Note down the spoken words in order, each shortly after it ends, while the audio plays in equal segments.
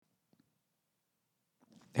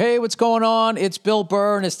Hey, what's going on? It's Bill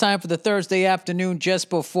Burr, and it's time for the Thursday afternoon, just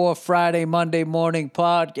before Friday, Monday morning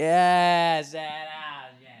podcast.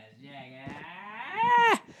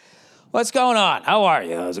 What's going on? How are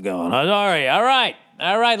you? How's it going? How are you? All right.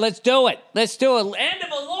 Let's do it. End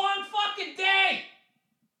of a long fucking day.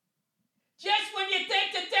 Just when you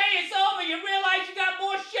think the day is over, you realize you got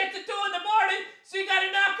more shit to do in the morning, so you got to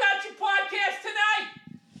knock out your podcast tonight.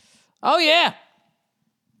 Oh, yeah.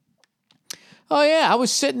 I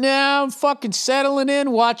was sitting down, fucking settling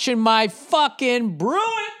in, watching my fucking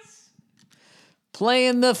Bruins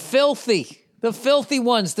playing the filthy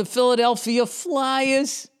ones, the Philadelphia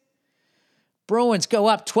Flyers. Bruins go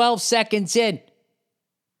up 12 seconds in.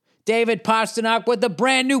 David Pastrnak with the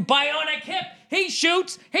brand new bionic hip. He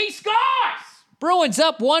shoots, he scores. Bruins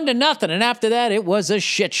up 1-0, and after that, it was a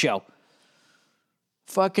shit show.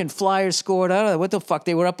 Fucking Flyers scored, I don't know, what the fuck,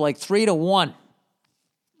 they were up like 3-1.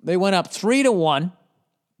 They went up 3-1.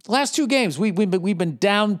 The last two games, we've been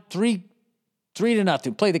down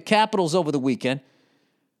 3-0. Played the Capitals over the weekend,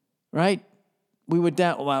 right? We were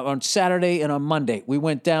down on Saturday and on Monday. We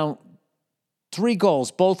went down 3 goals,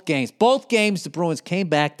 both games. Both games, the Bruins came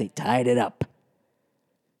back. They tied it up.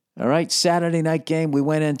 All right, Saturday night game, we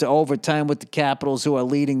went into overtime with the Capitals, who are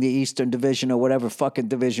leading the Eastern Division or whatever fucking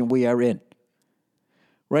division we are in.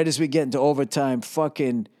 Right as we get into overtime,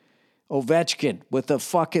 fucking Ovechkin with a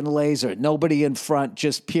fucking laser. Nobody in front,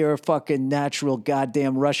 just pure fucking natural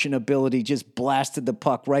goddamn Russian ability. Just blasted the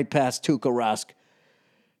puck right past Tuukka Rask.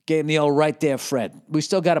 Gave him the old right there, Fred. We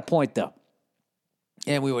still got a point, though.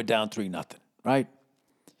 And we were down 3-0, right?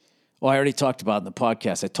 Well, I already talked about it in the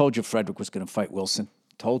podcast. I told you Frederick was going to fight Wilson.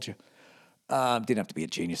 Told you. Didn't have to be a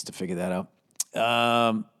genius to figure that out.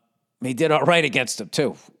 He did all right against him,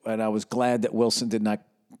 too. And I was glad that Wilson did not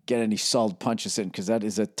get any solid punches in, because that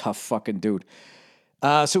is a tough fucking dude.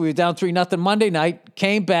 So we were down 3-0 Monday night,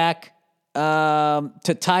 came back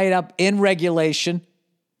to tie it up in regulation,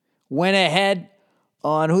 went ahead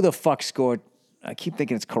on who the fuck scored. I keep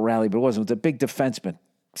thinking it's Corrali, but it wasn't. It was a big defenseman,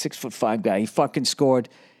 6'5" guy. He fucking scored.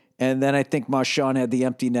 And then I think Marchand had the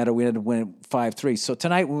empty netter. We ended up winning 5-3. So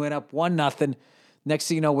tonight we went up 1-0. Next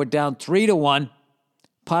thing you know, we're down 3-1.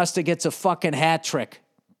 Pasta gets a fucking hat trick.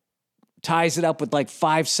 Ties it up with like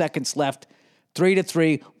 5 seconds left.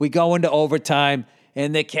 3-3. We go into overtime,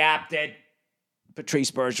 and the captain,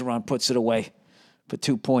 Patrice Bergeron, puts it away for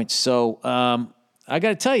 2 points. So I got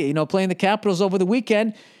to tell you, playing the Capitals over the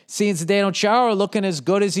weekend, seeing Zdeno Chara looking as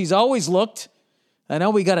good as he's always looked. I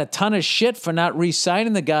know we got a ton of shit for not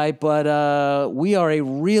re-signing the guy, but we are a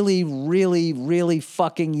really, really, really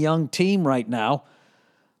fucking young team right now.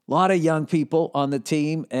 A lot of young people on the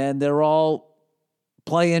team, and they're all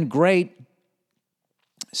playing great.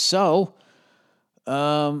 So,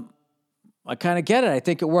 I kind of get it. I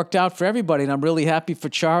think it worked out for everybody, and I'm really happy for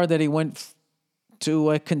Chara that he went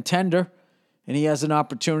to a contender, and he has an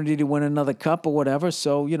opportunity to win another cup or whatever.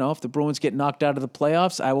 So, if the Bruins get knocked out of the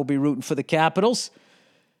playoffs, I will be rooting for the Capitals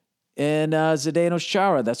and Zdeno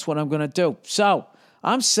Chara. That's what I'm going to do. So,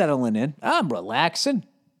 I'm settling in. I'm relaxing.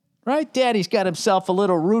 Right? Daddy's got himself a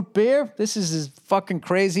little root beer. This is as fucking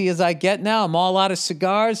crazy as I get now. I'm all out of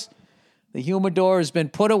cigars. The humidor has been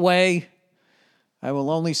put away. I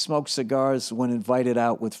will only smoke cigars when invited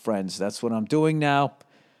out with friends. That's what I'm doing now.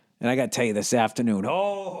 And I got to tell you, this afternoon,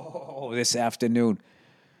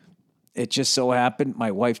 it just so happened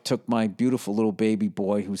my wife took my beautiful little baby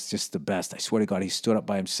boy, who's just the best. I swear to God, he stood up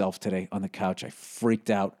by himself today on the couch. I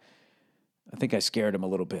freaked out. I think I scared him a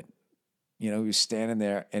little bit. He was standing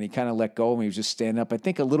there, and he kind of let go of me. He was just standing up. I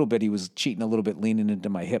think a little bit he was cheating a little bit, leaning into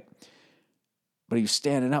my hip. But he was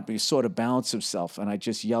standing up, and he sort of balanced himself, and I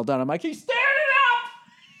just yelled out, I'm like, he's standing up!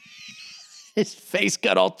 His face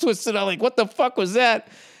got all twisted. I'm like, what the fuck was that?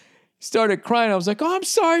 He started crying. I was like, oh, I'm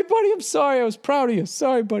sorry, buddy. I'm sorry. I was proud of you.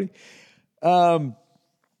 Sorry, buddy.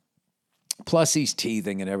 Plus, he's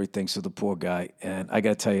teething and everything, so the poor guy. And I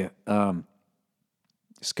got to tell you,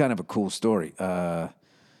 it's kind of a cool story.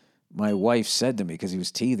 My wife said to me, because he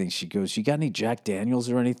was teething, she goes, you got any Jack Daniels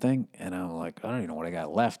or anything? And I'm like, I don't even know what I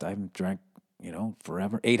got left. I haven't drank,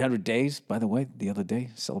 forever. 800 days, by the way, the other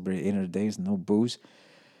day. Celebrated 800 days, no booze.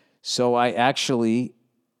 So I actually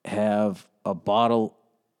have a bottle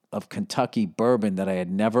of Kentucky bourbon that I had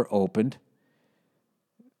never opened,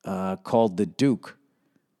 called the Duke.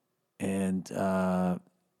 And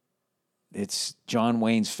it's John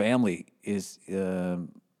Wayne's family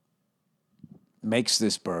makes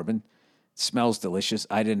this bourbon. It smells delicious.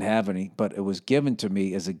 I didn't have any, but it was given to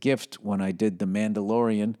me as a gift when I did The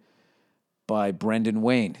Mandalorian by Brendan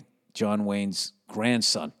Wayne, John Wayne's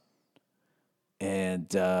grandson. And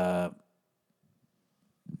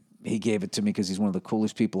he gave it to me because he's one of the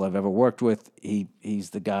coolest people I've ever worked with.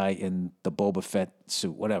 He's the guy in the Boba Fett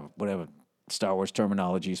suit, whatever Star Wars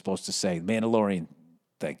terminology you're supposed to say, Mandalorian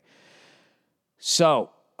thing. So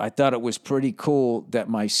I thought it was pretty cool that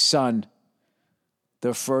my son,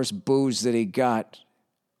 the first booze that he got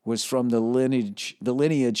was from the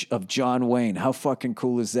lineage of John Wayne. How fucking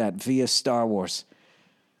cool is that? Via Star Wars.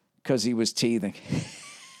 Because he was teething.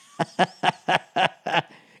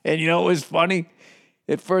 And you know what was funny?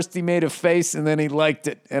 At first he made a face and then he liked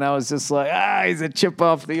it. And I was just like, he's a chip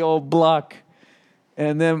off the old block.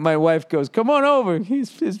 And then my wife goes, come on over.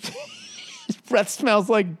 His breath smells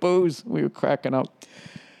like booze. We were cracking up.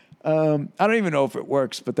 I don't even know if it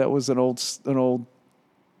works, but that was an old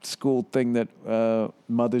school thing that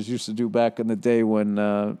mothers used to do back in the day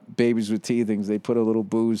when babies were teething. They put a little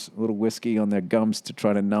booze, a little whiskey on their gums to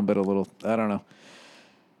try to numb it a little. I don't know.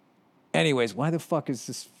 Anyways, why the fuck is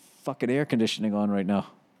this fucking air conditioning on right now?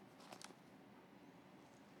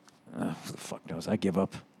 Who the fuck knows? I give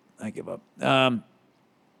up. I give up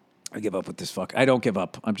with this fuck. I don't give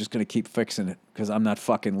up. I'm just going to keep fixing it because I'm not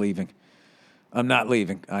fucking leaving. I'm not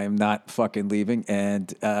leaving. I am not fucking leaving.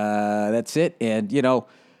 And that's it. And, you know,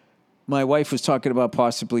 my wife was talking about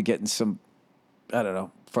possibly getting some, I don't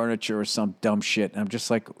know, furniture or some dumb shit. And I'm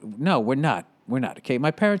just like, no, we're not. We're not. Okay.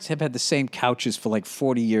 My parents have had the same couches for like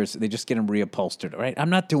 40 years. They just get them reupholstered. All right. I'm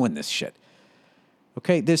not doing this shit.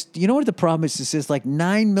 Okay. You know what the problem is? There's like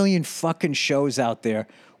 9 million fucking shows out there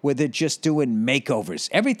where they're just doing makeovers.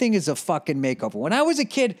 Everything is a fucking makeover. When I was a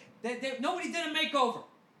kid, nobody did a makeover.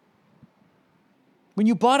 When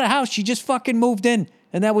you bought a house, you just fucking moved in,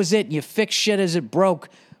 and that was it. You fixed shit as it broke,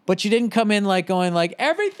 but you didn't come in like going like,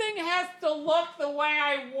 everything has to look the way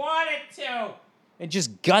I want it to, and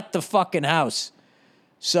just gut the fucking house.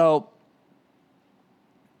 So,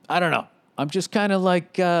 I don't know. I'm just kind of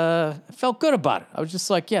like, I felt good about it. I was just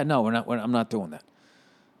like, yeah, no, I'm not doing that.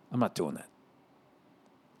 I'm not doing that.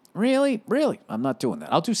 Really? I'm not doing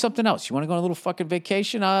that. I'll do something else. You want to go on a little fucking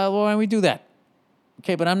vacation? Why don't we do that?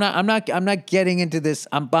 Okay, but I'm not getting into this.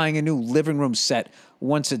 I'm buying a new living room set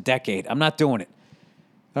once a decade. I'm not doing it.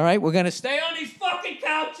 All right, we're gonna stay on these fucking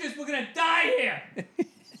couches. We're gonna die here.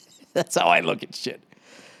 That's how I look at shit.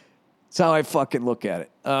 That's how I fucking look at it.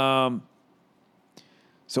 So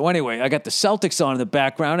anyway, I got the Celtics on in the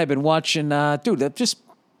background. I've been watching, dude. That just,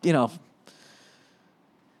 you know,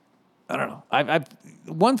 I don't know. I've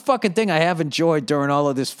one fucking thing I have enjoyed during all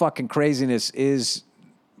of this fucking craziness is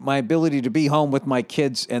my ability to be home with my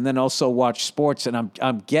kids and then also watch sports, and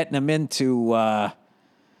I'm getting them into.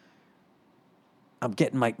 I'm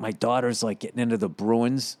getting my daughter's like getting into the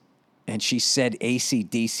Bruins, and she said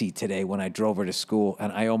AC/DC today when I drove her to school,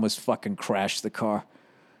 and I almost fucking crashed the car.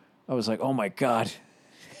 I was like, oh my God,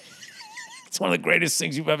 it's one of the greatest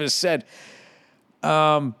things you've ever said.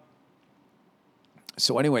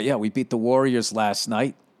 So anyway, yeah, we beat the Warriors last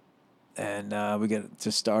night. And we get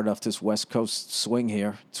to start off this West Coast swing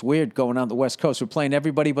here. It's weird going on the West Coast. We're playing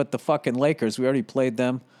everybody but the fucking Lakers. We already played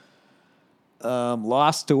them.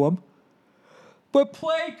 Lost to them. But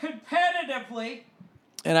play competitively.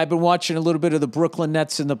 And I've been watching a little bit of the Brooklyn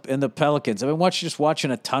Nets and the Pelicans. I've been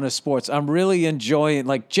watching a ton of sports. I'm really enjoying,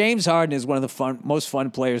 like, James Harden is one of the most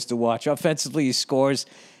fun players to watch. Offensively, he scores.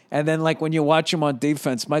 And then, like, when you watch him on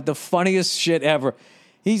defense, the funniest shit ever.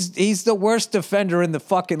 He's the worst defender in the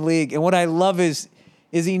fucking league. And what I love is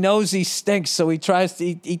he knows he stinks, so he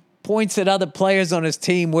points at other players on his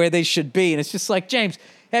team where they should be. And it's just like, James,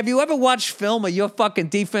 have you ever watched film of your fucking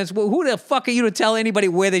defense? Well, who the fuck are you to tell anybody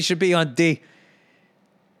where they should be on D?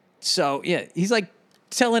 So, yeah, he's like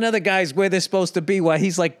telling other guys where they're supposed to be while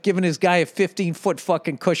he's like giving his guy a 15-foot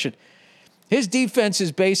fucking cushion. His defense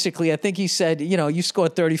is basically, I think he said, you know, you score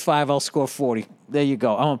 35, I'll score 40. There you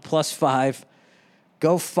go. I'm on +5.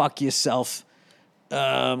 Go fuck yourself.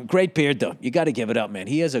 Great beard, though. You got to give it up, man.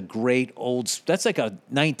 He has a great that's like a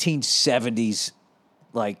 1970s,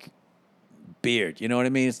 like, beard. You know what I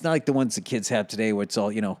mean? It's not like the ones the kids have today where it's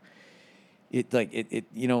all, you know,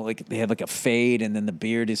 you know, like they have like a fade and then the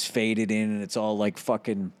beard is faded in and it's all like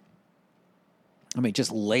fucking, I mean,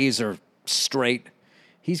 just laser straight.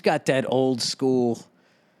 He's got that old school,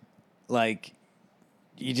 like,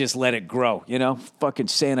 you just let it grow, you know? Fucking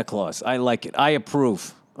Santa Claus. I like it. I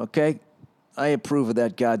approve, okay? I approve of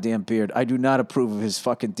that goddamn beard. I do not approve of his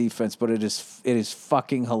fucking defense, but it is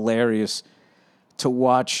fucking hilarious to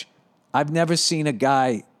watch. I've never seen a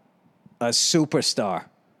superstar.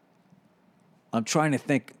 I'm trying to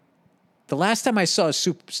think. The last time I saw a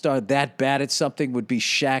superstar that bad at something would be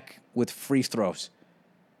Shaq with free throws,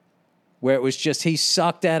 where it was just he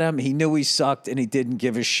sucked at him, he knew he sucked, and he didn't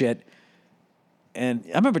give a shit. And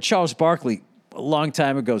I remember Charles Barkley a long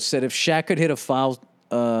time ago said if Shaq could hit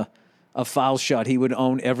a foul shot, he would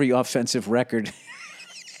own every offensive record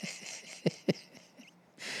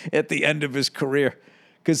at the end of his career.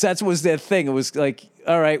 Because that was their thing. It was like,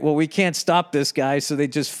 all right, well, we can't stop this guy, so they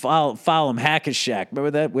just foul him, hack a Shaq.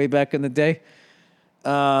 Remember that way back in the day?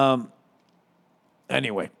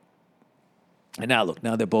 Anyway. And now, look,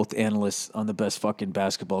 now they're both analysts on the best fucking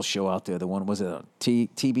basketball show out there. The one, was it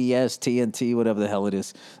TBS, TNT, whatever the hell it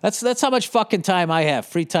is. That's how much fucking time I have,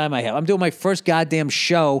 free time I have. I'm doing my first goddamn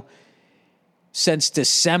show since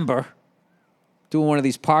December, doing one of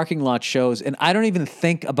these parking lot shows, and I don't even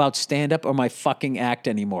think about stand-up or my fucking act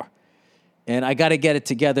anymore. And I got to get it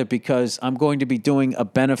together because I'm going to be doing a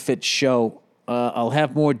benefit show. I'll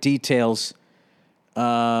have more details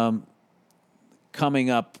coming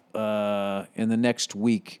up in the next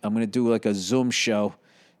week. I'm going to do like a Zoom show.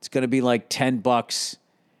 It's going to be like $10,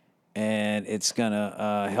 and it's going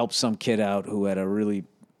to help some kid out who had a really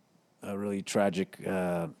tragic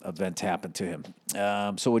event happen to him.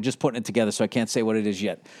 So we're just putting it together, so I can't say what it is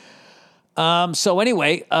yet. So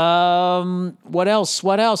anyway, what else?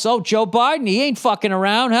 Oh, Joe Biden, he ain't fucking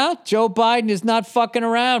around, huh? Joe Biden is not fucking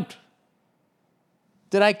around.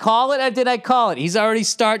 Did I call it or did I call it? He's already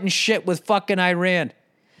starting shit with fucking Iran.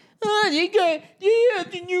 Oh, you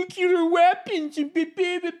have the nuclear weapons.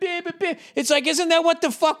 It's like, isn't that what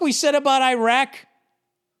the fuck we said about Iraq?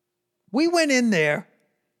 We went in there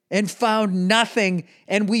and found nothing,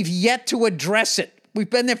 and we've yet to address it. We've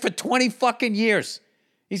been there for 20 fucking years.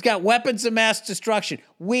 He's got weapons of mass destruction.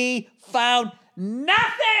 We found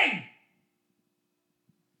nothing.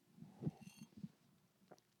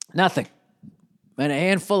 Nothing. And a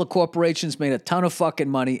handful of corporations made a ton of fucking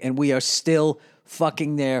money, and we are still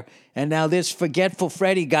fucking there. And now this forgetful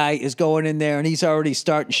Freddy guy is going in there, and he's already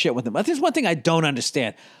starting shit with them. But there's one thing I don't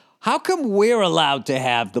understand. How come we're allowed to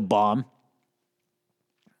have the bomb,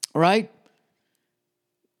 right?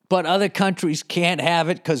 But other countries can't have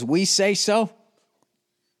it because we say so?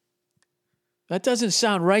 That doesn't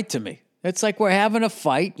sound right to me. It's like we're having a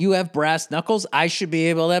fight. You have brass knuckles. I should be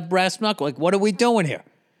able to have brass knuckles. Like, what are we doing here?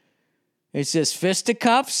 Is this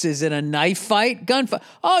fisticuffs? Is it a knife fight? Gunfight?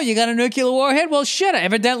 Oh, you got a nuclear warhead? Well, shit,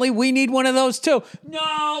 evidently we need one of those too.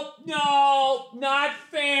 No, not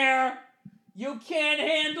fair. You can't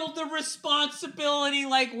handle the responsibility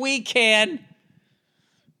like we can.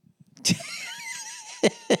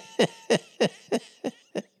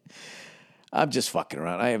 I'm just fucking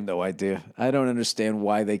around. I have no idea. I don't understand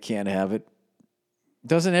why they can't have it.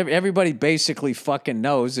 Doesn't everybody basically fucking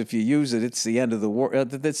knows if you use it, it's the end of the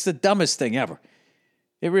world. It's the dumbest thing ever.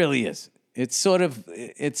 It really is. It's sort of,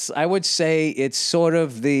 I would say it's sort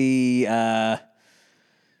of the, I'm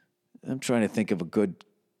trying to think of a good,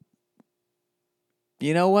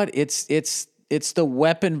 you know what? It's the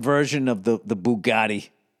weapon version of the Bugatti,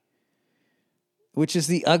 which is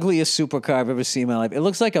the ugliest supercar I've ever seen in my life. It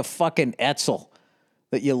looks like a fucking Etzel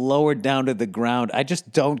that you lowered down to the ground. I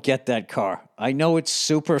just don't get that car. I know it's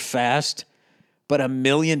super fast, but $1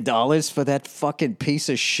 million for that fucking piece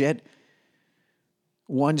of shit?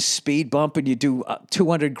 One speed bump and you do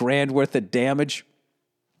 $200,000 worth of damage?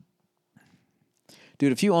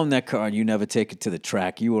 Dude, if you own that car and you never take it to the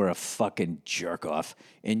track, you are a fucking jerk off,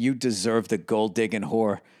 and you deserve the gold digging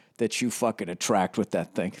whore that you fucking attract with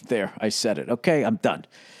that thing. There, I said it. Okay, I'm done.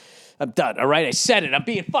 All right, I said it. I'm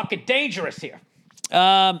being fucking dangerous here.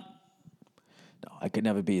 No, I could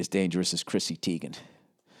never be as dangerous as Chrissy Teigen.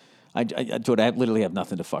 Dude, I literally have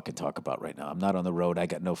nothing to fucking talk about right now. I'm not on the road. I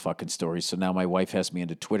got no fucking stories. So now my wife has me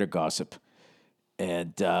into Twitter gossip.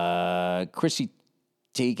 And Chrissy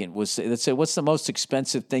Teigen said, what's the most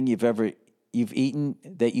expensive thing you've eaten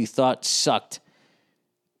that you thought sucked?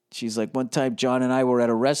 She's like, one time John and I were at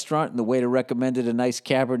a restaurant and the waiter recommended a nice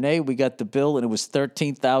Cabernet. We got the bill and it was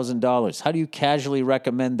 $13,000. How do you casually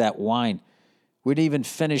recommend that wine? We didn't even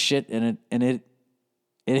finish it, and it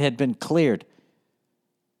had been cleared.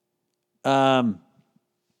 So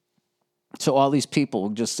all these people will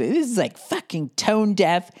just say, this is like fucking tone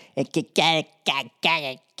deaf, all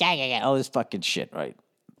this fucking shit, right?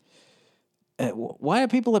 Why are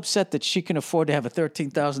people upset that she can afford to have a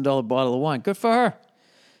 $13,000 bottle of wine? Good for her.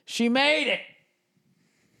 She made it.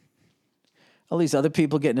 All these other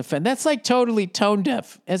people getting offended. That's like totally tone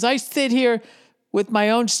deaf. As I sit here with my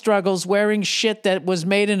own struggles, wearing shit that was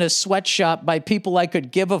made in a sweatshop by people I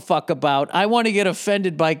could give a fuck about, I want to get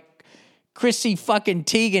offended by Chrissy fucking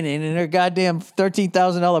Teigen and her goddamn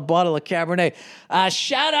 $13,000 bottle of Cabernet.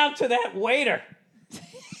 Shout out to that waiter.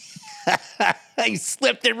 He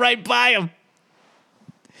slipped it right by him.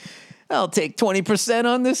 I'll take 20%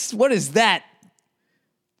 on this. What is that?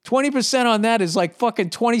 20% on that is like fucking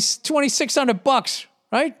 $2,600,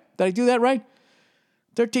 right? Did I do that right?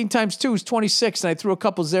 13 times 2 is 26, and I threw a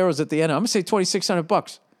couple zeros at the end. I'm going to say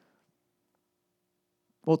 $2,600.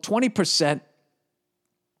 Well, 20%.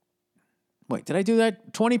 Wait, did I do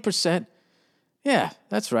that? 20%. Yeah,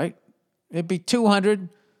 that's right. It'd be 200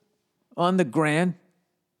 on the grand,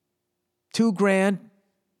 2 grand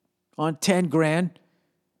on 10 grand,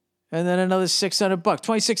 and then another $600,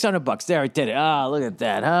 $2,600. There, I did it. Ah, look at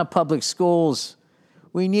that, huh? Public schools.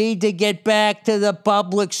 We need to get back to the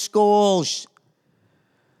public schools.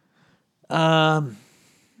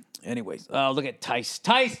 Anyways, oh, look at Tice.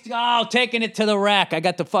 Taking it to the rack. I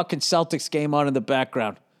got the fucking Celtics game on in the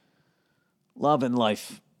background. Loving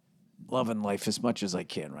life as much as I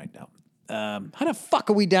can right now. How the fuck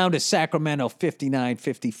are we down to Sacramento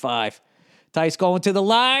 59-55? Tice going to the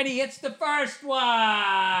line. He hits the first one.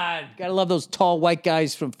 Gotta love those tall white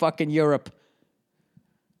guys from fucking Europe.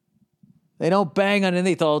 They don't bang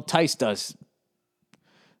underneath. All Tice does.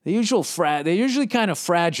 They're usually kind of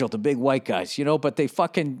fragile, the big white guys, but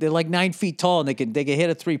they're like 9 feet tall and they can hit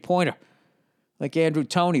a 3-pointer. Like Andrew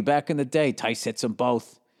Toney back in the day. Tice hits them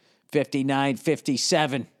both.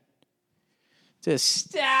 59-57. To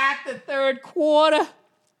start the third quarter.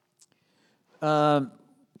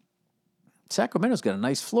 Sacramento's got a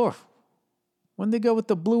nice floor. When they go with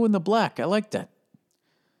the blue and the black, I like that.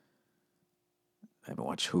 I haven't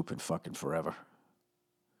watched hoop in fucking forever.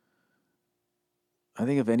 I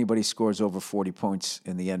think if anybody scores over 40 points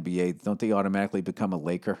in the NBA, don't they automatically become a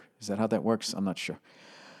Laker? Is that how that works? I'm not sure.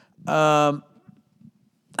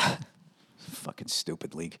 Fucking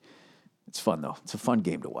stupid league. It's fun, though. It's a fun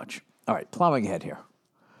game to watch. All right, plowing ahead here.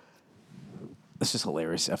 This is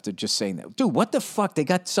hilarious after just saying that. Dude, what the fuck? They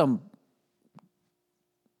got some...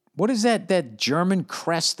 What is that German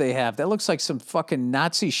crest they have? That looks like some fucking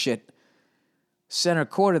Nazi shit. Center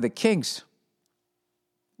court of the Kings.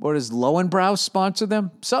 Or does Lowenbrow sponsor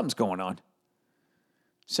them? Something's going on.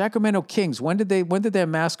 Sacramento Kings. When did their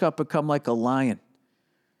mascot become like a lion?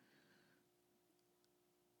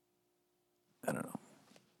 I don't know.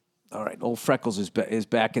 All right, old Freckles is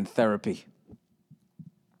back in therapy.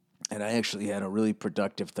 And I actually had a really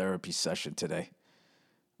productive therapy session today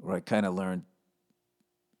where I kind of learned,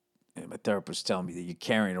 and my therapist telling me that you're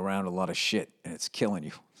carrying around a lot of shit and it's killing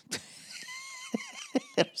you.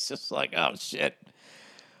 It's just like, oh, shit.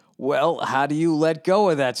 Well, how do you let go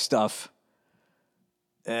of that stuff?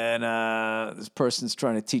 And this person's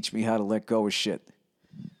trying to teach me how to let go of shit.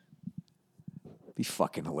 It'd be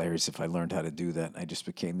fucking hilarious if I learned how to do that. I just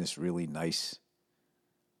became this really nice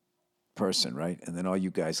person, right? And then all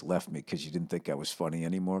you guys left me because you didn't think I was funny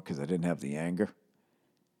anymore because I didn't have the anger.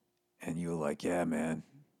 And you were like, yeah, man,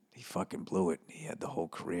 he fucking blew it. He had the whole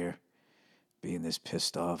career being this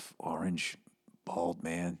pissed off, orange, bald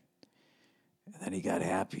man. And then he got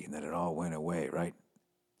happy, and then it all went away, right?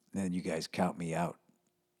 And then you guys count me out.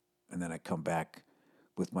 And then I come back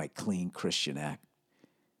with my clean Christian act.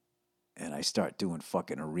 And I start doing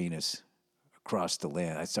fucking arenas across the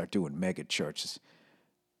land. I start doing mega churches.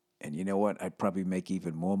 And you know what? I'd probably make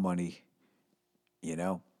even more money, Be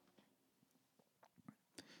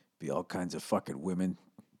all kinds of fucking women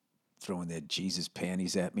throwing their Jesus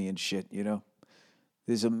panties at me and shit,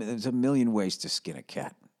 There's a million ways to skin a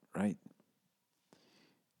cat, right?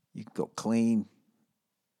 You can go clean.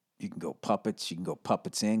 You can go puppets. You can go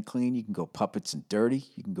puppets and clean. You can go puppets and dirty.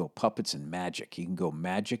 You can go puppets and magic. You can go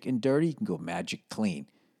magic and dirty. You can go magic clean.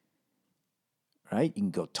 Right? You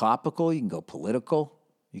can go topical. You can go political.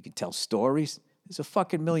 You can tell stories. There's a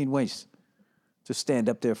fucking million ways to stand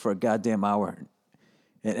up there for a goddamn hour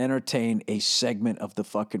and entertain a segment of the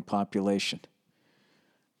fucking population.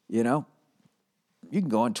 You can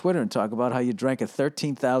go on Twitter and talk about how you drank a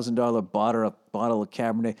 $13,000 bottle of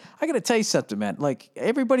Cabernet. I got to tell you something, man. Like,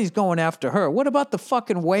 everybody's going after her. What about the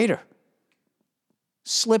fucking waiter?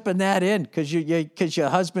 Slipping that in because your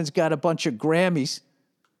husband's got a bunch of Grammys.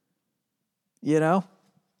 You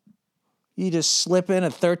just slip in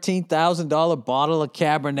a $13,000 bottle of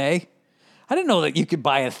Cabernet. I didn't know that you could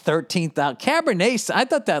buy a $13,000 Cabernet. I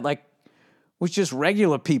thought that was just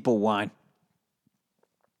regular people wine.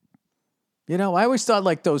 I always thought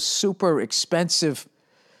like those super expensive,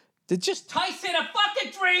 they just Tice in a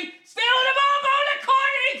fucking tree, stealing the ball, going to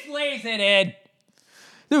corner, he lays it in.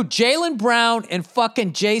 Dude, Jaylen Brown and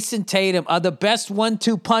fucking Jason Tatum are the best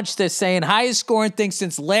 1-2 punch, they're saying, highest scoring thing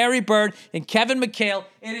since Larry Bird and Kevin McHale.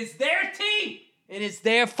 It is their team. It is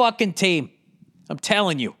their fucking team. I'm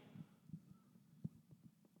telling you.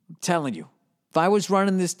 If I was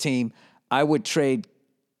running this team, I would trade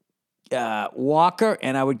Walker,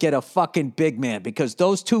 and I would get a fucking big man because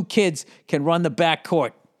those two kids can run the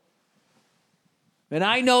backcourt. And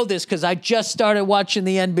I know this because I just started watching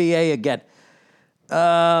the NBA again.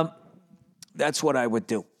 That's what I would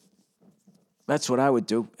do. That's what I would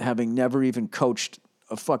do, having never even coached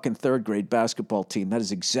a fucking third grade basketball team. That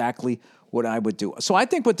is exactly what I would do. So I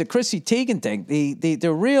think with the Chrissy Teigen thing,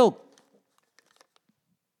 the real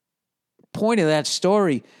point of that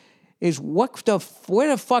story is where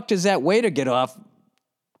the fuck does that waiter get off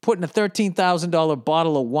putting a $13,000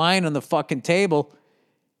 bottle of wine on the fucking table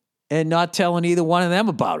and not telling either one of them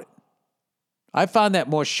about it? I found that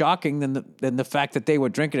more shocking than the fact that they were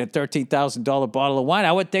drinking a $13,000 bottle of wine.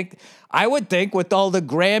 I would think with all the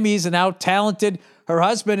Grammys and how talented her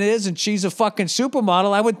husband is, and she's a fucking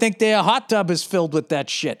supermodel, I would think their hot tub is filled with that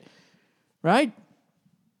shit, right?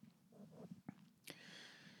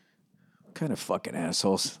 What kind of fucking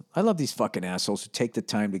assholes? I love these fucking assholes who take the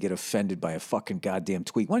time to get offended by a fucking goddamn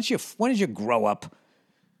tweet. When did you grow up?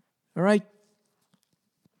 All right,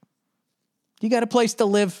 you got a place to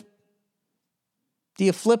live. Do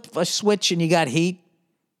you flip a switch and you got heat?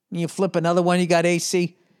 And you flip another one, you got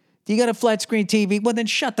AC? Do you got a flat screen TV? Well, then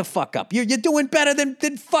shut the fuck up. You're doing better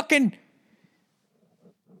than fucking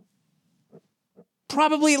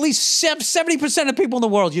probably at least 70% of people in the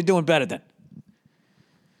world you're doing better than.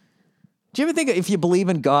 Do you ever think, if you believe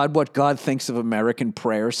in God, what God thinks of American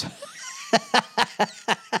prayers?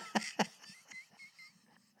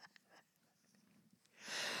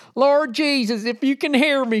 Lord Jesus, if you can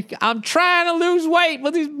hear me, I'm trying to lose weight,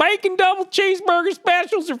 but these bacon double cheeseburger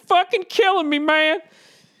specials are fucking killing me, man.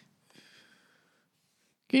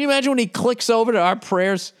 Can you imagine when he clicks over to our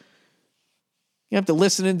prayers? You have to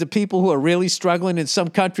listen in to people who are really struggling in some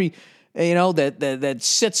country, you know, that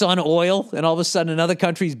sits on oil, and all of a sudden another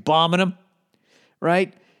country's bombing them,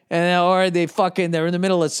 right? Or they're in the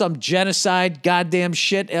middle of some genocide, goddamn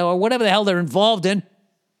shit, or whatever the hell they're involved in.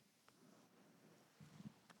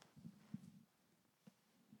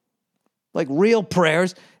 Like real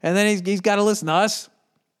prayers, and then he's got to listen to us.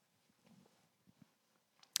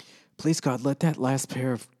 Please, God, let that last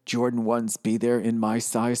pair of Jordan 1s be there in my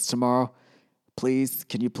size tomorrow. Please,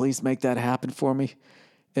 can you please make that happen for me?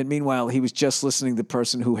 And meanwhile, he was just listening to the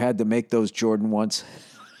person who had to make those Jordan 1s,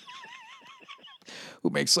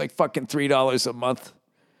 who makes like fucking $3 a month,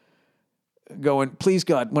 going, please,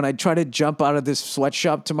 God, when I try to jump out of this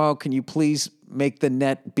sweatshop tomorrow, can you please make the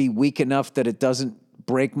net be weak enough that it doesn't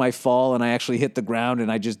break my fall and I actually hit the ground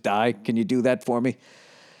and I just die? Can you do that for me?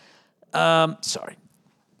 Sorry.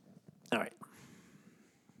 All right.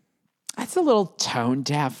 That's a little tone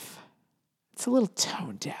deaf. It's a little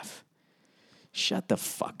tone deaf. Shut the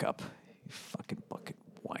fuck up. You fucking bucket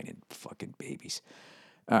whining fucking babies.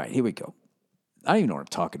 All right, here we go. I don't even know what I'm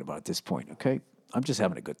talking about at this point, okay? I'm just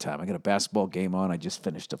having a good time. I got a basketball game on. I just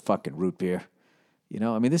finished a fucking root beer. You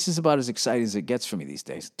know, I mean, this is about as exciting as it gets for me these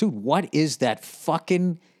days. Dude, what is that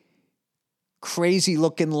fucking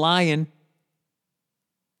crazy-looking lion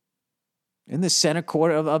in the center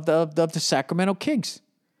court of the Sacramento Kings?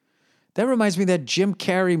 That reminds me of that Jim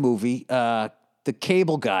Carrey movie, The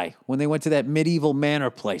Cable Guy, when they went to that medieval manor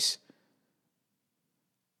place.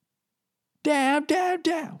 Down, down,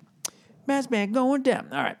 down. Mass man going down.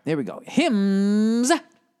 All right, here we go. Hymns.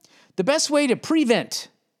 The best way to prevent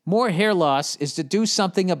more hair loss is to do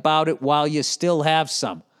something about it while you still have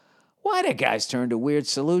some. Why do guys turn to weird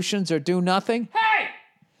solutions or do nothing? Hey!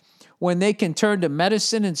 When they can turn to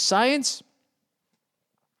medicine and science?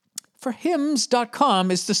 For Hims.com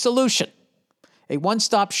is the solution. A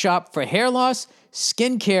one-stop shop for hair loss,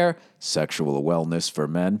 skincare, sexual wellness for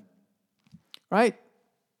men. Right?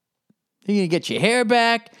 You're going to get your hair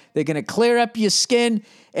back, they're going to clear up your skin,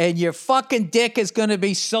 and your fucking dick is going to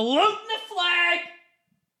be saluting the flag.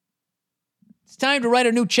 It's time to write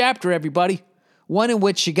a new chapter, everybody. One in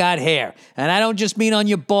which you got hair. And I don't just mean on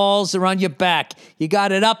your balls or on your back. You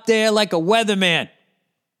got it up there like a weatherman,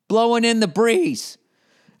 blowing in the breeze.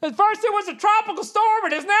 At first it was a tropical storm,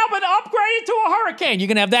 and it's now been upgraded to a hurricane. You're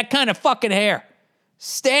going to have that kind of fucking hair.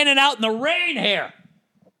 Standing out in the rain hair.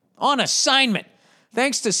 On assignment.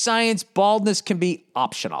 Thanks to science, baldness can be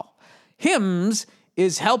optional. Hims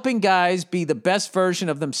is helping guys be the best version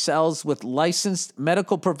of themselves with licensed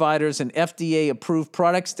medical providers and FDA-approved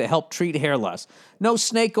products to help treat hair loss. No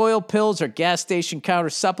snake oil pills or gas station counter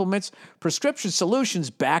supplements. Prescription solutions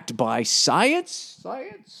backed by science.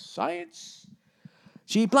 Science.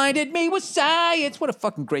 She blinded me with science. What a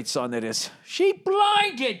fucking great song that is. She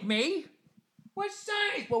blinded me with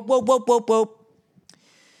science. Whoa.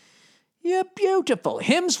 You're beautiful.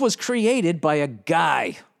 Hims was created by a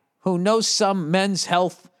guy who knows some men's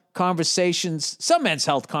health conversations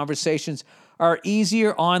are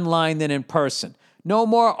easier online than in person. No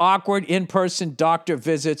more awkward in-person doctor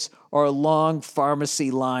visits or long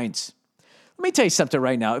pharmacy lines. Let me tell you something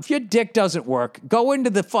right now. If your dick doesn't work, go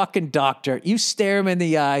into the fucking doctor. You stare him in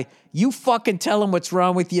the eye. You fucking tell him what's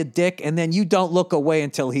wrong with your dick, and then you don't look away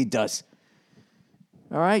until he does.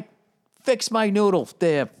 All right? Fix my noodle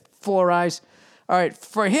there, Four Eyes. All right,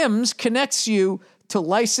 For Hims connects you to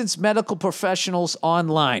licensed medical professionals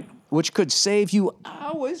online, which could save you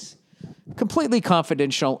hours. Completely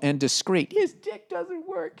confidential and discreet. His dick doesn't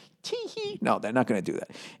work. Tee-hee. No, they're not going to do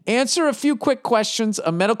that. Answer a few quick questions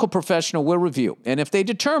a medical professional will review. And if they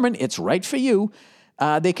determine it's right for you,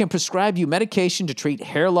 they can prescribe you medication to treat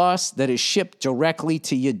hair loss that is shipped directly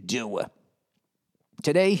to your doer.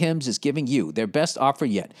 Today, Hims is giving you their best offer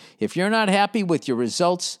yet. If you're not happy with your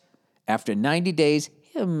results, after 90 days,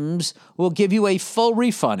 Hims will give you a full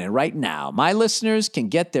refund. And right now, my listeners can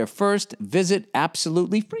get their first visit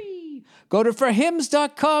absolutely free. Go to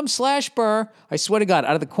forhims.com/burr. I swear to God,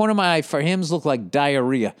 out of the corner of my eye, For Hims look like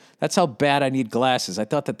diarrhea. That's how bad I need glasses. I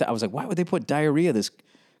thought I was like, why would they put diarrhea? This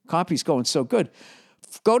copy's going so good.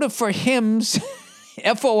 Go to Forhims,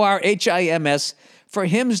 Forhims,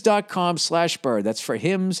 forhims.com/burr. That's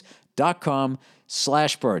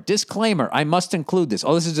forhims.com/burr. Disclaimer, I must include this.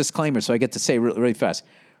 Oh, this is a disclaimer, so I get to say really fast.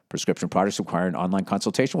 Prescription products require an online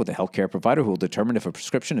consultation with a healthcare provider who will determine if a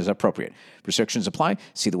prescription is appropriate. Restrictions apply.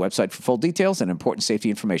 See the website for full details and important safety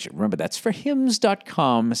information. Remember, that's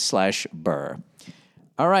forhims.com/burr.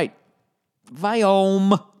 All right.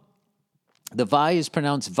 Viome. The Vi is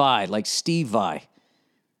pronounced Vi, like Steve Vai.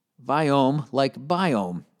 Viome, like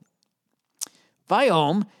biome.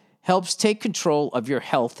 Viome helps take control of your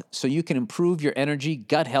health so you can improve your energy,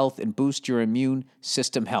 gut health, and boost your immune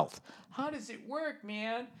system health. How does it work,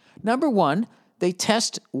 man? Number one, they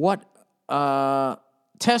test what are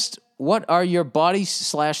your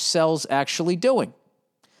body/cells actually doing.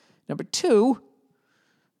 Number two,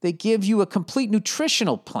 they give you a complete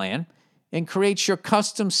nutritional plan and create your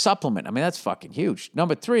custom supplement. I mean, that's fucking huge.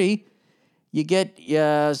 Number three, you get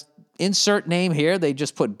insert name here. They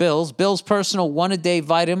just put Bill's personal 1-a-day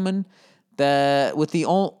vitamin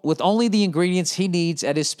with only the ingredients he needs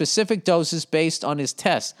at his specific doses based on his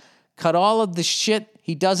tests. Cut all of the shit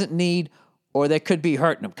he doesn't need or that could be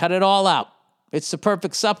hurting him. Cut it all out. It's the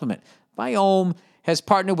perfect supplement. Viome has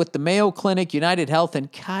partnered with the Mayo Clinic, United Health,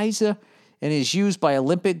 and Kaiser, and is used by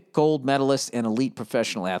Olympic gold medalists and elite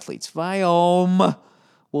professional athletes. Viome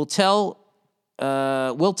will tell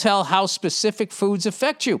how specific foods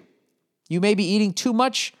affect you. You may be eating too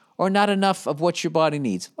much or not enough of what your body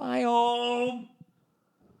needs.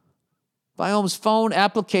 Viome's phone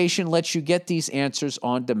application lets you get these answers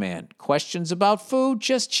on demand. Questions about food?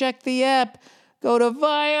 Just check the app. Go to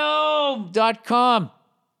Viome.com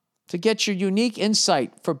to get your unique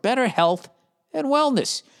insight for better health and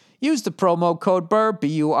wellness. Use the promo code BURR,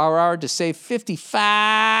 B-U-R-R, to save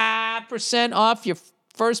 55% off your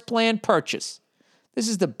first plan purchase. This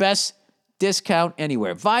is the best discount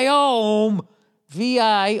anywhere. Viome,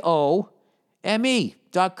 Viome.com.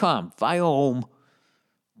 Viome.com.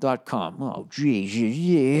 Oh, Jesus,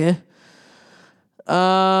 yeah.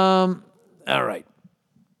 All right.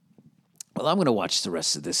 Well, I'm going to watch the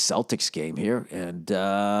rest of this Celtics game here, and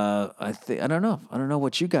I don't know. I don't know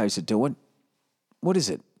what you guys are doing. What is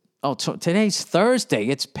it? Oh, today's Thursday.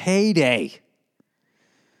 It's payday.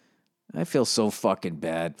 I feel so fucking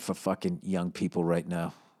bad for fucking young people right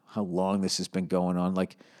now. How long this has been going on.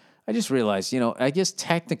 Like, I just realized, I guess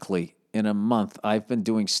technically in a month I've been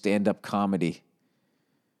doing stand-up comedy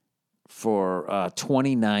for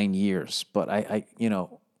 29 years, but I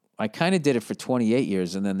kind of did it for 28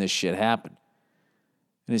 years, and then this shit happened.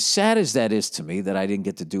 And as sad as that is to me, that I didn't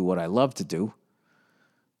get to do what I love to do,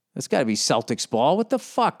 that's got to be Celtics ball. What the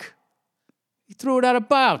fuck? He threw it out of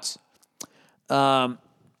bounds.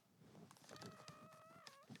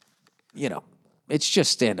 It's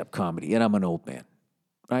just stand-up comedy, and I'm an old man,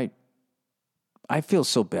 right? I feel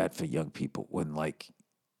so bad for young people when,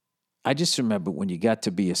 I just remember when you got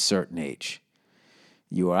to be a certain age,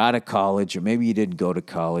 you were out of college, or maybe you didn't go to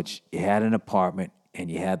college, you had an apartment,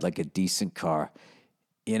 and you had a decent car,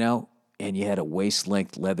 and you had a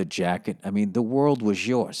waist-length leather jacket. I mean, the world was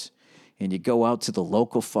yours. And you go out to the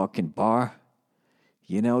local fucking bar,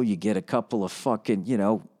 you get a couple of fucking,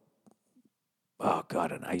 oh,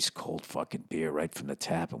 God, an ice-cold fucking beer right from the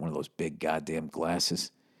tap in one of those big goddamn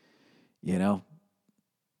glasses, There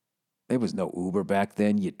was no Uber back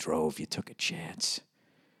then. You drove. You took a chance,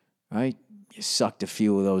 right? You sucked a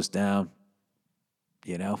few of those down,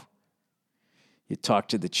 You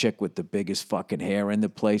talked to the chick with the biggest fucking hair in the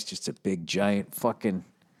place, just a big, giant fucking,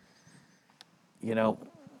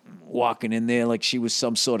 walking in there like she was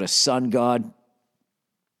some sort of sun god.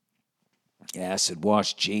 acid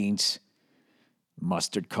wash jeans,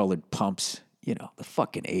 mustard colored pumps, the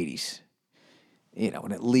fucking 80s.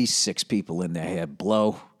 And at least 6 people in there had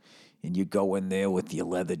blow, and you go in there with your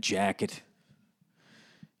leather jacket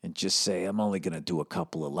and just say, I'm only going to do a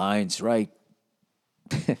couple of lines, right?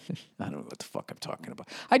 I don't know what the fuck I'm talking about.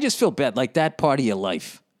 I just feel bad, like that part of your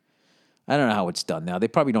life. I don't know how it's done now. They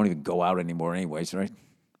probably don't even go out anymore anyways, right?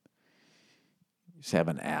 Just have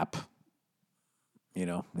an app.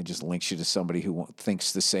 It just links you to somebody who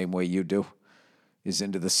thinks the same way you do, is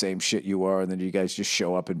into the same shit you are, and then you guys just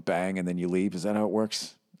show up and bang, and then you leave. Is that how it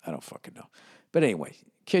works? I don't fucking know. But anyway,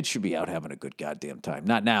 kids should be out having a good goddamn time.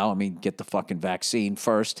 Not now. I mean, get the fucking vaccine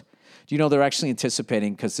first. Do you know they're actually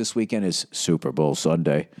anticipating, because this weekend is Super Bowl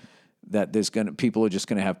Sunday, that people are just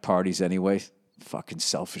gonna have parties anyway? Fucking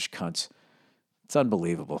selfish cunts. It's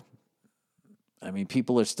unbelievable. I mean,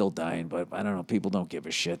 people are still dying, but I don't know. People don't give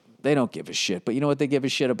a shit. They don't give a shit. But you know what they give a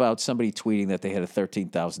shit about? Somebody tweeting that they had a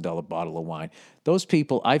 $13,000 bottle of wine. Those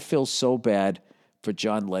people, I feel so bad for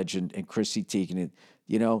John Legend and Chrissy Teigen.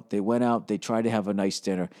 They went out, they tried to have a nice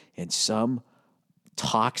dinner, and some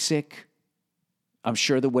toxic, I'm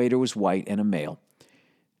sure the waiter was white and a male,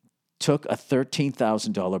 took a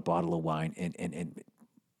 $13,000 bottle of wine and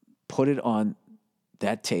put it on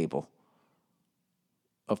that table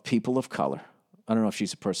of people of color. I don't know if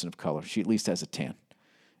she's a person of color. She at least has a tan.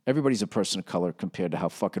 Everybody's a person of color compared to how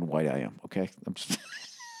fucking white I am, okay?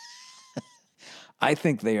 I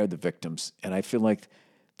think they are the victims, and I feel like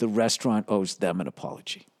the restaurant owes them an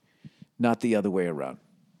apology, not the other way around.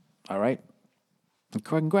 All right? And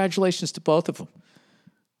congratulations to both of them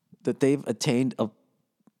that they've attained I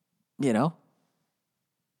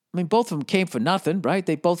mean, both of them came for nothing, right?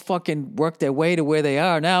 They both fucking worked their way to where they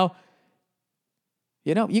are now.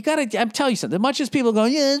 You gotta, I'm telling you something. As much as people go,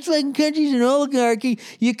 yeah, this fucking country's an oligarchy,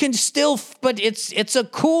 you can still, but it's a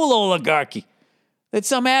cool oligarchy. That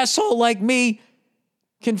some asshole like me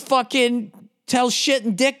can fucking tell shit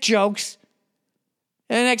and dick jokes.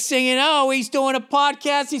 And the next thing you know, he's doing a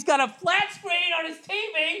podcast, he's got a flat screen on his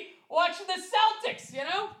TV watching the Celtics,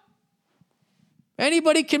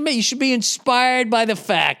 Anybody can make, you should be inspired by the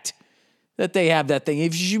fact that they have that thing.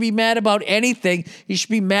 If you should be mad about anything, you should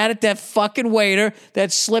be mad at that fucking waiter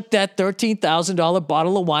that slipped that $13,000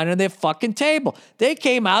 bottle of wine on their fucking table. They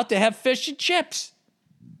came out to have fish and chips.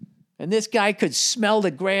 And this guy could smell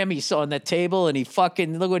the gram he saw on the table, and he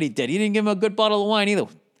fucking, look what he did. He didn't give him a good bottle of wine either.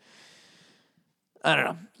 I don't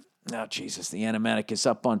know. Oh, Jesus, the animatic is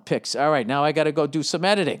up on pics. All right, now I got to go do some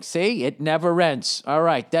editing. See? It never ends. All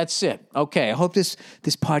right, that's it. Okay, I hope this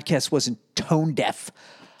podcast wasn't tone deaf.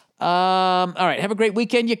 All right, have a great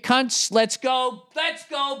weekend, you cunts. Let's go,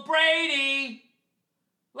 Brady.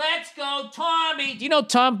 Let's go, Tommy. Do you know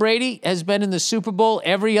Tom Brady has been in the Super Bowl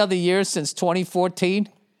every other year since 2014?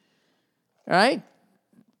 All right?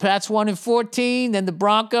 Pats won in 14, then the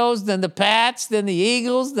Broncos, then the Pats, then the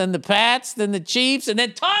Eagles, then the Pats, then the Chiefs, and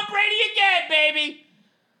then Tom Brady again, baby.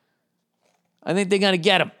 I think they're going to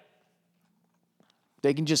get him.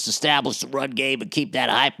 They can just establish the run game and keep that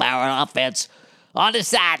high-powered offense on the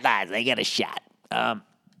sidelines. They get a shot. All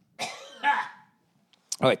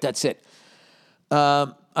right, that's it.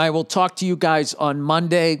 I will talk to you guys on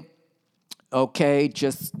Monday. Okay,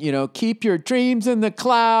 just, keep your dreams in the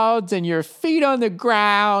clouds and your feet on the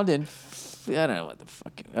ground, and I don't know what the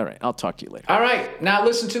fuck. All right, I'll talk to you later. All right, now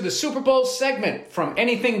listen to the Super Bowl segment from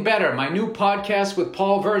Anything Better, my new podcast with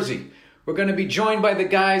Paul Verzi. We're going to be joined by the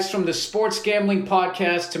guys from the Sports Gambling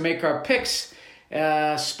Podcast to make our picks,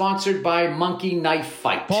 sponsored by Monkey Knife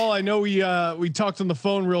Fight. Paul, I know we talked on the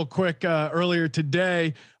phone real quick earlier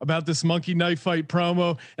today about this Monkey Knife Fight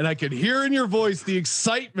promo, and I could hear in your voice the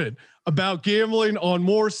excitement about gambling on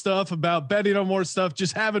more stuff, about betting on more stuff,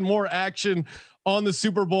 just having more action on the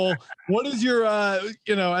Super Bowl. What is your,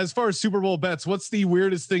 as far as Super Bowl bets, what's the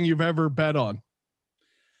weirdest thing you've ever bet on?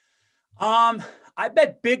 I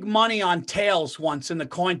bet big money on tails once in the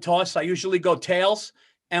coin toss. I usually go tails.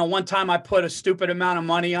 And one time I put a stupid amount of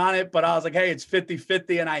money on it, but I was like, hey, it's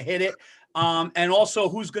 50-50, and I hit it. And also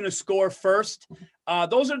who's going to score first.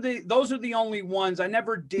 Those are the only ones. I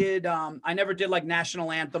never did like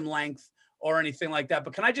national anthem length or anything like that.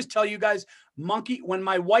 But can I just tell you guys, when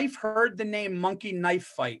my wife heard the name Monkey Knife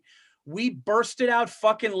Fight, we bursted out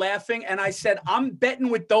fucking laughing. And I said, I'm betting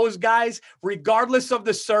with those guys, regardless of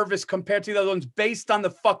the service compared to the other ones, based on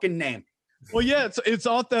the fucking name. Well, yeah, it's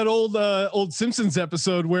off that old Simpsons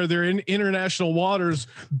episode where they're in international waters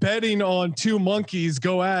betting on two monkeys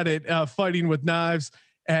go at it, fighting with knives.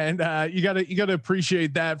 And you gotta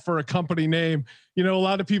appreciate that for a company name. You know, a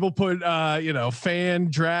lot of people put fan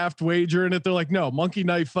draft wager in it. They're like, no, monkey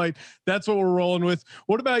knife fight. That's what we're rolling with.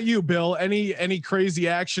 What about you, Bill? Any crazy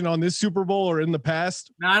action on this Super Bowl or in the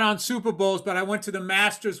past? Not on Super Bowls, but I went to the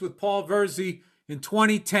Masters with Paul Verzi in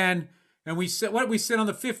 2010, and we sit on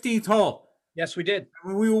the 15th hole. Yes, we did.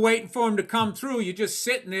 When we were waiting for him to come through, you're just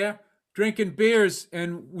sitting there drinking beers,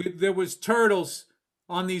 and there was turtles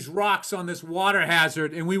on these rocks on this water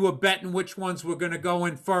hazard, and we were betting which ones were going to go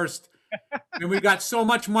in first. And we got so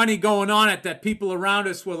much money going on it that people around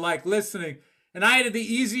us were like listening. And I had the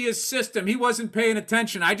easiest system. He wasn't paying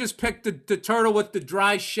attention. I just picked the turtle with the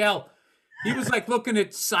dry shell. He was like looking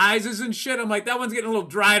at sizes and shit. I'm like, that one's getting a little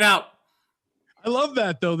dried out. I love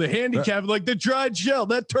that though. The handicap, like the dried shell,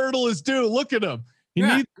 that turtle is due. Look at him.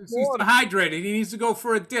 He's dehydrated. He needs to go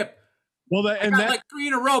for a dip. Well, like 3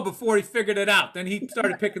 in a row before he figured it out. Then he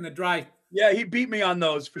started picking the dry. Yeah, he beat me on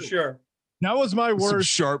those for sure. That was my worst. Some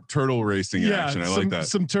sharp turtle racing action. I like that.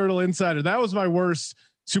 Some turtle insider. That was my worst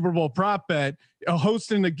Super Bowl prop bet.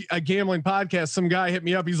 Hosting a gambling podcast, some guy hit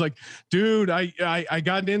me up. He's like, dude, I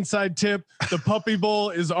got an inside tip. The Puppy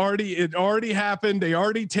Bowl already happened. They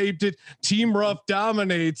already taped it. Team Rough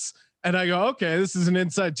dominates. And I go, okay, this is an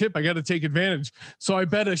inside tip. I got to take advantage. So I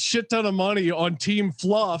bet a shit ton of money on Team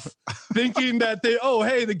Fluff, thinking that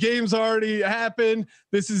the game's already happened.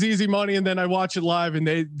 This is easy money. And then I watch it live and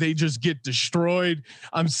they just get destroyed.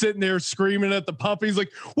 I'm sitting there screaming at the puppies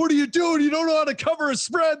like, what are you doing? You don't know how to cover a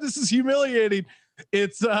spread. This is humiliating.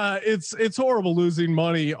 It's horrible losing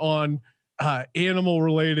money on animal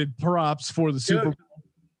related props for the Super Bowl.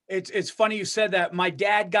 It's funny you said that. My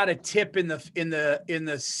dad got a tip in the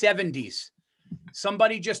 70s.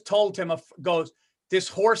 Somebody just told him, goes, this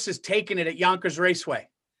horse is taking it at Yonkers Raceway.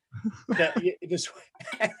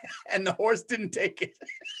 And the horse didn't take it.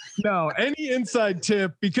 No, any inside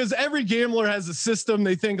tip, because every gambler has a system.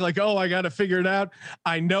 They think like, oh, I got to figure it out.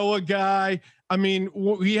 I know a guy. I mean,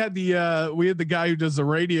 we had the guy who does the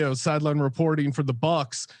radio sideline reporting for the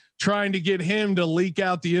Bucks, trying to get him to leak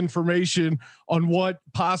out the information on what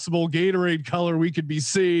possible Gatorade color we could be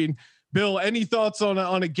seeing. Bill, any thoughts on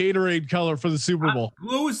a Gatorade color for the Super Bowl?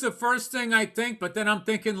 Blue is the first thing I think, but then I'm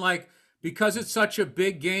thinking like, because it's such a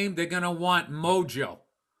big game, they're going to want mojo.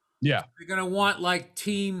 Yeah. They're going to want like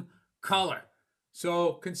team color.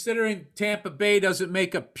 So considering Tampa Bay doesn't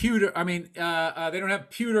make a pewter, they don't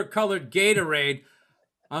have pewter colored Gatorade.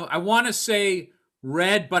 I want to say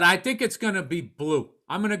red, but I think it's going to be blue.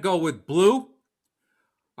 I'm going to go with blue.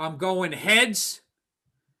 I'm going heads.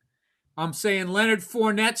 I'm saying Leonard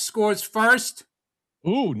Fournette scores first.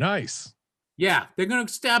 Ooh, nice. Yeah, they're going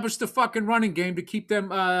to establish the fucking running game to keep them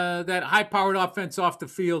that high-powered offense off the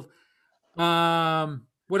field.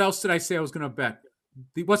 What else did I say I was going to bet?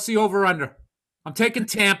 What's the over/under? I'm taking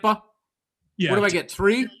Tampa. Yeah. What do I get?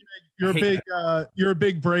 3? You're a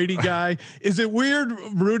big Brady guy. Is it weird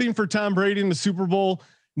rooting for Tom Brady in the Super Bowl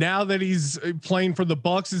now that he's playing for the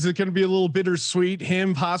Bucks? Is it going to be a little bittersweet?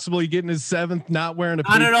 Him possibly getting his 7th, not wearing a.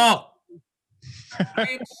 Not at all. I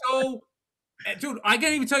am so. Dude, I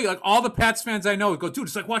can't even tell you, like all the Pats fans I know go, dude,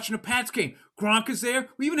 it's like watching a Pats game. Gronk is there.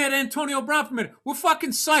 We even had Antonio Brown for a minute. We're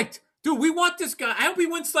fucking psyched. Dude, we want this guy. I hope he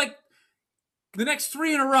wins like the next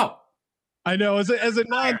 3 in a row. I know. As a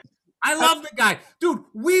non, I love the guy. Dude,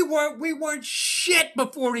 we weren't shit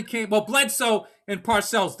before he came. Well, Bledsoe and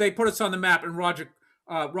Parcells, they put us on the map, and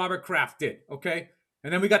Robert Kraft did, okay?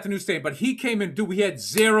 And then we got the new stadium. But he came in, dude, we had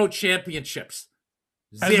 0 championships.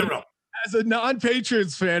 0. As a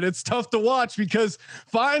non-Patriots fan, it's tough to watch because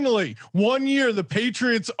finally 1 year the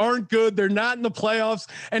Patriots aren't good. They're not in the playoffs.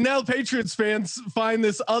 And now Patriots fans find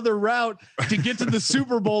this other route to get to the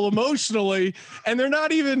Super Bowl emotionally. And they're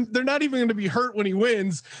not even going to be hurt when he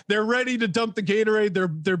wins. They're ready to dump the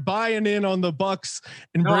Gatorade. They're buying in on the Bucks.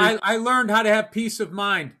 And no, I learned how to have peace of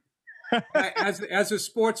mind. As a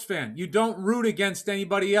sports fan, you don't root against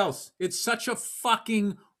anybody else. It's such a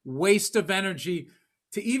fucking waste of energy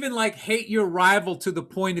to even like hate your rival to the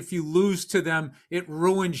point if you lose to them, it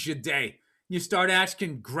ruins your day. You start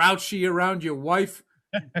asking grouchy around your wife.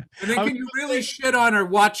 And then can you really shit on her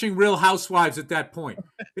watching Real Housewives at that point?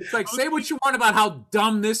 It's like, say what you want about how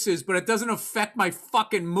dumb this is, but it doesn't affect my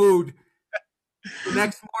fucking mood. the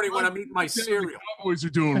next morning when I'm eating my cereal. The Cowboys are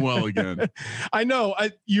doing well again. I know.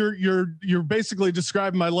 You're basically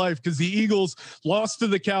describing my life because the Eagles lost to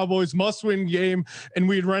the Cowboys, must-win game, and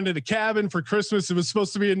we had rented a cabin for Christmas. It was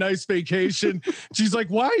supposed to be a nice vacation. She's like,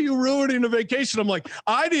 "Why are you ruining a vacation?" I'm like,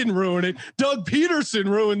 "I didn't ruin it. Doug Peterson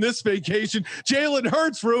ruined this vacation. Jalen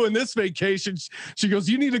Hurts ruined this vacation." She goes,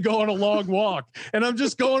 "You need to go on a long walk." And I'm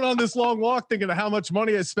just going on this long walk thinking of how much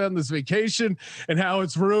money I spent on this vacation and how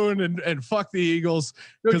it's ruined and fuck the Eagles.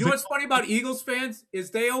 You know what's funny about Eagles fans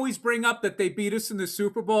is they always bring up that they beat us in the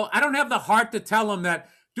Super Bowl. I don't have the heart to tell them that,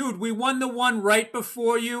 dude, we won the one right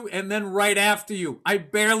before you and then right after you. I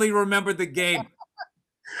barely remember the game.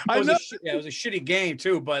 It was a shitty game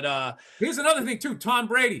too, but here's another thing too. Tom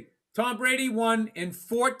Brady won in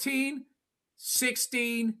 14,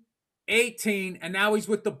 16, 18, and now he's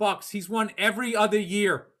with the Bucs. He's won every other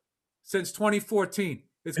year since 2014.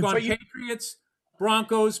 It's gone Patriots,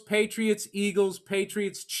 Broncos, Patriots, Eagles,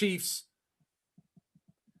 Patriots, Chiefs.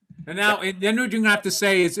 And now, and then what you're going to have to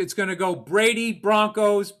say is it's going to go Brady,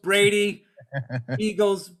 Broncos, Brady,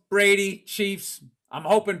 Eagles, Brady, Chiefs. I'm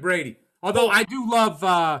hoping Brady. Although I do love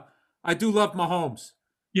Mahomes.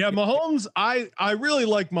 Yeah, Mahomes, I really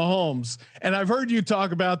like Mahomes. And I've heard you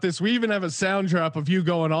talk about this. We even have a sound drop of you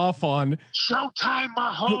going off on Showtime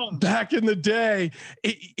Mahomes. Back in the day.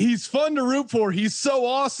 He's fun to root for. He's so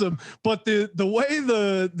awesome. But the way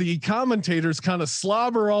the commentators kind of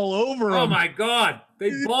slobber all over him. Oh my God.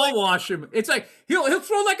 They ball wash him. It's like he'll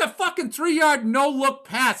throw like a fucking 3-yard no-look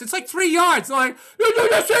pass. It's like 3 yards. Like, you do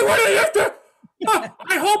this thing, what do you have to?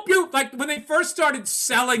 I hope you, like when they first started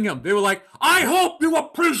selling him, they were like, I hope you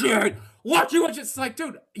appreciate what you, it's like,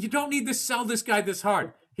 dude, you don't need to sell this guy this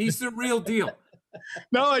hard. He's the real deal.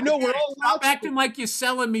 No, I know we're all Stop acting like you're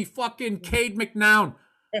selling me fucking Cade McNown.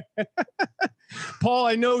 Paul,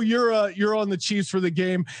 I know you're on the Chiefs for the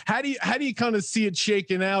game. How do you kind of see it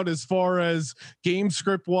shaking out as far as game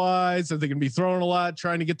script wise? Are they going to be throwing a lot,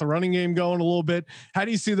 trying to get the running game going a little bit? How do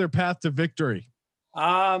you see their path to victory?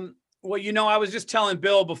 Well, I was just telling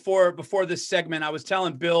Bill before this segment, I was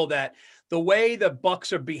telling Bill that the way the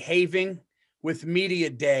Bucs are behaving with media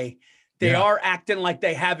day, they are acting like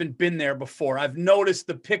they haven't been there before. I've noticed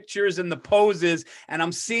the pictures and the poses, and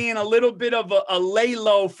I'm seeing a little bit of a lay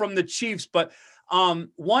low from the Chiefs. But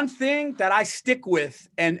one thing that I stick with,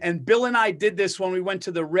 and Bill and I did this when we went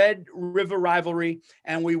to the Red River rivalry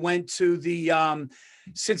and we went to the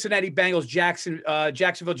Cincinnati Bengals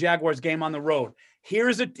Jacksonville Jaguars game on the road.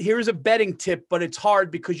 Here's a betting tip, but it's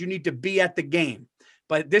hard because you need to be at the game.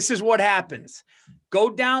 But this is what happens.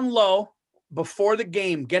 Go down low before the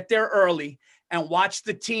game, get there early, and watch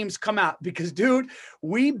the teams come out. Because, dude,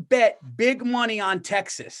 we bet big money on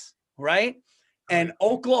Texas, right? And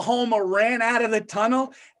Oklahoma ran out of the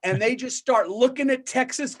tunnel, and they just start looking at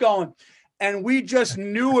Texas going, and we just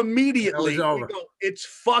knew immediately, it's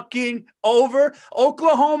fucking over.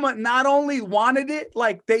 Oklahoma not only wanted it,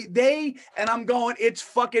 like they, and I'm going, it's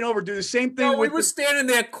fucking over. Do the same thing. We were standing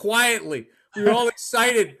there quietly. We were all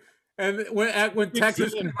excited. And when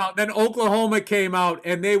Texas came out, then Oklahoma came out,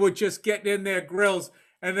 and they were just getting in their grills.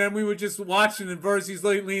 And then we were just watching, and Versus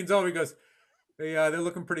leans over. He goes, they're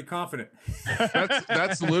looking pretty confident.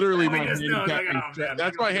 That's literally my handicapping.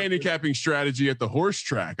 That's my handicapping strategy at the horse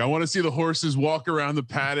track. I want to see the horses walk around the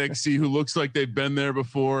paddock, see who looks like they've been there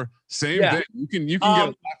before. Same thing. You can get a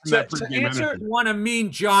lot from that pregame energy. You want a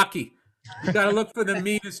mean jockey. You got to look for the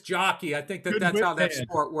meanest jockey. I think that's how that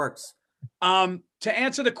sport works. To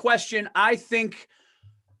answer the question, I think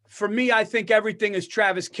everything is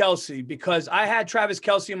Travis Kelce, because I had Travis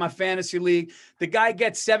Kelce in my fantasy league. The guy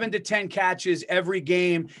gets 7 to 10 catches every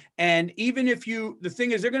game. And even if the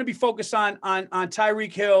thing is, they're going to be focused on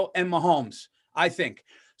Tyreek Hill and Mahomes, I think.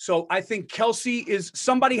 So I think Kelce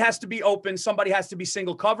somebody has to be open. Somebody has to be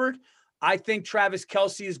single covered. I think Travis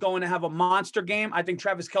Kelce is going to have a monster game. I think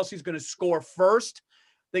Travis Kelce is going to score first.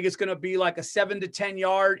 I think it's going to be like a 7 to 10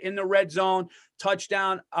 yard in the red zone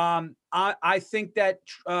touchdown. I think that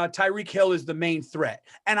Tyreek Hill is the main threat.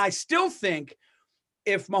 And I still think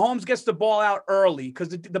if Mahomes gets the ball out early, because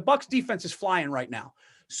the Bucs defense is flying right now.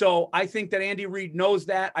 So I think that Andy Reid knows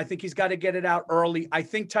that. I think he's got to get it out early. I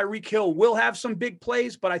think Tyreek Hill will have some big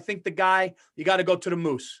plays, but I think the guy, you got to go to the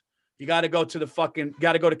Moose. You got to go to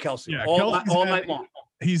Kelce all night long.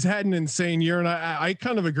 He's had an insane year. And I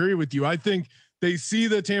kind of agree with you. I think they see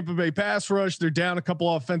the Tampa Bay pass rush. They're down a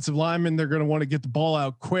couple offensive linemen. They're going to want to get the ball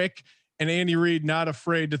out quick. And Andy Reid not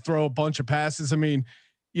afraid to throw a bunch of passes. I mean,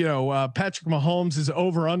 Patrick Mahomes' is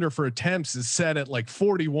over under for attempts is set at like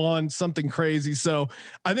 41, something crazy. So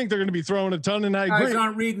I think they're going to be throwing a ton. And I agree. Guys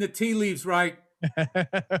aren't reading the tea leaves right.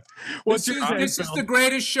 What's your take, This is Phil? the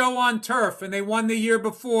greatest show on turf, and they won the year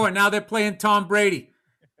before. And now they're playing Tom Brady.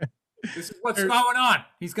 This is what's going on.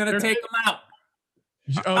 He's going to take them out.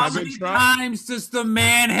 How many times does the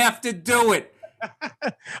man have to do it?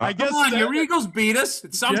 I guess Come on, your Eagles beat us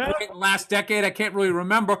at some point in the last decade. I can't really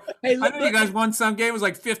remember. Hey, I think you guys won some game. It was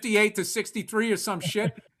like 58-63 or some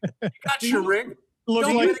shit. You got your ring. Look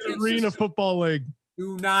Don't like bet the against Arena this. Football League.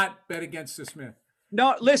 Do not bet against this man.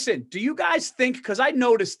 No, listen, do you guys think, because I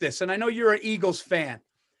noticed this, and I know you're an Eagles fan,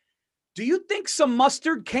 do you think some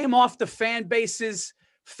mustard came off the fan base's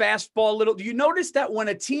fastball little? Do you notice that when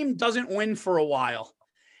a team doesn't win for a while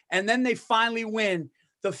and then they finally win,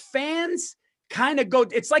 the fans kind of go,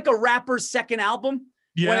 it's like a rapper's second album.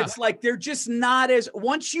 Yeah. When it's like they're just not as,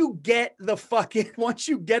 once you get the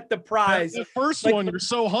prize. The first like, one, you're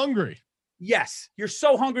so hungry. Yes, you're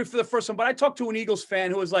so hungry for the first one. But I talked to an Eagles fan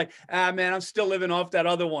who was like, man, I'm still living off that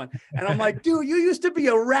other one. And I'm like, dude, you used to be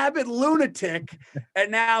a rabid lunatic. And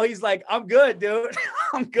now he's like, I'm good, dude.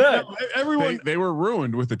 I'm good. No, everyone, they were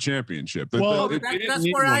ruined with the championship. Well,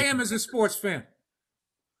 That's where I am as a sports fan.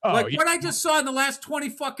 What I just saw in the last 20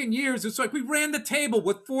 fucking years, it's like we ran the table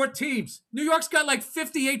with 4 teams. New York's got like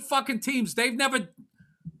 58 fucking teams. They've never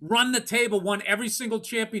run the table, won every single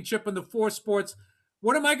championship in the 4 sports.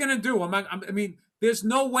 What am I going to do? I mean, there's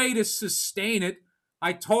no way to sustain it.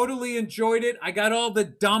 I totally enjoyed it. I got all the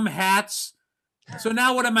dumb hats. So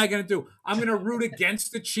now what am I going to do? I'm going to root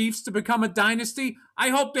against the Chiefs to become a dynasty? I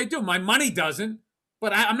hope they do. My money doesn't,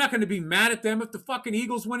 but I'm not going to be mad at them. If the fucking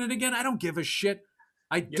Eagles win it again, I don't give a shit.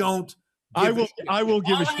 I don't. I will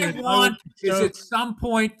give a shit. All I want is at some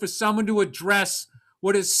point for someone to address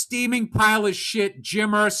what a steaming pile of shit Jim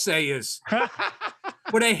Irsay is.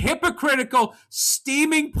 What a hypocritical,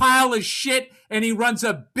 steaming pile of shit, and he runs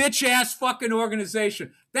a bitch-ass fucking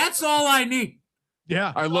organization. That's all I need.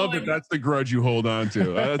 Yeah. I love it. That's the grudge you hold on to.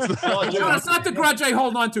 No, it's not the grudge I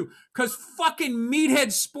hold on to, because fucking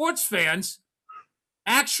meathead sports fans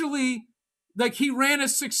actually, like, he ran a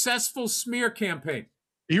successful smear campaign.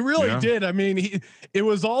 He really did. I mean, it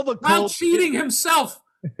was all the while cheating himself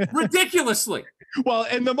ridiculously. Well,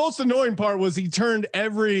 and the most annoying part was he turned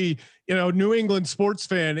every, New England sports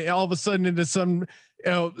fan all of a sudden into some,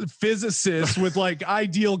 physicist with like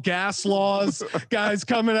ideal gas laws, guys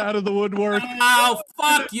coming out of the woodwork. Oh,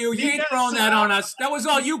 fuck you. You ain't throwing that on us. That was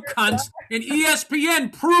all you cunts. And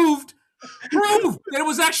ESPN proved that it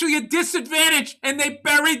was actually a disadvantage, and they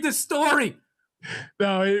buried the story.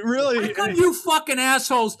 No, it really. How come you fucking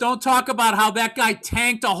assholes don't talk about how that guy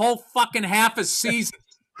tanked a whole fucking half a season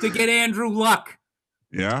to get Andrew Luck?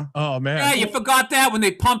 Yeah. Oh man. Yeah, you forgot that when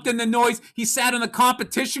they pumped in the noise. He sat on the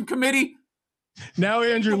competition committee. Now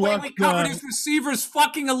Andrew Luck. We covered his receivers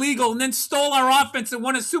fucking illegal and then stole our offense and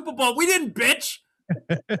won a Super Bowl. We didn't, bitch.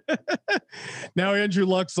 Now Andrew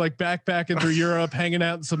Luck's like backpacking through Europe, hanging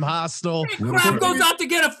out in some hostel. Crap goes out to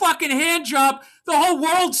get a fucking hand job. The whole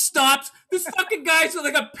world stops. This fucking guy's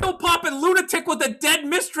like a pill popping lunatic with a dead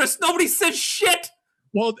mistress. Nobody says shit.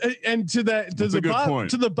 Well, and to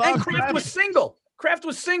the Bob and Kraft was single. Kraft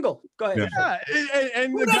was single. Go ahead. Yeah,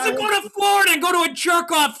 and who doesn't go to Florida and go to a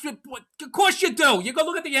jerk off? Of course you do. You go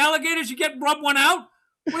look at the alligators. You get rub one out.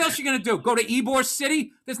 What else you gonna do? Go to Ybor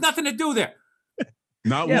City? There's nothing to do there.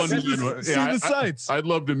 Not one. See the sights. I'd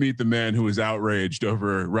love to meet the man who was outraged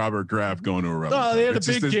over Robert Kraft going to a rubber. Oh, they had a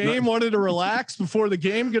big game. Wanted to relax before the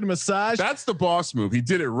game, get a massage. That's the boss move. He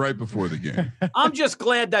did it right before the game. I'm just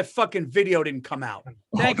glad that fucking video didn't come out.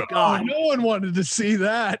 Thank God. No one wanted to see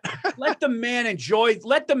that. Let the man enjoy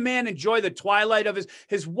the twilight of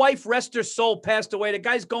his wife, rest her soul, passed away. The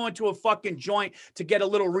guy's going to a fucking joint to get a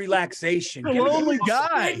little relaxation. A lonely guy.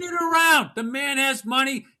 Spreading it around. The man has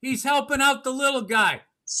money. He's helping out the little guy.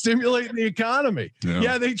 Stimulating the economy.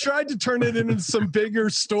 Yeah, they tried to turn it into some bigger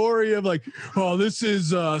story of like, oh, this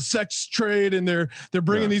is sex trade, and they're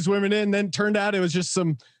bringing these women in. Then turned out it was just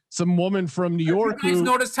some woman from New York. You guys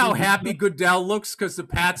noticed how happy Goodell looks because the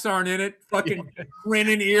Pats aren't in it, fucking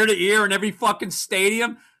grinning ear to ear in every fucking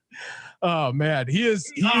stadium. Oh man, he's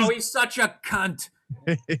such a cunt.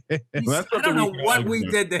 Well, I don't know what we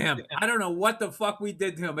did to him. I don't know what the fuck we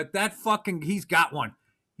did to him, but that fucking he's got one.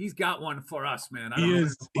 He's got one for us, man.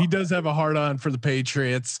 He does have a hard on for the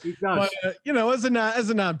Patriots. He does. But, as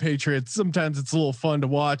a non-Patriot, sometimes it's a little fun to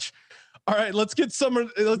watch. All right, let's get some.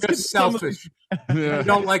 Selfish. I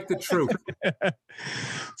don't like the truth.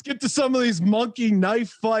 Let's get to some of these monkey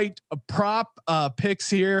knife fight prop picks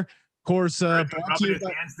here. Of course, rubbing his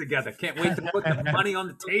hands together. Can't wait to put the money on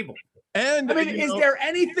the table. And I mean, is there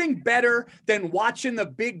anything better than watching the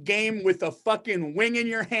big game with a fucking wing in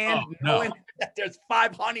your hand, knowing that there's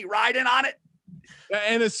 5 honey riding on it?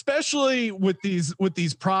 And especially with these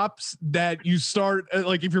props that you start,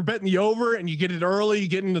 like if you're betting the over and you get it early, you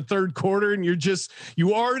get in the third quarter and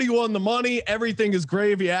you already won the money. Everything is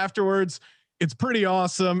gravy afterwards. It's pretty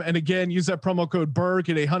awesome. And again, use that promo code BURR,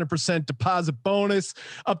 get 100% deposit bonus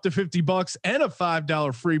up to $50 and a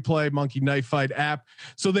 $5 free play Monkey Knife Fight app.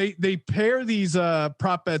 So they pair these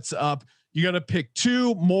prop bets up. You got to pick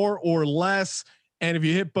 2 more or less. And if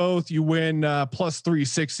you hit both, you win plus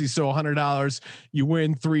 360. So $100, you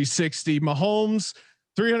win 360. Mahomes,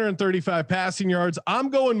 335 passing yards. I'm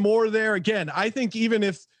going more there. Again, I think even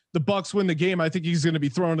if the Bucks win the game, I think he's going to be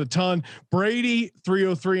throwing a ton. Brady,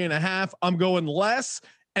 303.5. I'm going less.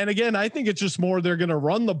 And again, I think it's just more they're going to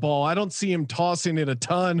run the ball. I don't see him tossing it a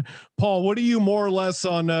ton. Paul, what are you more or less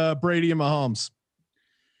on Brady and Mahomes?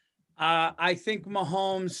 I think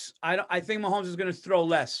Mahomes. I think Mahomes is going to throw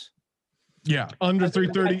less. Yeah, under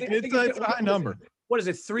 330. It's a high number. What is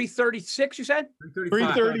it? 336? You said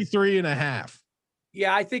 333.5.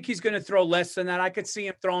 Yeah, I think he's going to throw less than that. I could see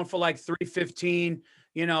him throwing for like 315.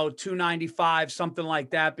 295, something like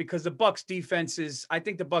that, because the Bucks defense is, I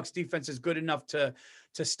think the Bucks defense is good enough to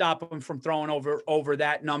stop them from throwing over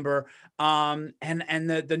that number. And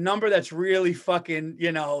the number that's really fucking,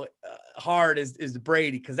 hard is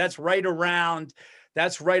Brady. Cause that's right around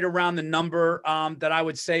the number that I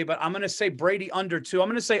would say, but I'm going to say Brady under 2. I'm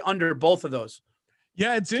going to say under both of those.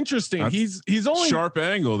 Yeah, it's interesting. That's he's only sharp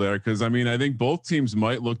angle there because I think both teams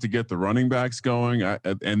might look to get the running backs going,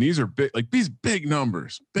 and these are big, like these big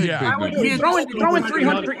numbers. Big numbers. Throwing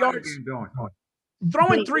 300 yards.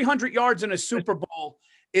 Throwing 300 yards in a Super Bowl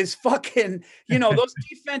is fucking. Those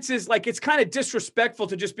defenses, like it's kind of disrespectful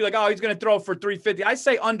to just be like, oh, he's going to throw for 350. I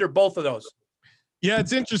say under both of those. Yeah,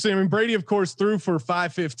 it's interesting. Brady, of course, threw for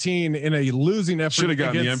 515 in a losing effort. Should have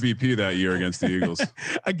gotten the MVP that year against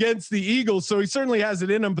the Eagles. So he certainly has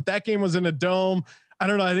it in him, but that game was in a dome. I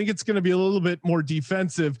don't know. I think it's going to be a little bit more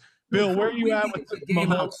defensive. Bill, where are you at with the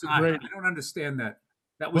game outside? I don't understand that.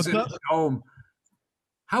 That was in a dome.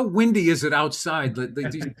 How windy is it outside? They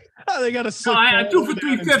got to. No, I threw for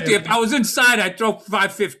 350. If I was inside, I'd throw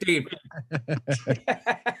 515.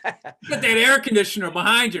 Get that air conditioner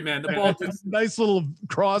behind you, man. The ball just nice little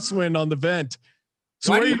crosswind on the vent.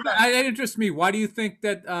 So that interests me. Why do you think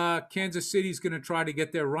that Kansas City is going to try to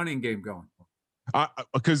get their running game going?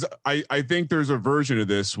 Because I think there's a version of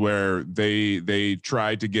this where they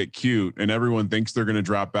tried to get cute and everyone thinks they're going to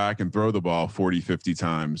drop back and throw the ball 40, 50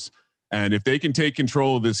 times. And if they can take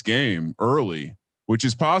control of this game early, which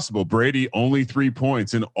is possible, Brady only 3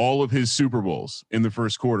 points in all of his Super Bowls in the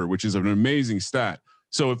first quarter, which is an amazing stat.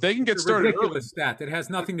 So if they can get started, ridiculous stat that has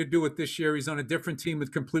nothing to do with this year. He's on a different team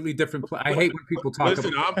with completely different play. I hate when people talk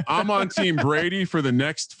about. I'm on Team Brady for the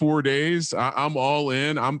next 4 days. I'm all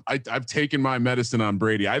in. I've taken my medicine on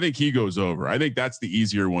Brady. I think he goes over. I think that's the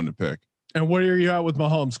easier one to pick. And what are you at with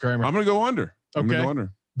Mahomes, Kramer? I'm going to go under. I'm going to go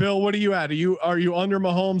under. Bill, what are you at? Are you under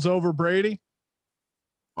Mahomes over Brady?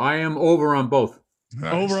 I am over on both.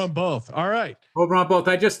 Nice. Over on both. All right. Over on both.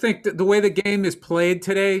 I just think that the way the game is played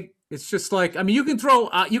today, it's just like, you can throw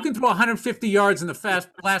 150 yards in the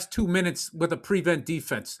last 2 minutes with a prevent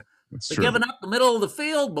defense. They're giving up the middle of the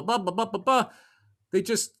field. They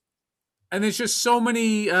just, and there's just so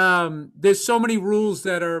many. There's so many rules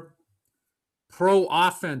that are pro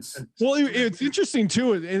offense. Well, it's interesting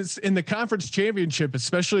too. It's in the conference championship,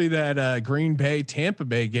 especially that Green Bay Tampa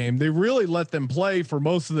Bay game. They really let them play for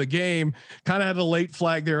most of the game. Kind of had a late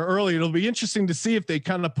flag there early. It'll be interesting to see if they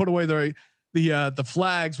kind of put away the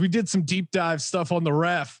flags. We did some deep dive stuff on the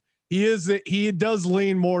ref. He does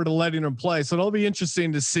lean more to letting them play. So it'll be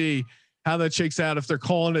interesting to see how that shakes out, if they're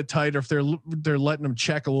calling it tight or if they're letting them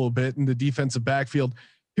check a little bit in the defensive backfield.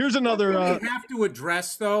 Here's another. What we have to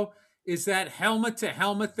address though is that helmet to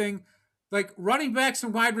helmet thing. Like running backs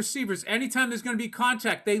and wide receivers, anytime there's going to be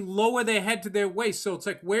contact, they lower their head to their waist. So it's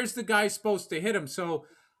like, where's the guy supposed to hit him? So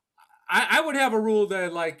I would have a rule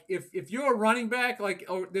that like, if you're a running back, like,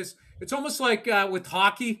 it's almost like with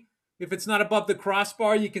hockey, if it's not above the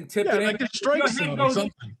crossbar, you can tip it like in. a strike zone or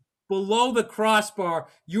something. Below the crossbar,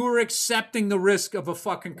 you are accepting the risk of a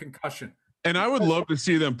fucking concussion. And I would love to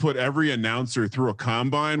see them put every announcer through a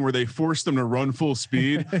combine where they forced them to run full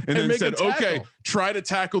speed and then said, okay, try to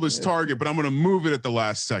tackle this target, but I'm going to move it at the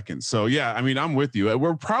last second. So yeah, I mean, I'm with you.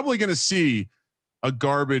 We're probably going to see a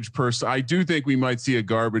garbage person. I do think we might see a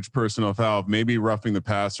garbage personal foul, maybe roughing the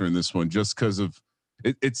passer in this one, just because of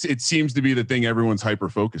it seems to be the thing everyone's hyper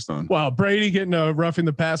focused on. Wow. Brady getting a roughing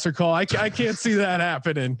the passer call. I can't see that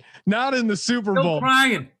happening. Not in the Super Bowl.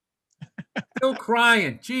 Still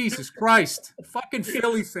crying. Jesus Christ. Fucking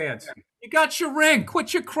Philly fans. You got your ring.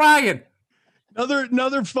 Quit your crying.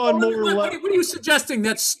 Another fun more or less. What are you suggesting?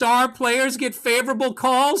 That star players get favorable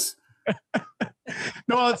calls?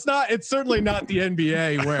 No, it's not. It's certainly not the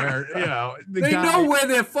NBA where They know where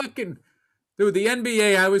they're fucking. Dude, the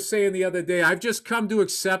NBA, I was saying the other day, I've just come to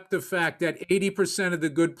accept the fact that 80% of the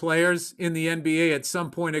good players in the NBA at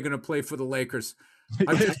some point are going to play for the Lakers.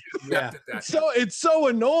 I've just accepted that. It's so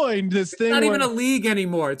annoying, this thing. It's not even a league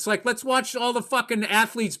anymore. It's like, let's watch all the fucking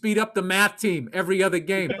athletes beat up the math team every other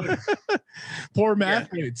game. Poor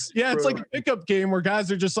mathletes. Yeah, it's like a pickup game where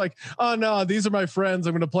guys are just like, oh, no, these are my friends.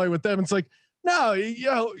 I'm going to play with them. It's like, no,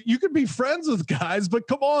 you could be friends with guys, but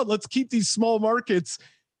come on, let's keep these small markets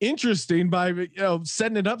interesting by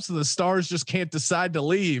setting it up so the stars just can't decide to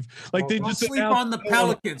leave. Like they just sleep on the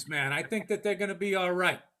Pelicans, man. I think that they're going to be all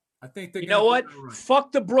right. I think they're. You know what? Right.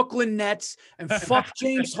 Fuck the Brooklyn Nets and fuck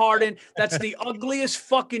James Harden. That's the ugliest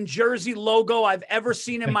fucking jersey logo I've ever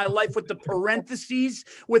seen in my life, with the parentheses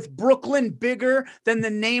with Brooklyn bigger than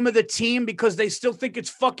the name of the team because they still think it's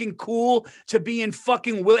fucking cool to be in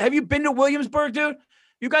fucking. Have you been to Williamsburg, dude?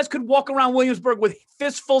 You guys could walk around Williamsburg with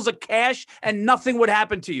fistfuls of cash and nothing would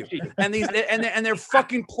happen to you. And they're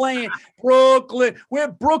fucking playing Brooklyn. Where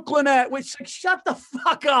Brooklyn at? Which, like, shut the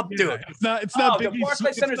fuck up, dude. Yeah, it's not. The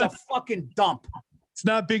Barclays Center is a fucking dump. It's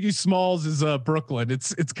not Biggie Smalls is Brooklyn.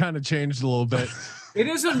 It's kind of changed a little bit. It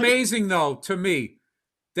is amazing though to me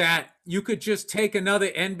that you could just take another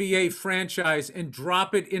NBA franchise and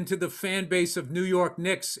drop it into the fan base of New York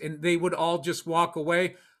Knicks, and they would all just walk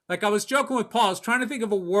away. Like I was joking with Paul, I was trying to think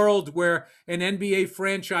of a world where an NBA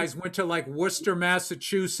franchise went to like Worcester,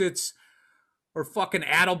 Massachusetts, or fucking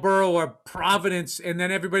Attleboro or Providence, and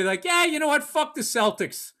then everybody like, yeah, you know what? Fuck the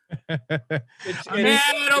Celtics.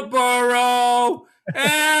 Attleboro,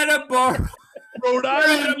 Rhode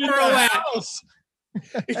Island, house.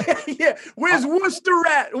 Yeah, where's Worcester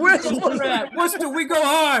at? Where's Worcester at? Worcester, we go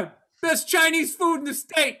hard. Best Chinese food in the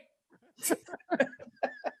state.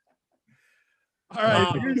 All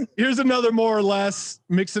right, here's another more or less,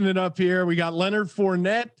 mixing it up here. We got Leonard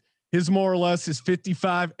Fournette. His more or less is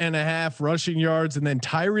 55.5 rushing yards. And then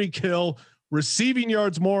Tyreek Hill receiving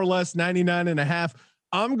yards, more or less 99.5.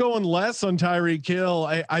 I'm going less on Tyreek Hill.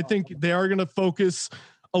 I think they are going to focus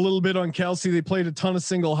a little bit on Kelsey. They played a ton of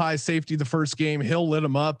single high safety the first game. Hill lit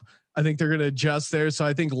him up. I think they're going to adjust there. So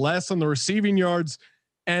I think less on the receiving yards.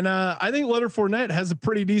 And I think Leonard Fournette has a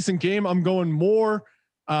pretty decent game. I'm going more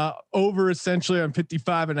over essentially on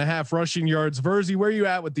 55.5 rushing yards. Verzi, where are you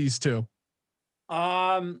at with these two?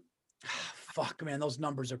 Fuck, man, those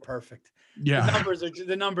numbers are perfect. Yeah,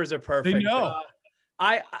 the numbers are perfect. They know.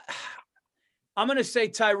 I'm going to say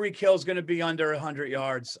Tyreek Hill is going to be under 100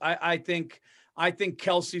 yards. I think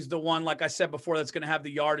Kelsey's the one, like I said before, that's going to have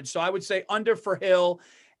the yardage. So I would say under for Hill,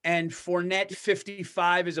 and Fournette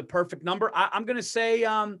 55 is a perfect number. I'm going to say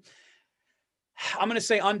under.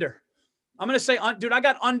 I'm going to say, dude, I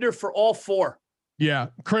got under for all four. Yeah.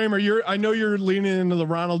 Kramer, I know you're leaning into the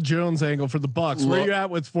Ronald Jones angle for the Bucks. Where are you at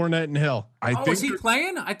with Fournette and Hill? I think is he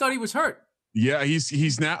playing? I thought he was hurt. Yeah,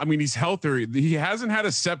 he's now. I mean, he's healthy. He hasn't had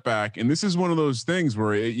a setback, and this is one of those things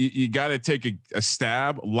where you got to take a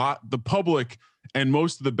stab. The public and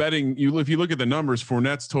most of the betting. If you look at the numbers,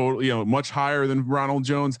 Fournette's total, much higher than Ronald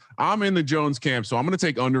Jones. I'm in the Jones camp, so I'm going to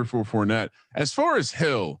take under for Fournette. As far as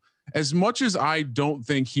Hill, as much as I don't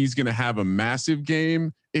think he's going to have a massive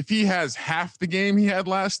game, if he has half the game he had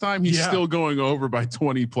last time, he's still going over by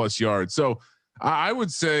 20 plus yards. So I would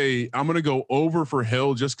say I'm going to go over for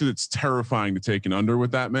Hill just because it's terrifying to take an under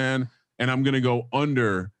with that man. And I'm going to go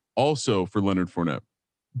under also for Leonard Fournette.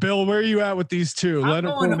 Bill, where are you at with these two? I'm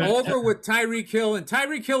going over with Tyreek Hill, and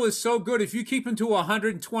Tyreek Hill is so good. If you keep him to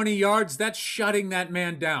 120 yards, that's shutting that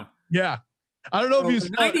man down. Yeah. I don't know if he's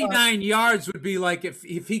 99 yards would be like if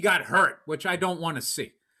he got hurt, which I don't want to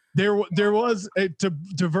see. There was to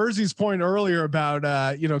Verzi's point earlier about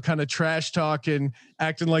kind of trash talk and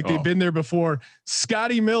acting like they've been there before.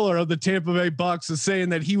 Scotty Miller of the Tampa Bay Bucks is saying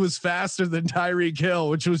that he was faster than Tyreek Hill,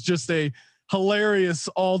 which was just a hilarious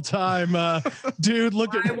all-time dude. Why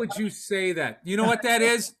would you say that? You know what that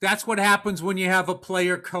is? That's what happens when you have a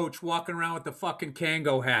player coach walking around with the fucking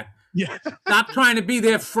Kango hat. Yeah. Stop trying to be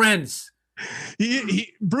their friends.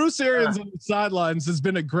 Bruce Arians on the sidelines has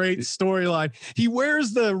been a great storyline. He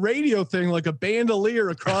wears the radio thing like a bandolier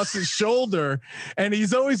across his shoulder, and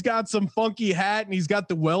he's always got some funky hat, and he's got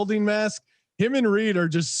the welding mask. Him and Reed are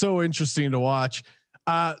just so interesting to watch.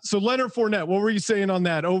 So Leonard Fournette, what were you saying on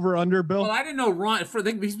that? Over under, Bill? Well, I didn't know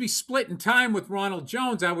he's be split in time with Ronald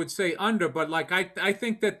Jones. I would say under, but like I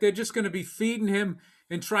think that they're just going to be feeding him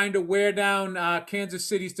and trying to wear down Kansas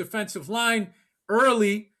City's defensive line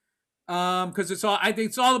early. Because I think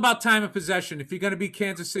it's all about time of possession. If you're going to be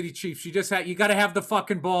Kansas City Chiefs, you got to have the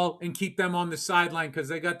fucking ball and keep them on the sideline because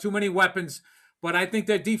they got too many weapons. But I think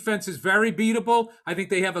their defense is very beatable. I think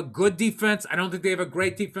they have a good defense. I don't think they have a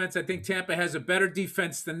great defense. I think Tampa has a better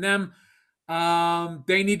defense than them.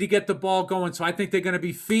 They need to get the ball going. So I think they're going to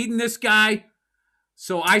be feeding this guy.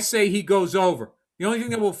 So I say he goes over. The only thing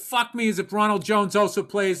that will fuck me is if Ronald Jones also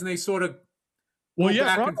plays and they sort of. Well,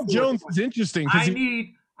 yeah, Ronald Jones is interesting.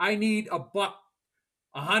 I need a buck,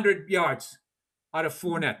 100 yards out of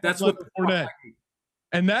Fournette. That's what Fournette.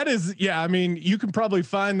 And that is, yeah. I mean, you can probably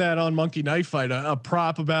find that on Monkey Knife Fight, a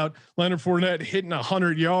prop about Leonard Fournette hitting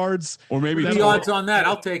 100 yards, or maybe the odds on that.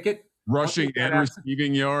 I'll take it. Rushing and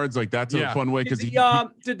receiving yards, like that's a fun way because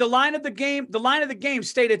did the line of the game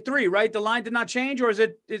stayed at 3, right? The line did not change, or is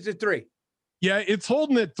it 3? Yeah, it's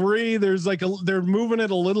holding at 3. There's they're moving it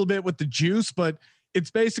a little bit with the juice, but it's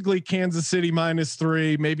basically Kansas City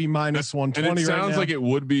 -3, maybe -120. And it sounds right like it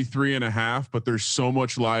would be 3.5, but there's so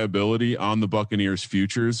much liability on the Buccaneers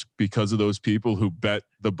futures because of those people who bet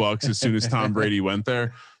the Bucs as soon as Tom Brady went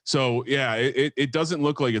there. So yeah, it doesn't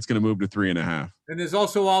look like it's going to move to 3.5. And there's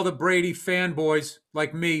also all the Brady fanboys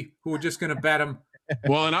like me who are just going to bet him.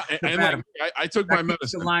 Well, I took my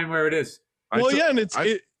medicine. The line where it is. And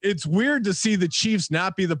it's weird to see the Chiefs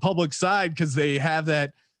not be the public side because they have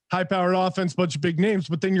that high-powered offense, bunch of big names,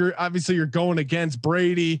 but then you're going against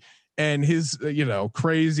Brady and his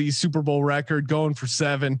crazy Super Bowl record going for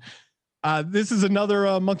 7. This is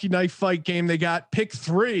another Monkey Knife Fight game. They got pick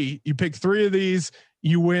 3. You pick 3 of these,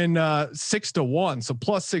 you win 6-1, so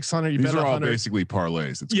plus 600. These are all basically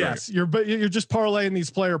parlays. It's great. You're just parlaying these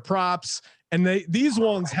player props, and these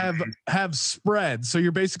ones have spread. So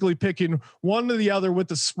you're basically picking one to the other with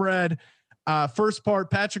the spread. First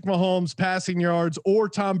part, Patrick Mahomes passing yards or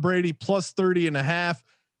Tom Brady plus 30.5.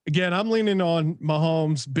 Again, I'm leaning on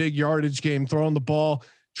Mahomes, big yardage game, throwing the ball.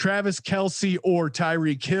 Travis Kelce or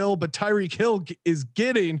Tyreek Hill, but Tyreek Hill is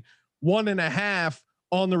getting 1.5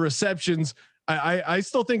 on the receptions. I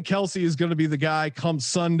still think Kelce is going to be the guy come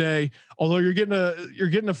Sunday. Although you're getting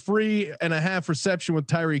a 3.5 reception with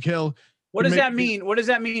Tyreek Hill. What does that mean? What does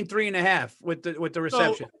that mean? 3.5 with the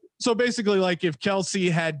reception. So basically, like if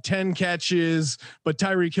Kelce had 10 catches, but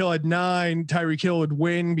Tyreek Hill had 9, Tyreek Hill would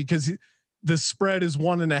win because the spread is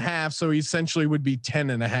 1.5. So he essentially would be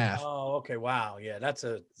 10.5. Oh, okay. Wow. Yeah. That's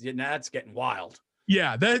getting wild.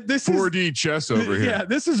 Yeah. This 4D chess over here. Yeah.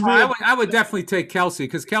 This is real. I would definitely take Kelce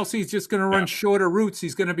because Kelsey's just going to run shorter routes.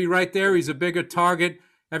 He's going to be right there. He's a bigger target.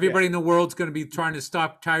 Everybody in the world's going to be trying to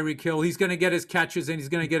stop Tyreek Hill. He's going to get his catches and he's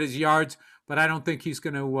going to get his yards, but I don't think he's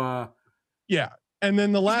going to, And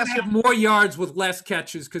then the last have more yards with less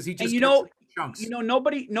catches because he just chunks.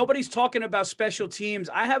 Nobody's talking about special teams.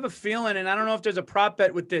 I have a feeling, and I don't know if there's a prop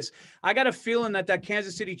bet with this. I got a feeling that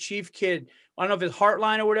Kansas City Chief kid, I don't know if it's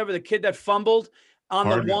Heartline or whatever, the kid that fumbled on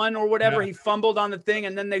the 1 or whatever, he fumbled on the thing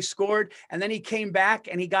and then they scored and then he came back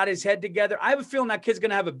and he got his head together. I have a feeling that kid's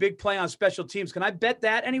going to have a big play on special teams. Can I bet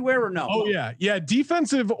that anywhere or no? Oh yeah. Yeah.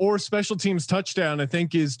 Defensive or special teams touchdown, I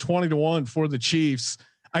think is 20-1 for the Chiefs.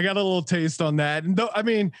 I got a little taste on that. And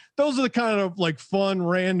those are the kind of like fun,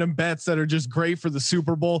 random bets that are just great for the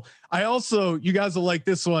Super Bowl. You guys will like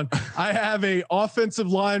this one. I have a offensive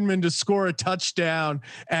lineman to score a touchdown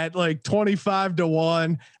at like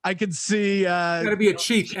 25-1. I could see, gotta be a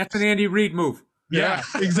cheat. That's an Andy Reid move. Yeah,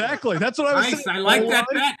 exactly. That's what I was saying. I like that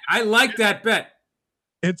bet. I like that bet.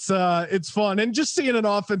 It's fun. And just seeing an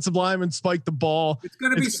offensive lineman spike the ball. It's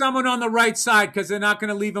going to be someone on the right side because they're not going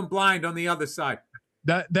to leave him blind on the other side.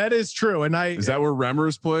 That is true. And is that where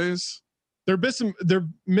Remmers plays? They're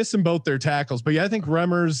missing both their tackles, but yeah, I think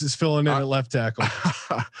Remmers is filling in at left tackle.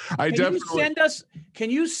 Can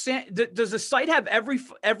you send, does the site have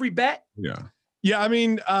every bet? Yeah. Yeah. I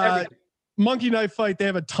mean, Monkey Knife Fight, they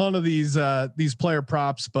have a ton of these player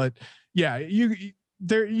props, but yeah, you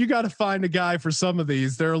got to find a guy for some of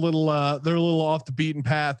these. They're a little off the beaten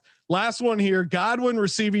path. Last one here, Godwin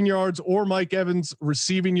receiving yards or Mike Evans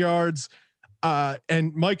receiving yards.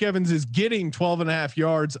 And Mike Evans is getting 12.5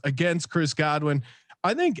 yards against Chris Godwin.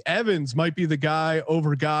 I think Evans might be the guy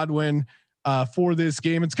over Godwin for this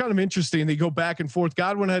game. It's kind of interesting. They go back and forth.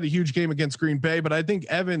 Godwin had a huge game against Green Bay, but I think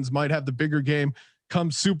Evans might have the bigger game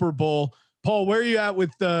come Super Bowl. Paul, where are you at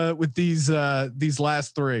with these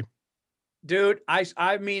last 3? Dude,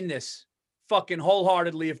 I mean this fucking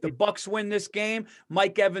wholeheartedly. If the Bucs win this game,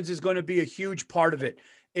 Mike Evans is going to be a huge part of it.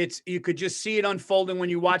 You could just see it unfolding when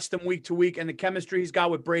you watch them week to week and the chemistry he's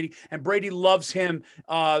got with Brady, and Brady loves him,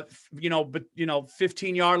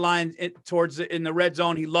 15-yard line in the red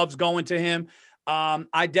zone. He loves going to him. I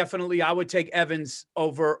would take Evans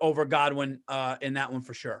over Godwin in that one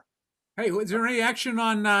for sure. Hey, is there any action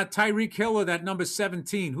on Tyreek Hill or that number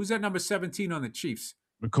 17? Who's that number 17 on the Chiefs?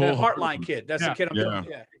 The Heartline kid. That's the kid I'm Yeah.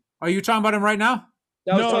 yeah. Are you talking about him right now?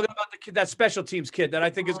 I was talking about the kid, that special teams kid that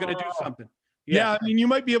I think is going to do something. Yeah, I mean, you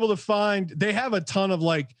might be able to find. They have a ton of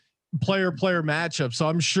like player matchups, so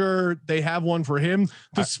I'm sure they have one for him.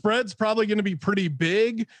 The spread's probably going to be pretty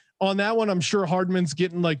big on that one. I'm sure Hardman's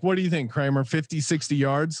getting like, what do you think, Kramer? 50, 60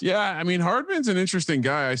 yards? Yeah, I mean, Hardman's an interesting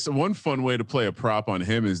guy. So one fun way to play a prop on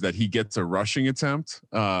him is that he gets a rushing attempt.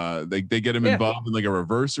 They get him involved in like a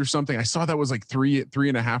reverse or something. I saw that was like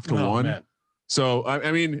 3.5 to 1. Man. So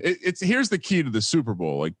I mean, it's here's the key to the Super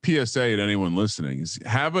Bowl. Like PSA to anyone listening is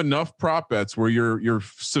have enough prop bets where you're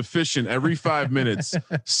sufficient every 5 minutes.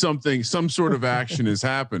 Some sort of action is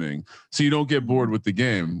happening, so you don't get bored with the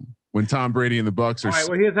game. When Tom Brady and the Bucks are. All right,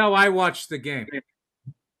 well, here's how I watch the game.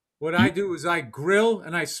 What I do is I grill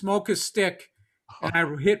and I smoke a stick and I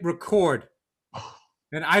hit record.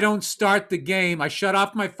 And I don't start the game. I shut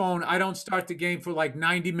off my phone. I don't start the game for like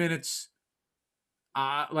 90 minutes.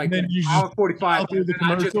 Like an hour 45.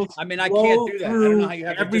 I mean, I can't do that. I don't know how you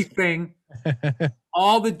have everything.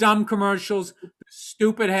 All the dumb commercials, the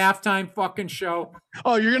stupid halftime fucking show.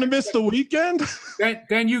 Oh, you're gonna miss the weekend?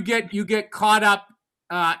 Then you get caught up.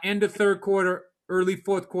 End of third quarter, early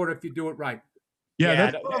fourth quarter if you do it right.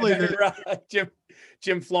 Yeah, that's probably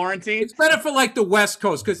Jim Florentine. It's better for like the West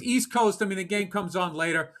Coast because East Coast, I mean, the game comes on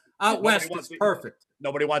later. Out West, it's perfect.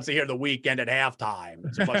 Nobody wants to hear the weekend at halftime.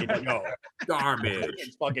 It's fucking garbage.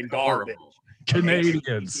 It's fucking garbage.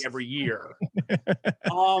 Canadians every year.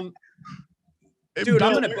 Dude,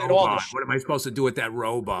 I'm gonna bet all this. What am I supposed to do with that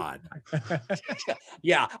robot?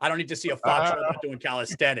 Yeah, I don't need to see a Fox robot doing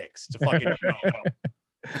calisthenics. It's a fucking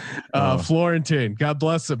show. Florentine, God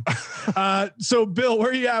bless him. So Bill,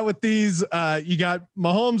 where are you at with these? You got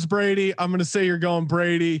Mahomes, Brady. I'm gonna say you're going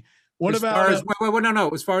Brady. What about no.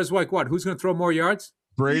 As far as like what? Who's gonna throw more yards?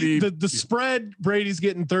 Brady. The spread, Brady's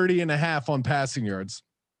getting 30.5 on passing yards.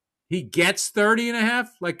 He gets 30.5?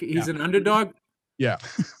 Like he's an underdog? Yeah.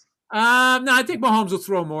 No, I think Mahomes will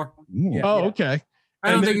throw more. Okay.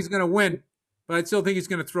 I don't think he's going to win, but I still think he's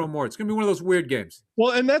going to throw more. It's going to be one of those weird games.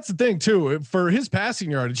 Well, and that's the thing too. For his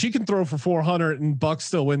passing yardage, he can throw for 400 and Bucks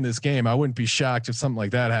still win this game. I wouldn't be shocked if something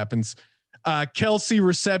like that happens. Kelsey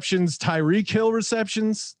receptions, Tyreek Hill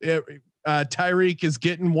receptions. Tyreek is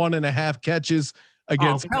getting 1.5 catches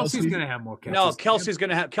against Kelsey's going to have more catches. No, Kelsey's going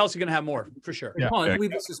to have more for sure. Yeah. I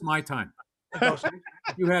believe this is my time.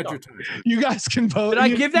 You had your time. You guys can vote. Did I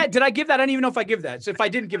give that? I don't even know if I give that. So if I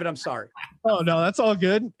didn't give it, I'm sorry. Oh no, that's all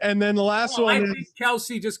good. And then the last one. I think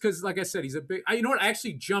Kelsey, just because, like I said, he's a big. You know what? I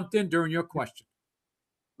actually jumped in during your question.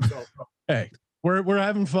 So hey, we're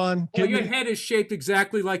having fun. Well, your head is shaped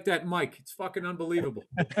exactly like that mic. It's fucking unbelievable.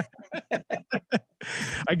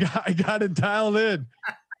 I got it dialed in.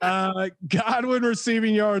 Godwin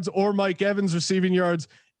receiving yards or Mike Evans receiving yards.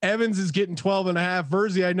 Evans is getting 12.5.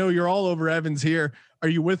 Verzi, I know you're all over Evans here. Are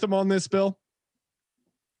you with him on this, Bill?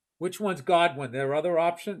 Which one's Godwin? Their other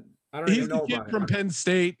option? I don't even know. He's the kid from Penn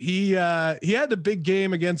State. He had the big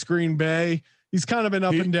game against Green Bay. He's kind of been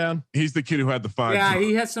up and down. He's the kid who had the 5. Yeah,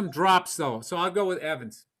 he has some drops though. So I'll go with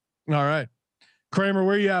Evans. All right. Kramer,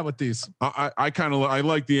 where you at with these? I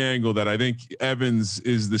like the angle that I think Evans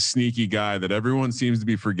is the sneaky guy that everyone seems to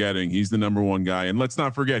be forgetting. He's the number one guy. And let's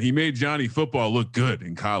not forget, he made Johnny football look good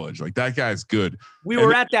in college. Like that guy's good. We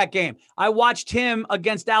were at that game. I watched him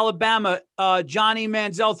against Alabama. Johnny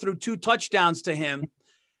Manziel threw 2 touchdowns to him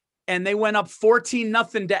and they went up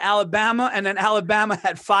 14-0 to Alabama. And then Alabama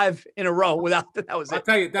had 5 in a row without that. I'll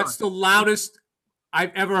tell you, that's the loudest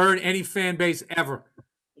I've ever heard any fan base ever.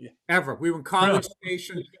 Ever. We were in College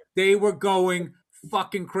Station. They were going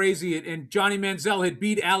fucking crazy. And Johnny Manziel had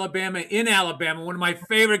beat Alabama in Alabama, one of my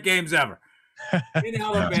favorite games ever. In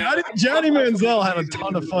Alabama. Johnny Manziel had a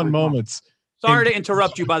ton of fun moments. Sorry to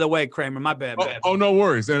interrupt you, by the way, Kramer. My bad. Oh, no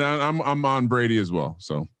worries. And I'm on Brady as well.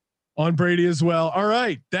 So on Brady as well. All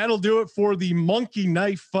right. That'll do it for the Monkey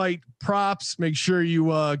Knife Fight props. Make sure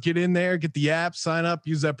you get in there, get the app, sign up,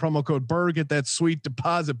 use that promo code BURR, get that sweet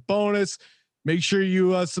deposit bonus. Make sure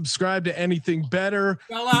you subscribe to Anything Better.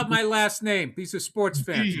 Spell out my last name. These are sports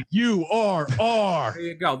fans. B-U-R-R. There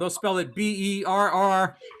you go. They'll spell it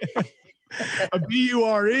B-E-R-R. A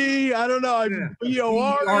B-U-R-E. I don't know.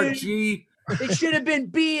 B-O-R-G. It should have been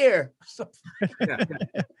beer.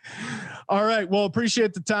 All right. Well,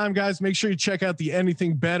 appreciate the time, guys. Make sure you check out the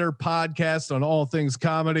Anything Better podcast on all things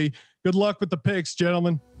comedy. Good luck with the picks,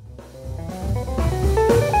 gentlemen.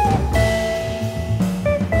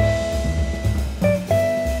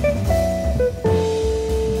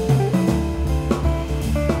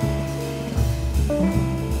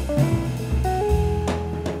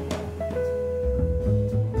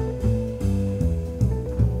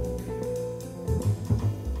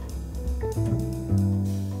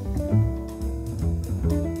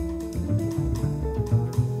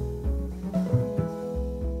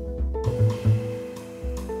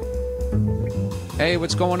 Hey,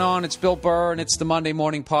 what's going on? It's Bill Burr, and it's the Monday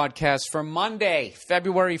Morning Podcast for Monday,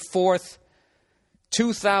 February 4th,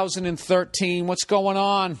 2013. What's going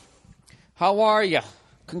on? How are you?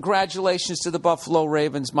 Congratulations to the Buffalo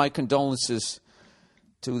Ravens. My condolences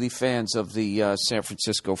to the fans of the San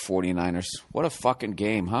Francisco 49ers. What a fucking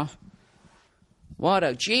game, huh? What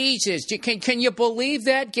a... Jesus, can you believe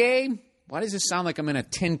that game? Why does it sound like I'm in a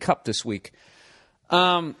tin cup this week?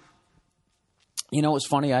 You know, it's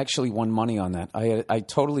funny. I actually won money on that. I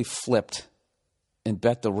totally flipped and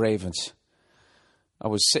bet the Ravens. I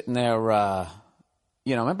was sitting there,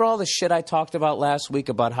 remember all the shit I talked about last week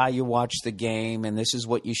about how you watch the game and this is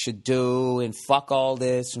what you should do and fuck all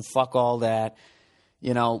this and fuck all that.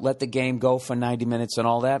 You know, let the game go for 90 minutes and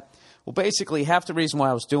all that. Well, basically, half the reason why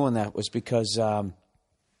I was doing that was because I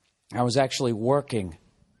was actually working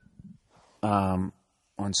on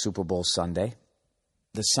Super Bowl Sunday.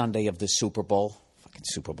 The Sunday of the Super Bowl. Fucking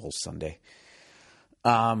Super Bowl Sunday.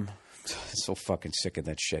 So fucking sick of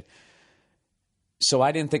that shit. So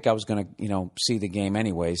I didn't think I was going to, see the game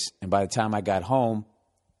anyways. And by the time I got home,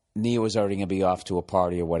 Nia was already going to be off to a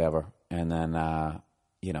party or whatever. And then,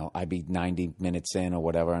 I'd be 90 minutes in or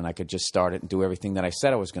whatever, and I could just start it and do everything that I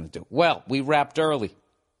said I was going to do. Well, we wrapped early.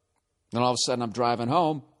 Then all of a sudden I'm driving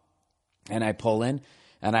home, and I pull in,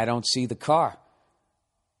 and I don't see the car.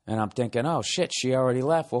 And I'm thinking, oh, shit, she already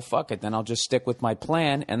left. Well, fuck it. Then I'll just stick with my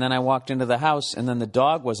plan. And then I walked into the house, and then the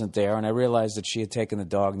dog wasn't there. And I realized that she had taken the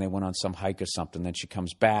dog, and they went on some hike or something. Then she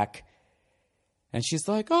comes back, and she's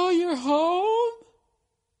like, oh, you're home?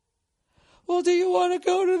 Well, do you want to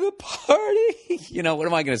go to the party? What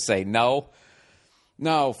am I going to say? No,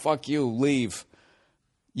 fuck you. Leave.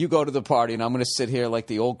 You go to the party, and I'm going to sit here like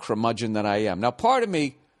the old curmudgeon that I am. Now, part of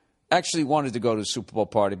me actually wanted to go to the Super Bowl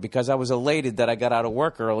party because I was elated that I got out of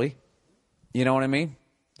work early. You know what I mean?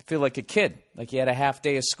 I feel like a kid, like you had a half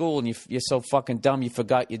day of school and you're so fucking dumb you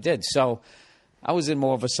forgot you did. So I was in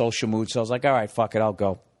more of a social mood, so I was like, all right, fuck it, I'll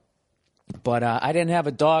go. But I didn't have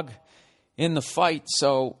a dog in the fight,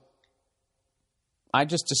 so I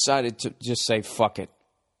just decided to just say fuck it.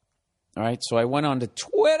 All right, so I went on to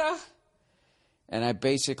Twitter and I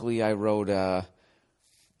wrote...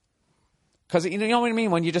 Because you know what I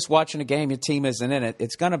mean? When you're just watching a game, your team isn't in it,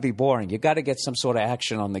 it's going to be boring. You got to get some sort of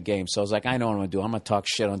action on the game. So I was like, I know what I'm going to do. I'm going to talk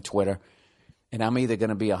shit on Twitter. And I'm either going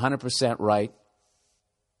to be 100% right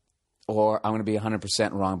or I'm going to be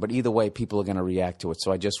 100% wrong. But either way, people are going to react to it.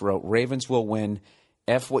 So I just wrote, Ravens will win.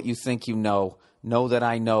 F what you think you know. Know that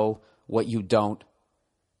I know what you don't.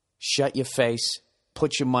 Shut your face.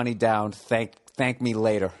 Put your money down. Thank me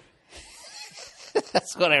later.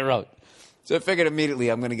 That's what I wrote. So I figured immediately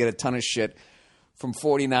I'm going to get a ton of shit from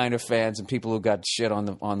 49er fans and people who got shit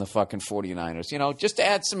on the fucking 49ers, just to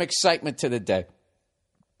add some excitement to the day.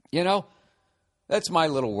 That's my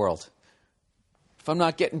little world. If I'm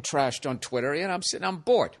not getting trashed on Twitter, I'm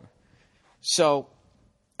bored. So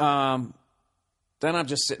then I'm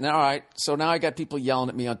just sitting there, all right, so now I got people yelling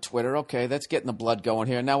at me on Twitter. Okay, that's getting the blood going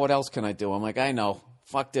here. Now what else can I do? I'm like, I know.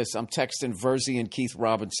 Fuck this. I'm texting Verzi and Keith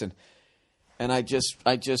Robinson. And I just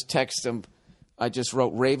text them. I just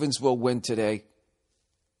wrote, Ravens will win today.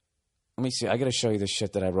 Let me see. I got to show you the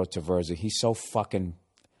shit that I wrote to Verzi. He's so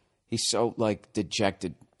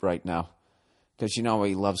dejected right now. Because he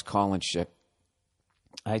loves calling shit.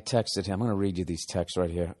 I texted him. I'm going to read you these texts right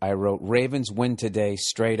here. I wrote, Ravens win today,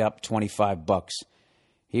 straight up $25.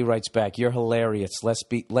 He writes back, you're hilarious. Let's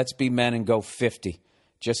be men and go 50.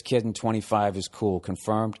 Just kidding, 25 is cool.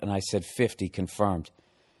 Confirmed? And I said 50, confirmed.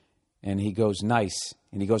 And he goes, nice.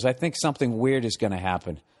 And he goes, I think something weird is going to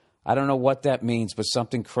happen. I don't know what that means, but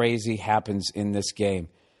something crazy happens in this game.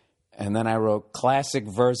 And then I wrote, classic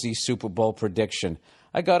Verzi Super Bowl prediction.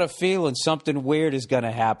 I got a feeling something weird is going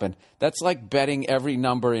to happen. That's like betting every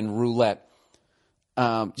number in roulette.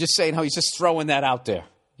 Just saying how he's just throwing that out there.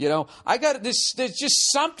 I got a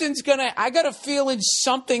feeling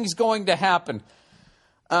something's going to happen.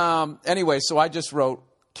 Anyway, so I just wrote,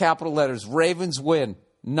 capital letters, Ravens win.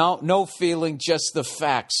 No feeling, just the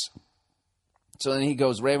facts. So then he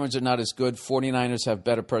goes, Ravens are not as good. 49ers have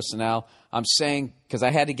better personnel. I'm saying, because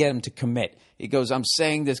I had to get him to commit. He goes, I'm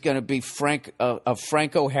saying there's going to be a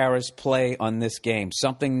Franco Harris play on this game.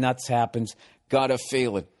 Something nuts happens. Got a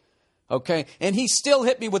feeling. Okay? And he still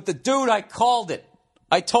hit me with the dude, I called it.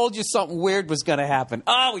 I told you something weird was going to happen.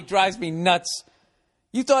 Oh, he drives me nuts.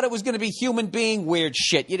 You thought it was going to be human being weird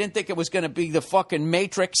shit. You didn't think it was going to be the fucking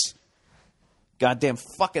Matrix. Goddamn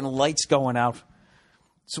fucking lights going out.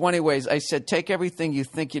 So anyways, I said, take everything you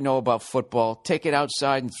think you know about football, take it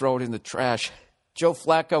outside and throw it in the trash. Joe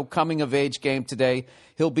Flacco coming of age game today.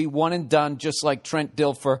 He'll be one and done, just like Trent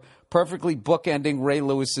Dilfer, perfectly bookending Ray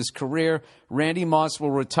Lewis's career. Randy Moss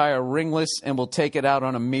will retire ringless and will take it out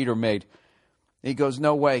on a meter maid. He goes,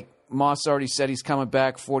 no way. Moss already said he's coming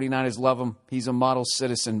back. 49ers love him. He's a model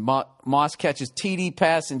citizen. Moss catches TD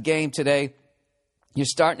pass in game today. You're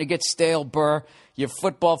starting to get stale, Burr. Your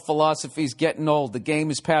football philosophy's getting old. The game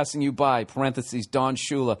is passing you by. Parentheses, Don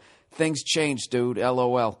Shula. Things change, dude.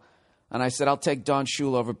 LOL. And I said, I'll take Don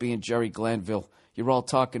Shula over being Jerry Glanville. You're all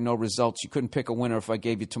talking no results. You couldn't pick a winner if I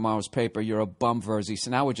gave you tomorrow's paper. You're a bum, Verzi. So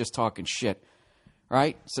now we're just talking shit.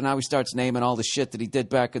 Right? So now he starts naming all the shit that he did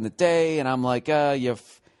back in the day. And I'm like, you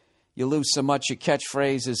lose so much. Your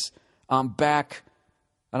catchphrase is, I'm back.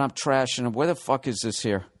 And I'm trashing him. Where the fuck is this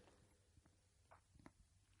here?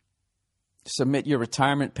 Submit your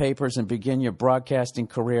retirement papers and begin your broadcasting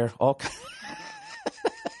career.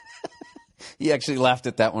 He actually laughed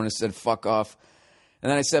at that one and said, fuck off.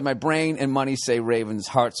 And then I said, my brain and money say Ravens,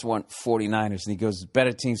 hearts want 49ers. And he goes,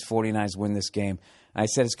 better teams, 49ers win this game. And I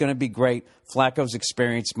said, it's going to be great. Flacco's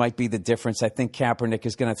experience might be the difference. I think Kaepernick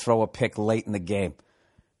is going to throw a pick late in the game.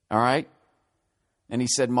 All right? And he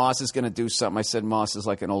said, Moss is going to do something. I said, Moss is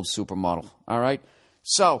like an old supermodel. All right?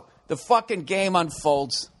 So the fucking game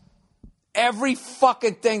unfolds. Every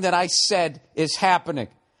fucking thing that I said is happening.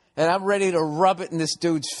 And I'm ready to rub it in this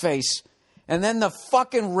dude's face. And then the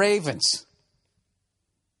fucking Ravens,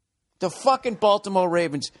 the fucking Baltimore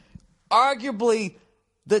Ravens, arguably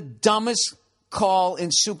the dumbest call in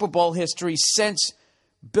Super Bowl history since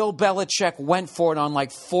Bill Belichick went for it on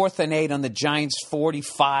like 4th and 8 on the Giants'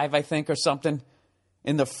 45, I think, or something,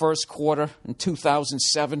 in the first quarter in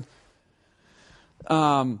 2007.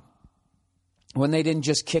 When they didn't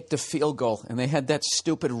just kick the field goal and they had that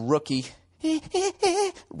stupid rookie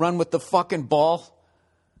run with the fucking ball.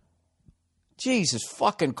 Jesus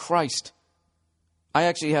fucking Christ. I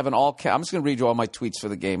actually have an I'm just going to read you all my tweets for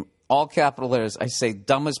the game. All capital letters. I say,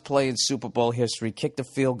 dumbest play in Super Bowl history. Kicked the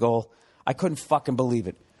field goal. I couldn't fucking believe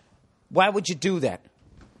it. Why would you do that?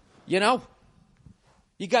 You know?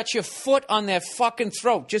 You got your foot on their fucking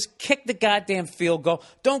throat. Just kick the goddamn field goal.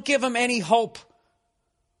 Don't give them any hope.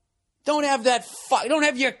 Don't have that don't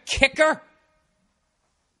have your kicker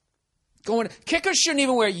going. Kickers shouldn't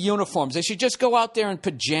even wear uniforms. They should just go out there in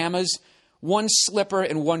pajamas, one slipper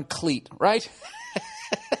and one cleat, right?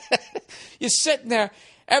 You're sitting there.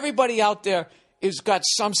 Everybody out there has got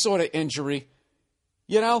some sort of injury.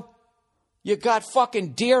 You know? You got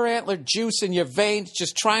fucking deer antler juice in your veins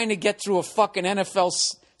just trying to get through a fucking NFL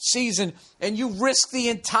season, and you risk the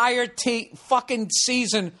entire fucking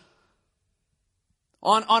season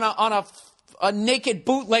on a naked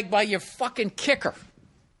bootleg by your fucking kicker.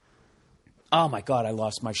 Oh, my God, I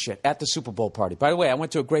lost my shit at the Super Bowl party. By the way, I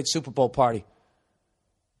went to a great Super Bowl party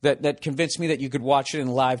that convinced me that you could watch it in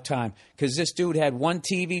live time, because this dude had one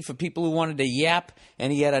TV for people who wanted to yap,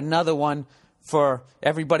 and he had another one for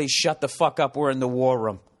everybody shut the fuck up, we're in the war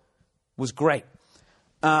room. It was great.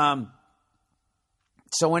 So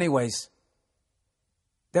anyways,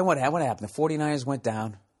 then what happened? The 49ers went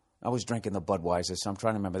down. I was drinking the Budweiser, so I'm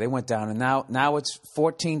trying to remember. They went down, and now it's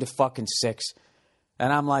 14-6.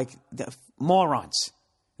 And I'm like, morons.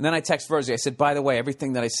 And then I text Verzi. I said, by the way,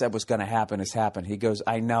 everything that I said was going to happen has happened. He goes,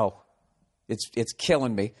 I know. It's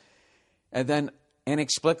killing me. And then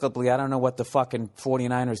inexplicably, I don't know what the fucking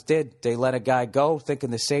 49ers did. They let a guy go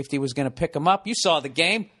thinking the safety was going to pick him up. You saw the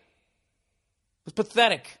game. It was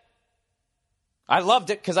pathetic. I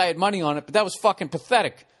loved it because I had money on it, but that was fucking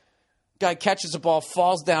pathetic. Guy catches the ball,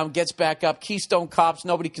 falls down, gets back up, Keystone Cops,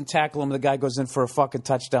 nobody can tackle him. The guy goes in for a fucking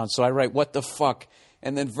touchdown. So I write, what the fuck?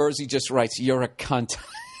 And then Verzi just writes, you're a cunt.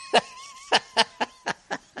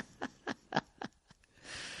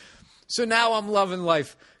 So now I'm loving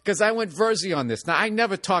life because I went Verzi on this. Now, I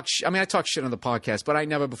never talk I talk shit on the podcast, but I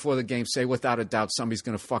never before the game say without a doubt somebody's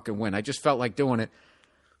going to fucking win. I just felt like doing it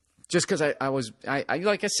just because I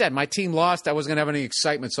like I said, my team lost. I wasn't going to have any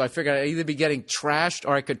excitement, so I figured I'd either be getting trashed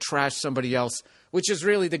or I could trash somebody else, which is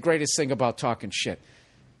really the greatest thing about talking shit.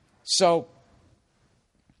 So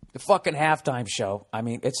the fucking halftime show,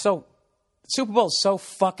 Super Bowl is so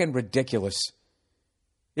fucking ridiculous.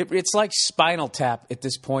 It's like Spinal Tap at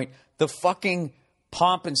this point. The fucking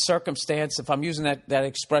pomp and circumstance, if I'm using that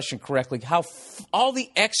expression correctly, how all the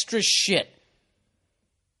extra shit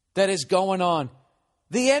that is going on.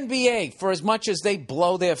 The NBA, for as much as they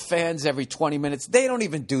blow their fans every 20 minutes, they don't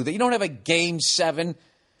even do that. You don't have a Game 7,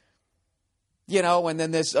 and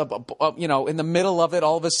then there's, in the middle of it,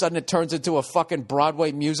 all of a sudden it turns into a fucking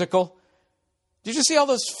Broadway musical. Did you see all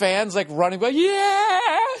those fans running by? Yeah!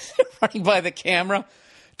 running by the camera,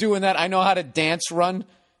 doing that I know how to dance run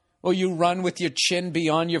Or you run with your chin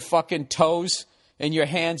beyond your fucking toes and your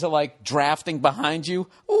hands are like drafting behind you.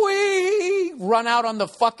 Whee! Run out on the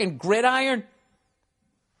fucking gridiron.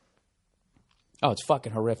 Oh, it's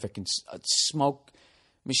fucking horrific. And smoke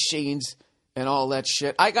machines and all that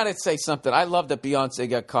shit. I got to say something. I love that Beyonce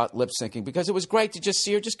got caught lip syncing because it was great to just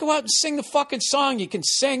see her just go out and sing the fucking song. You can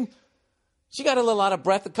sing. She got a little out of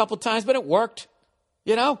breath a couple times, but it worked.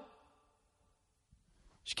 You know?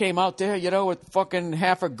 She came out there, you know, with fucking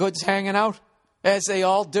half her goods hanging out, as they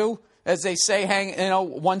all do. As they say,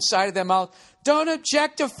 one side of their mouth. Don't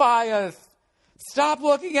objectify us. Stop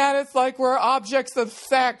looking at us like we're objects of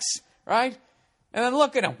sex, right? And then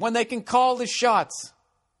look at them when they can call the shots.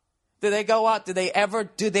 Do they go out? Do they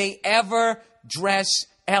ever dress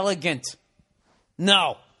elegant?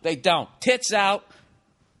 No, they don't. Tits out.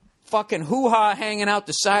 Fucking hoo-ha hanging out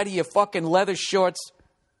the side of your fucking leather shorts.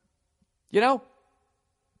 You know?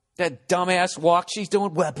 That dumbass walk she's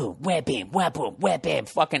doing. Wha-boom, wha-bam, wha-boom, wha-bam.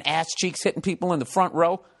 Fucking ass cheeks hitting people in the front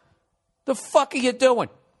row. The fuck are you doing?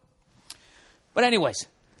 But anyways,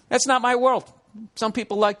 that's not my world. Some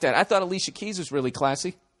people like that. I thought Alicia Keys was really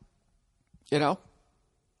classy. You know?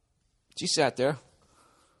 She sat there.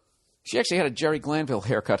 She actually had a Jerry Glanville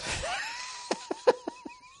haircut.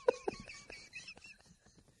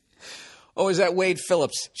 Oh, is that Wade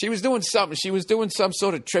Phillips? She was doing something. She was doing some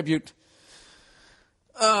sort of tribute.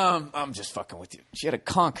 I'm just fucking with you. She had a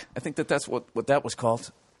conch. I think that's what that was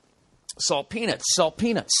called. Salt peanuts.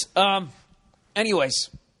 Anyways.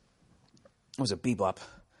 It was a bebop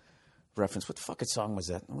reference. What the fucking song was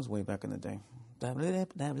that? That was way back in the day.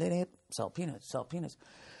 Salt peanuts.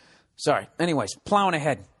 Sorry. Anyways, plowing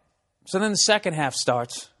ahead. So then the second half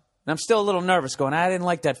starts. And I'm still a little nervous going, I didn't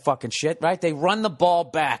like that fucking shit, right? They run the ball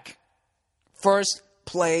back. First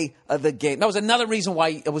play of the game. That was another reason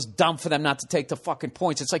why it was dumb for them not to take the fucking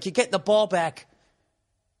points. It's like you're getting the ball back.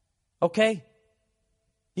 Okay?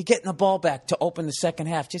 You're getting the ball back to open the second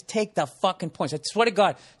half. Just take the fucking points. I swear to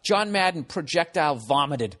God, John Madden projectile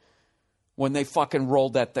vomited when they fucking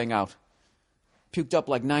rolled that thing out. Puked up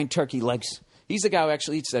like 9 turkey legs. He's the guy who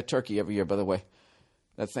actually eats that turkey every year, by the way.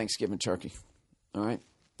 That Thanksgiving turkey. All right?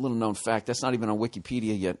 Little known fact. That's not even on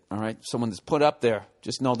Wikipedia yet. All right? Someone that's put up there.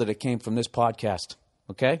 Just know that it came from this podcast.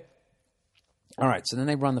 Okay? All right. So then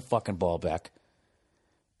they run the fucking ball back.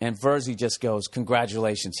 And Verzi just goes,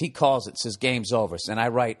 congratulations. He calls it, says game's over. And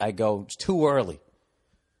I go, it's too early.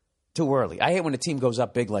 Too early. I hate when a team goes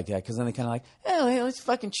up big like that because then they kind of like, hey, let's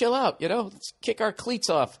fucking chill out, you know? Let's kick our cleats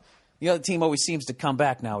off. The other team always seems to come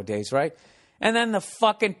back nowadays, right? And then the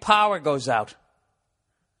fucking power goes out.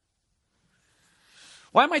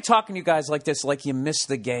 Why am I talking to you guys like this, like you missed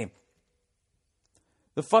the game?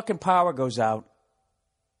 The fucking power goes out.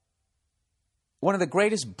 One of the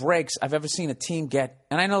greatest breaks I've ever seen a team get.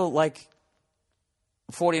 And I know, like,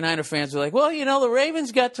 49er fans are like, well, you know, the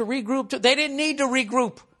Ravens got to regroup. They didn't need to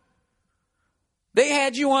regroup. They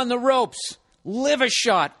had you on the ropes. Liver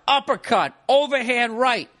shot, uppercut, overhand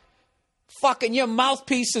right. Fucking your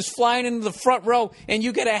mouthpiece is flying into the front row, and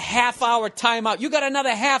you get a half-hour timeout. You got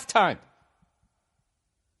another halftime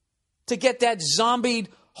to get that zombied,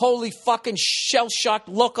 holy fucking shell-shocked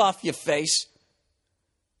look off your face.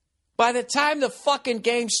 By the time the fucking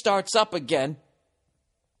game starts up again,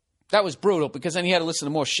 that was brutal because then you had to listen to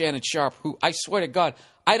more Shannon Sharp, who, I swear to God,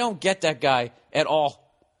 I don't get that guy at all.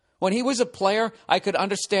 When he was a player, I could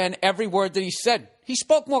understand every word that he said. He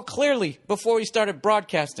spoke more clearly before he started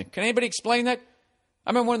broadcasting. Can anybody explain that? I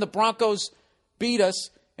remember when the Broncos beat us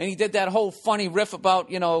and he did that whole funny riff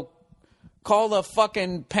about, you know, call the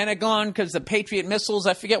fucking Pentagon because the Patriot missiles.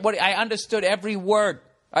 I forget what. I understood every word.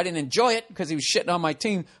 I didn't enjoy it because he was shitting on my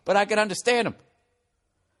team, but I could understand him.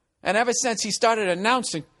 And ever since he started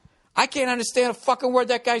announcing, I can't understand a fucking word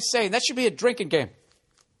that guy's saying. That should be a drinking game.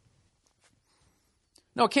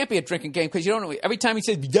 No, it can't be a drinking game because you don't know. Every time he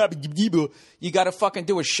says, you got to fucking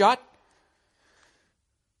do a shot.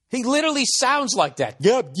 He literally sounds like that.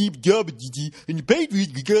 I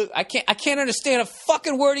can't understand a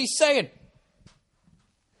fucking word he's saying.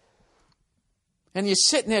 And you're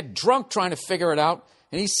sitting there drunk trying to figure it out.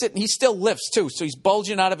 And he still lifts too. So he's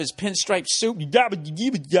bulging out of his pinstripe suit.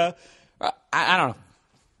 I don't know.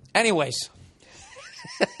 Anyways.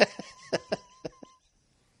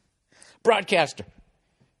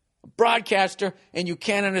 Broadcaster, and you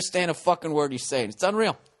can't understand a fucking word he's saying. It's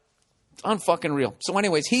unreal. It's unfucking real. So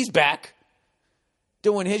anyways, he's back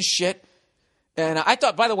doing his shit. And I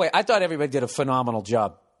thought everybody did a phenomenal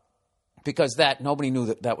job because nobody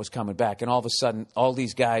knew that was coming back. And all of a sudden, all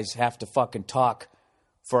these guys have to fucking talk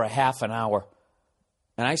for a half an hour.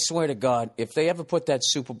 And I swear to God, if they ever put that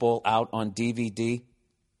Super Bowl out on DVD,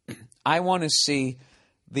 I want to see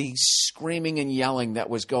the screaming and yelling that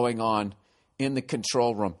was going on in the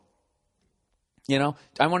control room. You know,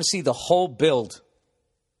 I want to see the whole build.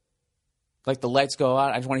 Like the lights go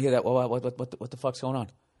out. I just want to hear that. What the fuck's going on?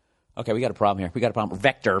 Okay, we got a problem here. We got a problem.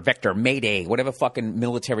 Vector, Mayday, whatever fucking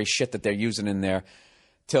military shit that they're using in there.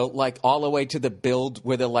 Till like all the way to the build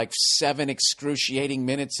where they're like 7 excruciating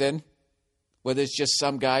minutes in. Where there's just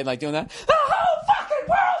some guy like doing that. The whole fucking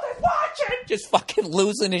world is watching. Just fucking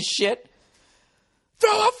losing his shit.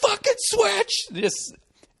 Throw a fucking switch. Just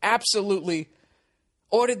absolutely.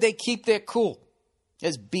 Or did they keep their cool?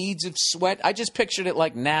 As beads of sweat. I just pictured it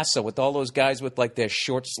like NASA with all those guys with like their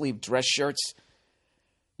short sleeve dress shirts.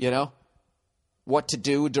 You know? What to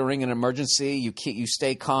do during an emergency. You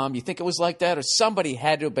stay calm. You think it was like that? Or somebody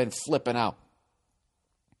had to have been flipping out.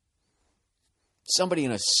 Somebody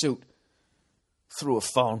in a suit threw a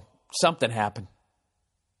phone. Something happened.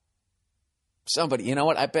 Somebody, you know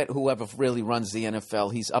what? I bet whoever really runs the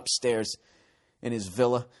NFL, he's upstairs in his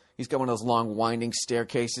villa. He's got one of those long winding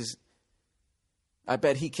staircases. I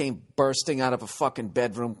bet he came bursting out of a fucking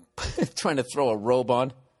bedroom trying to throw a robe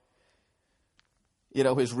on. You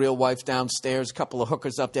know, his real wife downstairs, a couple of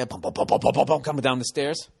hookers up there, boom, boom, boom, boom, boom, boom, boom, coming down the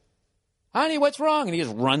stairs. Honey, what's wrong? And he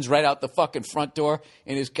just runs right out the fucking front door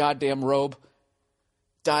in his goddamn robe,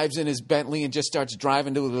 dives in his Bentley and just starts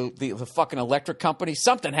driving to the fucking electric company.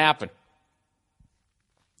 Something happened.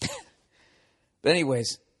 But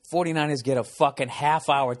anyways, 49ers get a fucking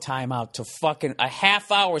half-hour timeout to fucking a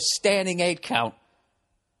half-hour standing 8 count.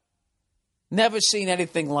 Never seen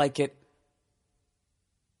anything like it.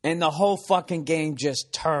 And the whole fucking game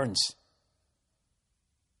just turns.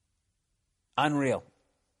 Unreal.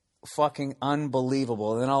 Fucking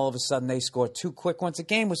unbelievable. And then all of a sudden they score 2 quick ones.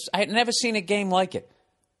 I had never seen a game like it.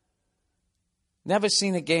 Never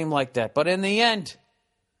seen a game like that. But in the end,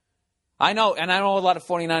 I know a lot of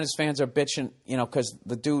 49ers fans are bitching, you know, because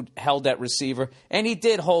the dude held that receiver. And he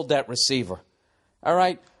did hold that receiver. All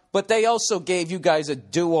right? But they also gave you guys a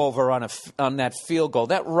do-over on that field goal.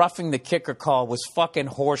 That roughing the kicker call was fucking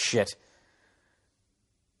horseshit.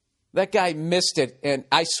 That guy missed it, and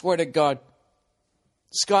I swear to God,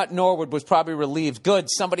 Scott Norwood was probably relieved. Good,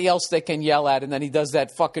 somebody else they can yell at, and then he does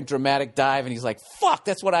that fucking dramatic dive, and he's like, fuck,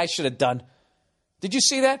 that's what I should have done. Did you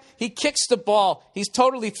see that? He kicks the ball. He's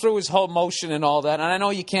totally through his whole motion and all that, and I know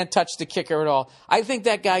you can't touch the kicker at all. I think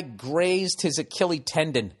that guy grazed his Achilles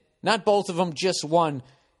tendon. Not both of them, just one.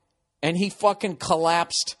 And he fucking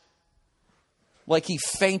collapsed like he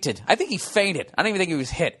fainted. I think he fainted. I don't even think he was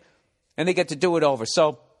hit. And they get to do it over.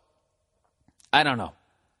 So, I don't know.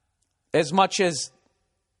 As much as,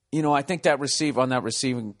 you know, I think that receiver on that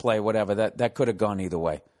receiving play, whatever, that could have gone either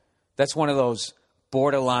way. That's one of those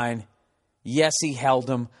borderline, yes, he held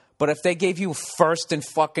him. But if they gave you first and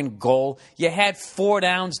fucking goal, you had 4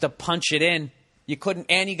 downs to punch it in. You couldn't,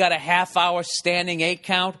 and you got a half-hour standing 8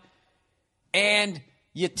 count. And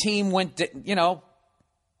your team went down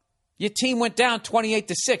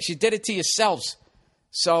 28-6. You did it to yourselves.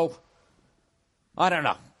 So, I don't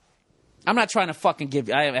know. I'm not trying to fucking give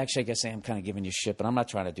you... I guess I am kind of giving you shit, but I'm not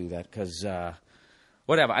trying to do that because,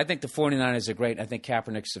 whatever. I think the 49ers are great. I think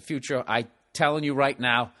Kaepernick's the future. I'm telling you right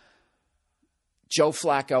now, Joe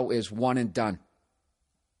Flacco is one and done.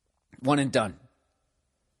 One and done.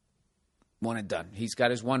 One and done. He's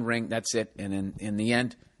got his 1 ring. That's it. And in the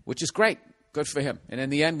end, which is great. Good for him. And in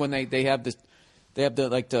the end, when they have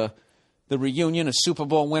the reunion of Super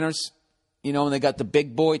Bowl winners, you know, and they got the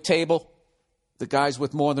big boy table, the guys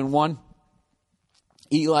with more than one.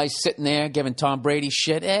 Eli's sitting there giving Tom Brady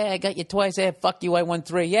shit. I got you twice. Fuck you, I won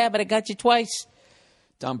 3. Yeah, but I got you twice.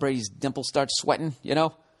 Tom Brady's dimple starts sweating, you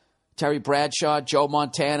know. Terry Bradshaw, Joe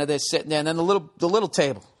Montana, they're sitting there. And then the little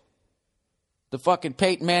table. The fucking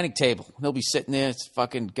Peyton Manning table. He'll be sitting there. It's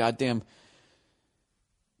fucking goddamn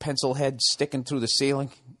pencil head sticking through the ceiling.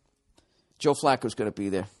 Joe Flacco's going to be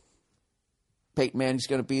there. Peyton Manning's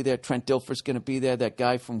going to be there. Trent Dilfer's going to be there. That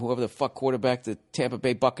guy from whoever the fuck quarterback, the Tampa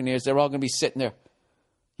Bay Buccaneers, they're all going to be sitting there.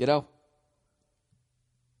 You know?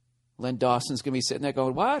 Len Dawson's going to be sitting there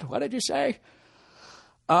going, what? What did you say?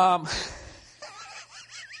 I'm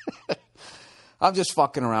just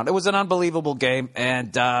fucking around. It was an unbelievable game,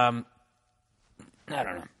 and I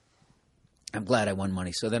don't know. I'm glad I won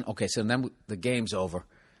money. So then the game's over.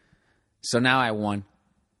 So now I won.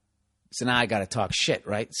 So now I got to talk shit,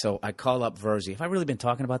 right? So I call up Verzi. Have I really been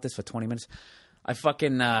talking about this for 20 minutes? I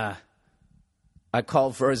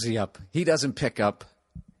call Verzi up. He doesn't pick up.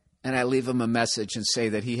 And I leave him a message and say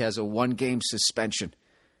that he has a 1-game suspension.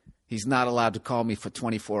 He's not allowed to call me for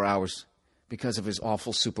 24 hours because of his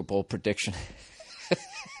awful Super Bowl prediction.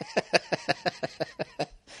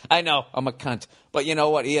 I know, I'm a cunt. But you know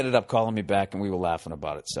what? He ended up calling me back, and we were laughing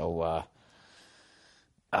about it. So,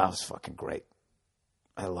 that was fucking great.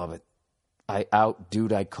 I love it. I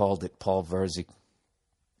called it Paul Verzi.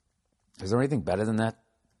 Is there anything better than that?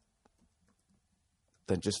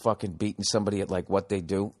 Than just fucking beating somebody at, like, what they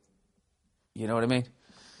do? You know what I mean?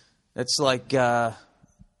 It's like, I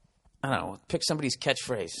don't know, pick somebody's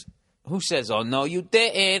catchphrase. Who says, oh, no, you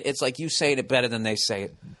didn't? It's like you saying it better than they say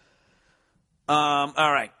it. All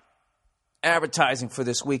right. Advertising for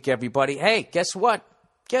this week, everybody. Hey, guess what?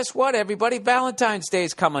 Guess what, everybody? Valentine's Day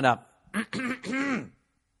is coming up. All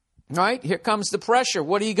right, here comes the pressure.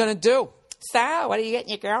 What are you going to do? So, what are you getting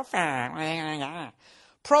your girlfriend?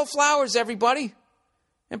 Pro Flowers, everybody.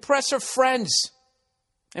 Impress her friends.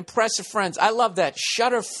 Impress her friends. I love that.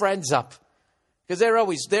 Shut her friends up. Because they're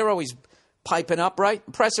always piping up, right?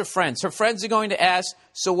 Impress her friends. Her friends are going to ask,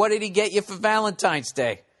 so what did he get you for Valentine's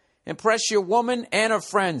Day? Impress your woman and her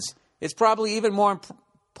friends. It's probably even more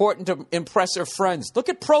important to impress her friends. Look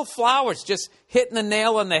at Pro Flowers just hitting the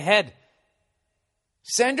nail on the head.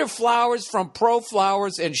 Send her flowers from Pro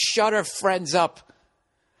Flowers and shut her friends up.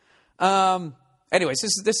 Anyways,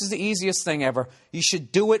 this is the easiest thing ever. You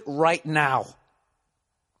should do it right now.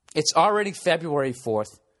 It's already February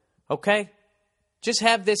 4th, okay? Just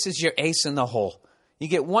have this as your ace in the hole. You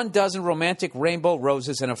get 12 romantic rainbow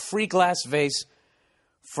roses and a free glass vase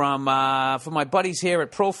from my buddies here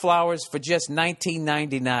at Pro Flowers for just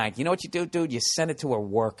 $19.99. You know what you do, dude? You send it to her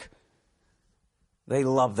work. They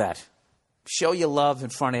love that. Show your love in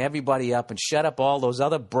front of everybody up and shut up all those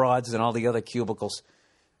other broads and all the other cubicles.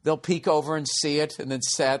 They'll peek over and see it and then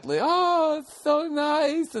sadly, oh, it's so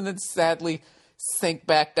nice. And then sadly sink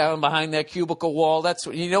back down behind that cubicle wall. That's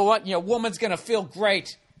what, you know what? Your woman's going to feel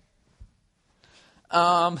great.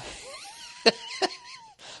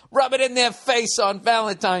 Rub it in their face on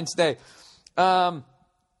Valentine's Day.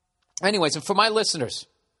 Anyways, and for my listeners,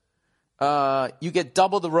 you get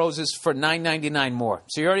double the roses for $9.99 more.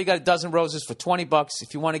 So you already got a dozen roses for $20.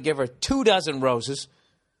 If you want to give her 24 roses,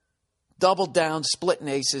 double down, splitting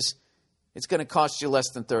aces, it's going to cost you less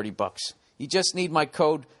than $30. You just need my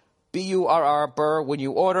code BURR when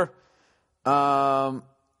you order. Where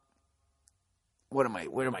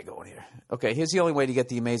am I going here? Okay, here's the only way to get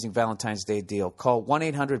the amazing Valentine's Day deal. Call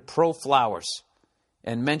 1-800-PRO-FLOWERS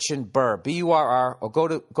and mention Burr, B-U-R-R, or go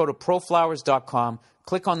to proflowers.com.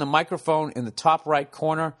 Click on the microphone in the top right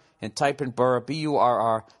corner and type in Burr,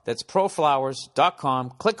 B-U-R-R. That's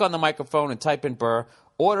proflowers.com. Click on the microphone and type in Burr.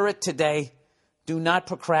 Order it today. Do not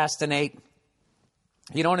procrastinate.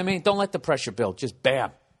 You know what I mean? Don't let the pressure build. Just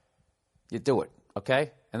bam. You do it,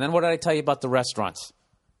 okay? And then what did I tell you about the restaurants?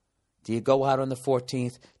 Do you go out on the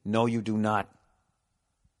 14th? No, you do not.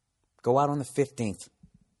 Go out on the 15th.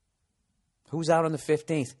 Who's out on the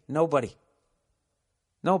 15th? Nobody.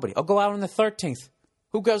 Nobody. I'll go out on the 13th.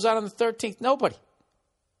 Who goes out on the 13th? Nobody.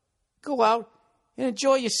 Go out and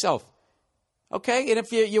enjoy yourself. Okay? And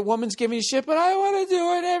if your woman's giving you shit, but I want to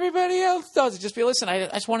do it, everybody else does it. Just be, listen, I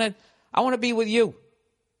want to be with you.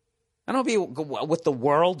 I don't want to be with the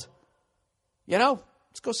world. You know?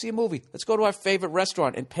 Let's go see a movie. Let's go to our favorite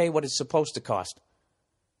restaurant and pay what it's supposed to cost.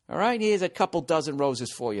 All right? Here's a couple dozen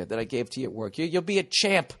roses for you that I gave to you at work. You'll be a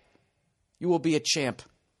champ. You will be a champ.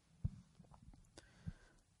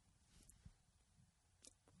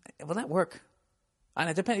 Will that work? I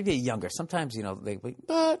know, depending if you're younger. Sometimes, I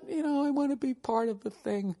want to be part of the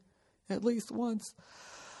thing at least once.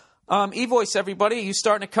 eVoice, everybody. You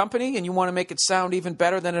starting a company and you want to make it sound even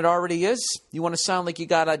better than it already is? You want to sound like you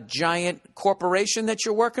got a giant corporation that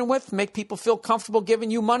you're working with? Make people feel comfortable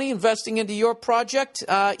giving you money, investing into your project?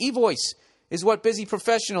 eVoice is what busy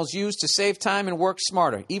professionals use to save time and work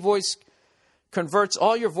smarter. eVoice converts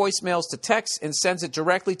all your voicemails to text and sends it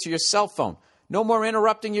directly to your cell phone. No more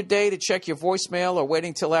interrupting your day to check your voicemail or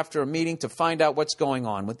waiting till after a meeting to find out what's going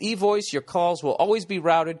on. With eVoice, your calls will always be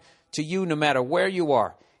routed to you no matter where you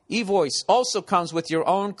are. eVoice also comes with your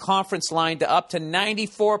own conference line to up to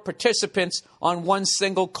 94 participants on one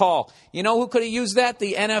single call. You know who could have used that?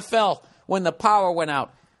 The NFL when the power went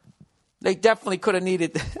out. They definitely could have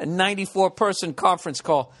needed a 94-person conference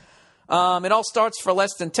call. It all starts for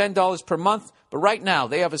less than $10 per month, but right now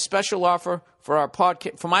they have a special offer for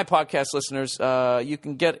my podcast listeners. You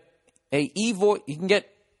can get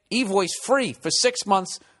eVoice free for 6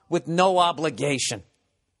 months with no obligation.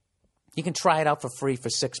 You can try it out for free for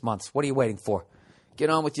 6 months. What are you waiting for? Get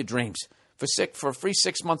on with your dreams. For a free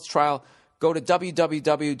 6-month trial, go to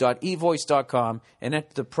www.evoice.com and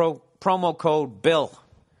enter the promo code BILL,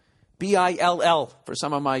 B-I-L-L, for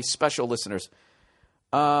some of my special listeners.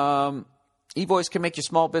 eVoice can make your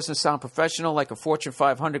small business sound professional like a Fortune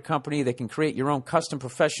 500 company. They can create your own custom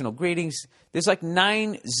professional greetings. There's like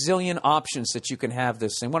 9 zillion options that you can have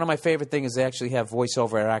this. And one of my favorite things is they actually have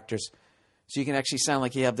voiceover actors. So you can actually sound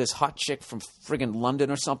like you have this hot chick from friggin'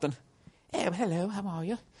 London or something. Hey, hello, how are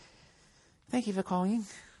you? Thank you for calling.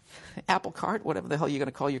 Apple Cart, whatever the hell you're going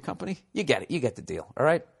to call your company. You get it. You get the deal, all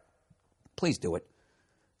right? Please do it.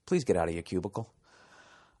 Please get out of your cubicle.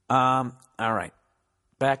 All right.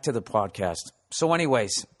 Back to the podcast. So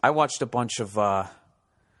anyways, I watched a bunch of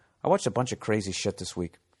crazy shit this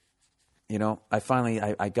week. You know, I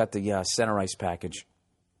got the center ice package.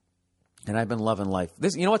 And I've been loving life.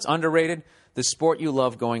 This, you know what's underrated? The sport you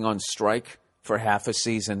love going on strike for half a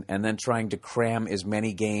season and then trying to cram as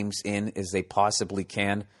many games in as they possibly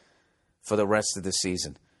can for the rest of the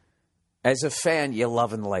season. As a fan, you're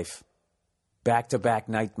loving life. Back-to-back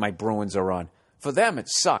night, my Bruins are on. For them, it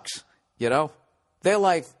sucks, you know? Their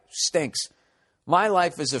life stinks. My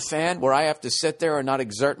life as a fan, where I have to sit there and not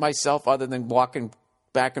exert myself other than walking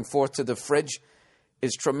back and forth to the fridge,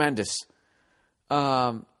 is tremendous.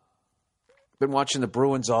 Been watching the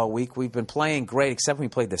Bruins all week. We've been playing great, except when we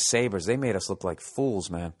played the Sabres. They made us look like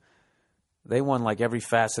fools, man. They won like every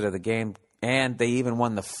facet of the game, and they even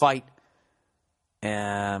won the fight.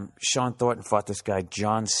 And Sean Thornton fought this guy,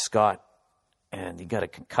 John Scott, and he got a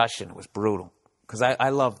concussion. It was brutal. Because I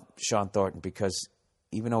love Sean Thornton because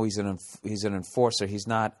even though he's an enforcer, he's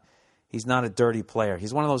not a dirty player.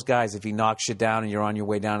 He's one of those guys, if he knocks you down and you're on your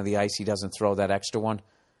way down to the ice, he doesn't throw that extra one,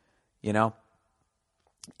 you know?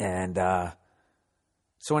 And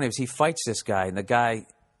so anyways, he fights this guy, and the guy,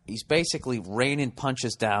 he's basically raining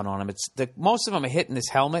punches down on him. Most of them are hitting his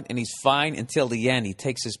helmet, and he's fine until the end. He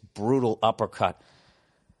takes this brutal uppercut.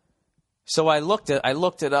 So I looked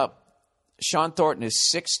it up. Sean Thornton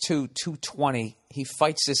is 6'2", 220. He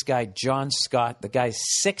fights this guy, John Scott. The guy's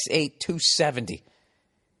 6'8", 270.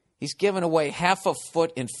 He's giving away half a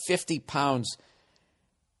foot and 50 pounds.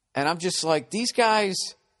 And I'm just like, these guys,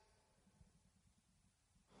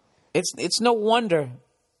 it's no wonder.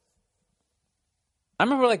 I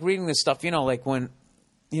remember like reading this stuff, you know, like when,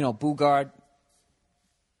 you know, Bugard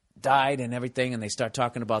died and everything, and they start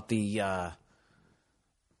talking about the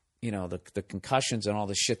concussions and all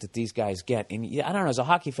the shit that these guys get. And I don't know, as a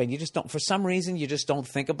hockey fan, you just don't, for some reason, you just don't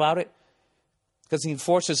think about it. Because the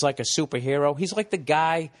enforcer's like a superhero. He's like the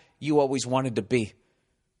guy you always wanted to be.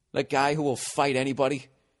 The guy who will fight anybody,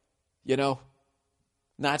 you know,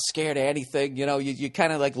 not scared of anything. You know, you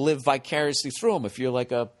kind of like live vicariously through him if you're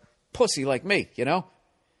like a pussy like me, you know.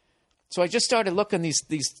 So I just started looking these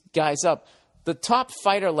guys up. The top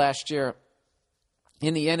fighter last year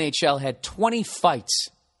in the NHL had 20 fights.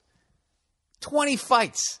 20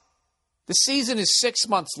 fights. The season is 6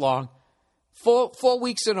 months long. 4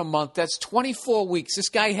 weeks in a month. That's 24 weeks. This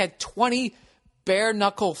guy had 20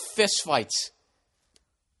 bare-knuckle fist fights.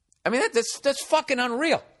 I mean, that's fucking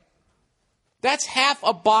unreal. That's half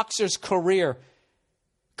a boxer's career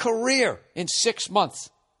in 6 months.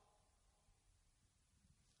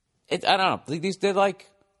 I don't know. They're like,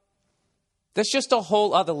 that's just a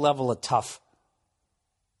whole other level of tough.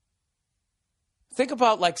 Think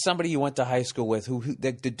about like somebody you went to high school with who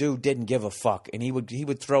the dude didn't give a fuck, and he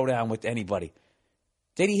would throw down with anybody.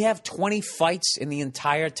 Did he have 20 fights in the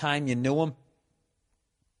entire time you knew him?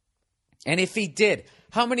 And if he did,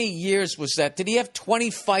 how many years was that? Did he have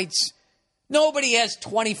 20 fights? Nobody has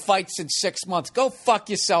 20 fights in 6 months. Go fuck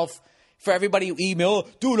yourself. For everybody who email,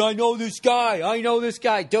 dude, I know this guy.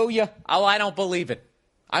 Do you? Oh, I don't believe it.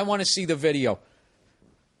 I want to see the video.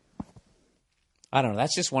 I don't know.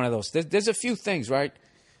 That's just one of those. There's a few things, right?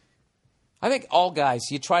 I think all guys,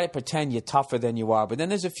 you try to pretend you're tougher than you are, but then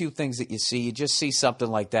there's a few things that you see. You just see something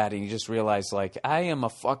like that, and you just realize, like, I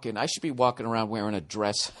should be walking around wearing a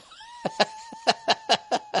dress.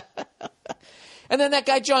 And then that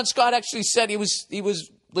guy, John Scott, actually said he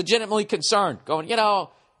was legitimately concerned, going, you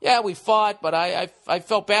know, yeah, we fought, but I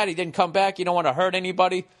felt bad. He didn't come back. You don't want to hurt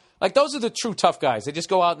anybody. Like, those are the true tough guys. They just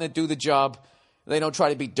go out and they do the job. They don't try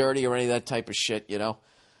to be dirty or any of that type of shit, you know.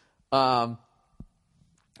 But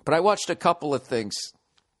I watched a couple of things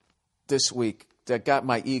this week that got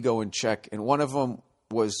my ego in check, and one of them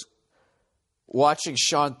was watching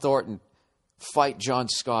Sean Thornton fight John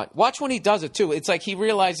Scott. Watch when he does it, too. It's like he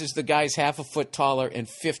realizes the guy's half a foot taller and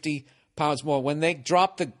 50 pounds more. When they're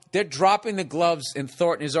dropping the gloves, and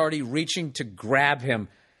Thornton is already reaching to grab him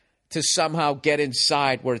to somehow get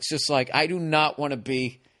inside, where it's just like, I do not want to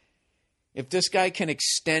be. If this guy can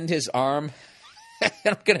extend his arm,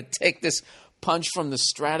 I'm going to take this punch from the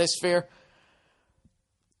stratosphere.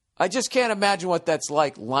 I just can't imagine what that's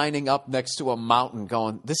like, lining up next to a mountain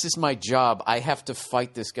going, this is my job. I have to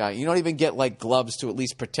fight this guy. You don't even get like gloves to at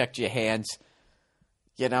least protect your hands.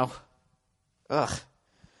 You know? Ugh.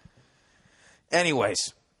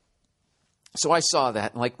 Anyways. So I saw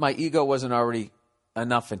that. Like my ego wasn't already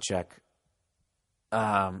enough in check.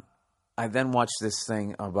 I then watched this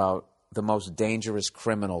thing about the most dangerous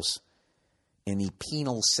criminals in the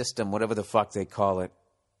penal system, whatever the fuck they call it.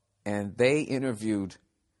 And they interviewed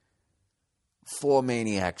 4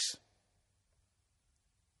 maniacs,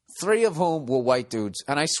 3 of whom were white dudes.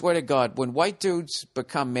 And I swear to God, when white dudes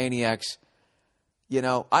become maniacs, you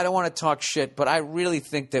know, I don't want to talk shit, but I really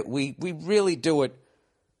think that we really do it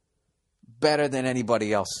better than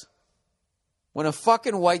anybody else. When a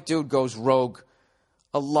fucking white dude goes rogue,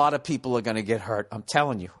 a lot of people are going to get hurt. I'm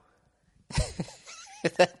telling you.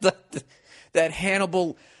 that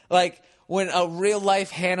Hannibal, like when a real life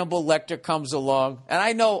Hannibal Lecter comes along, and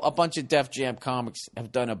I know a bunch of Def Jam comics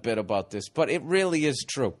have done a bit about this, but it really is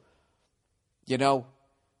true. You know,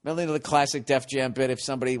 remember the classic Def Jam bit, if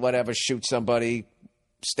somebody, whatever, shoots somebody,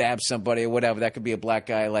 stabs somebody or whatever, that could be a black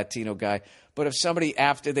guy, a Latino guy. But if somebody,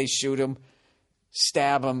 after they shoot him,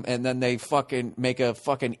 stab him, and then they fucking make a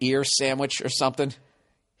fucking ear sandwich or something,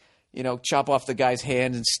 you know, chop off the guy's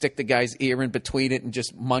hand and stick the guy's ear in between it and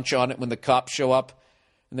just munch on it when the cops show up.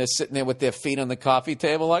 And they're sitting there with their feet on the coffee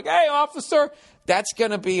table like, hey, officer, that's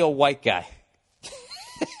going to be a white guy.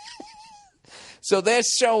 So they're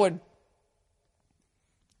showing,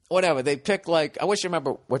 whatever, they pick like, I wish I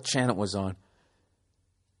remember what channel it was on.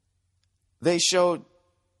 They showed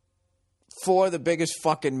 4 of the biggest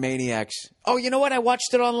fucking maniacs. Oh, you know what? I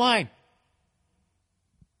watched it online.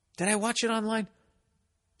 Did I watch it online?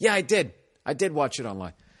 Yeah, I did. I did watch it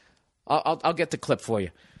online. I'll get the clip for you.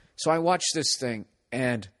 So I watched this thing,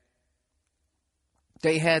 and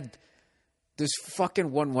they had this fucking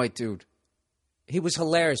one white dude. He was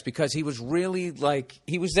hilarious because he was really like,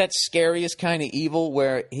 he was that scariest kind of evil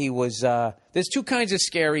where he was, there's 2 kinds of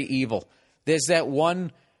scary evil. There's that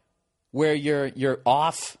one where you're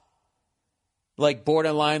off, like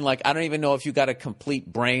borderline, like I don't even know if you got a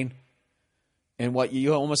complete brain. And what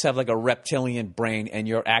you almost have like a reptilian brain, and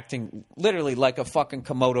you're acting literally like a fucking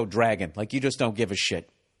Komodo dragon. Like you just don't give a shit.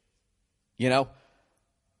 You know?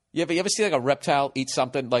 You ever see like a reptile eat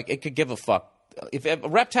something? Like it could give a fuck. If a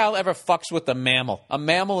reptile ever fucks with a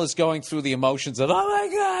mammal is going through the emotions of, oh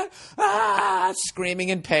my God, screaming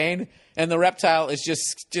in pain. And the reptile is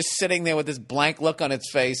just sitting there with this blank look on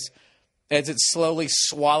its face as it's slowly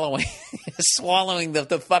swallowing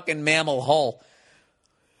the fucking mammal whole.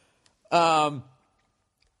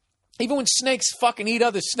 Even when snakes fucking eat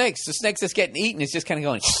other snakes, the snakes that's getting eaten is just kind of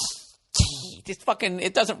going, just fucking,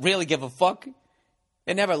 it doesn't really give a fuck.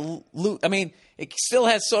 It never, I mean, it still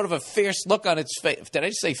has sort of a fierce look on its face. Did I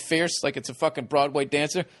just say fierce like it's a fucking Broadway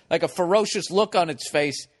dancer? Like a ferocious look on its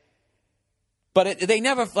face. But they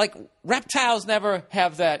never, like, reptiles never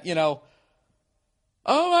have that, you know,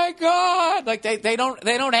 oh my God. Like they don't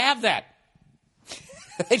have that.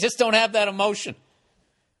 They just don't have that emotion.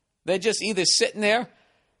 They're just either sitting there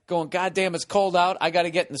going, God damn, it's cold out. I got to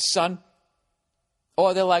get in the sun.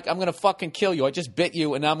 Or they're like, I'm going to fucking kill you. I just bit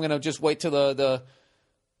you, and I'm going to just wait till I'm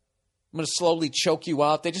going to slowly choke you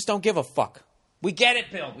out. They just don't give a fuck. We get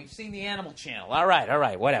it, Bill. We've seen the Animal Channel. All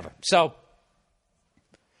right, whatever. So,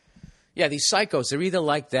 yeah, these psychos, they're either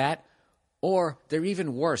like that, or they're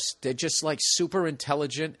even worse. They're just like super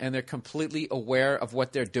intelligent, and they're completely aware of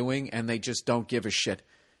what they're doing, and they just don't give a shit.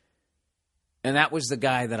 And that was the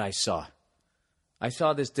guy that I saw. I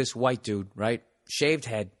saw this white dude, right? Shaved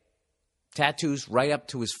head, tattoos right up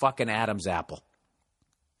to his fucking Adam's apple.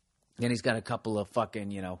 And he's got a couple of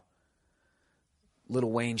fucking, you know, Lil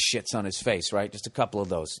Wayne shits on his face, right? Just a couple of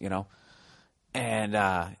those, you know.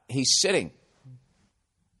 And he's sitting.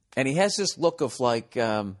 And he has this look of like,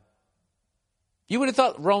 you would have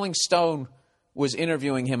thought Rolling Stone was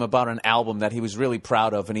interviewing him about an album that he was really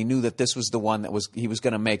proud of, and he knew that this was the one that he was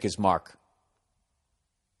going to make his mark.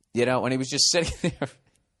 You know, and he was just sitting there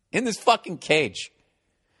in this fucking cage.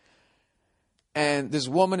 And this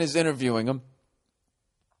woman is interviewing him.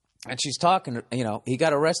 And she's talking, you know, he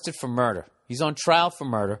got arrested for murder. He's on trial for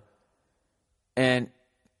murder. And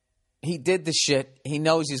he did the shit. He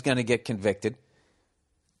knows he's going to get convicted.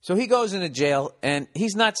 So he goes into jail, and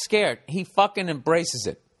he's not scared. He fucking embraces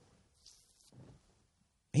it.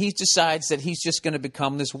 He decides that he's just going to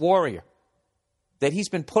become this warrior. That he's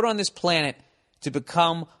been put on this planet to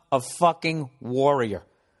become a fucking warrior.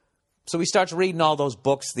 So he starts reading all those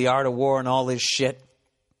books, The Art of War and all this shit.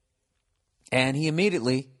 And he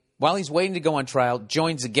immediately, while he's waiting to go on trial,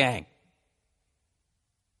 joins a gang.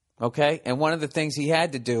 okay? And one of the things he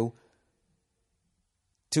had to do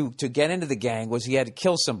to get into the gang was he had to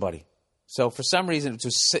kill somebody. So for some reason, it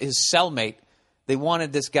was his cellmate. They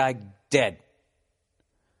wanted this guy dead.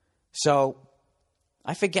 So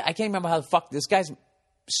I forget. I can't remember how the fuck this guy's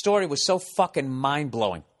story was so fucking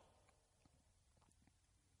mind-blowing.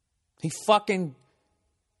 He fucking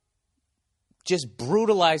just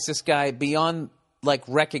brutalized this guy beyond, like,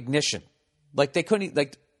 recognition. Like, they couldn't,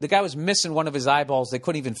 like, the guy was missing one of his eyeballs. They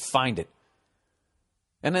couldn't even find it.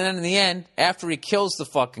 And then in the end, after he kills the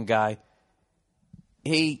fucking guy,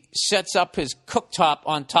 he sets up his cooktop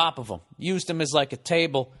on top of him, used him as like a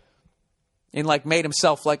table, and like made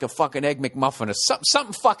himself like a fucking Egg McMuffin or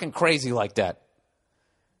something fucking crazy like that.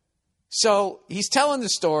 So he's telling the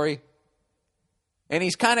story, and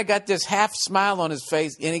he's kind of got this half smile on his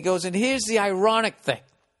face, and he goes, and here's the ironic thing.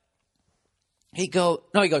 He goes,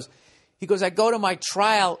 I go to my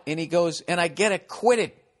trial, and he goes, and I get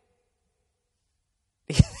acquitted.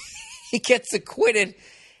 He gets acquitted,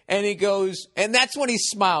 and he goes, and that's when he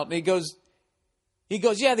smiled. And he goes,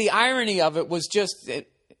 yeah, the irony of it was just, it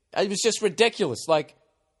was just ridiculous. Like,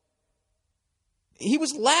 he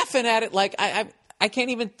was laughing at it like, I can't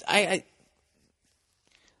even,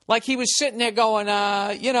 like he was sitting there going,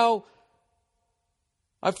 I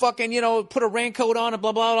fucking, put a raincoat on and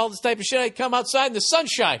blah, blah, all this type of shit. I come outside in the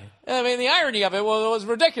sunshine. I mean, the irony of it was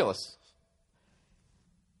ridiculous.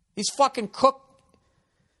 He's fucking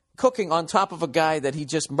cooking on top of a guy that he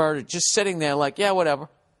just murdered, just sitting there like, yeah, whatever.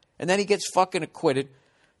 And then he gets fucking acquitted.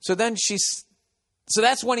 So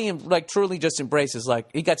that's when he like truly just embraces, like,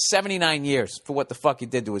 he got 79 years for what the fuck he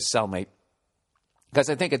did to his cellmate. Because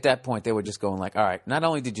I think at that point they were just going like, all right, not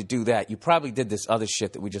only did you do that, you probably did this other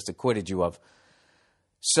shit that we just acquitted you of.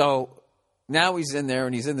 So now he's in there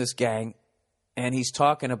and he's in this gang and he's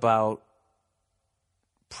talking about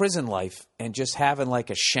prison life and just having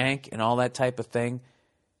like a shank and all that type of thing.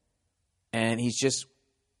 And he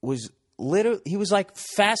was like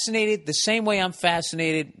fascinated the same way I'm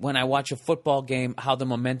fascinated when I watch a football game, how the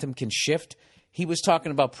momentum can shift. He was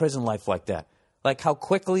talking about prison life like that, like how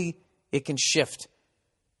quickly it can shift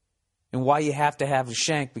and why you have to have a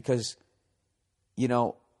shank because,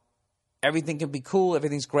 everything can be cool,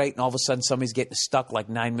 everything's great, and all of a sudden somebody's getting stuck like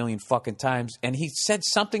 9 million fucking times. And he said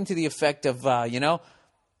something to the effect of, I've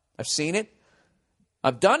seen it,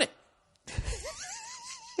 I've done it.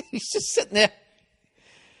 He's just sitting there,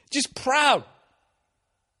 just proud.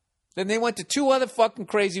 Then they went to 2 other fucking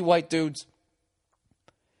crazy white dudes.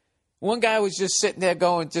 One guy was just sitting there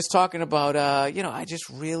just talking about, I just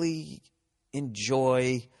really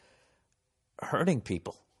enjoy hurting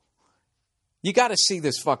people. You got to see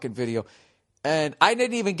this fucking video. And I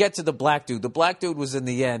didn't even get to the black dude. The black dude was in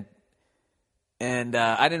the end. And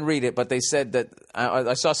I didn't read it, but they said that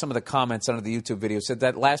I saw some of the comments under the YouTube video. Said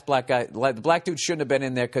that last black guy, the black dude shouldn't have been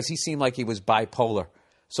in there because he seemed like he was bipolar.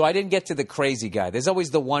 So I didn't get to the crazy guy. There's always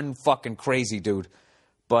the one fucking crazy dude.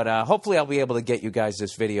 But hopefully I'll be able to get you guys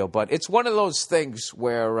this video. But it's one of those things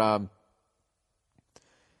where,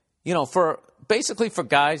 for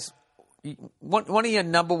guys, one of your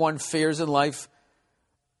number one fears in life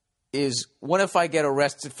is, what if I get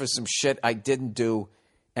arrested for some shit I didn't do?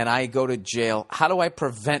 And I go to jail, how do I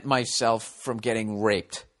prevent myself from getting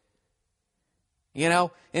raped? And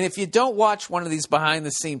if you don't watch one of these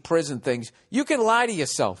behind-the-scene prison things, you can lie to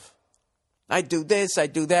yourself. I do this, I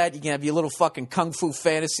do that. You can have your little fucking kung fu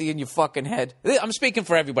fantasy in your fucking head. I'm speaking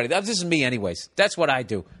for everybody. This is me anyways. That's what I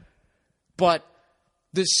do. But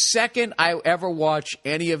the second I ever watch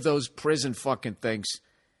any of those prison fucking things,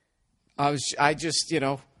 I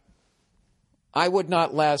would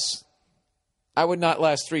not last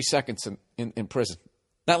 3 seconds in prison.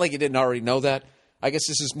 Not like you didn't already know that. I guess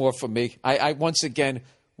this is more for me. I once again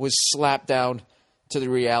was slapped down to the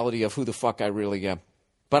reality of who the fuck I really am.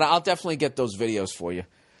 But I'll definitely get those videos for you.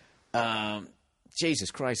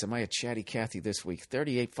 Jesus Christ, am I a chatty Cathy this week?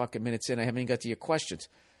 38 fucking minutes in, I haven't even got to your questions.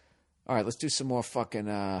 All right, let's do some more fucking,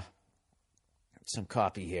 some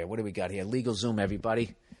copy here. What do we got here? LegalZoom,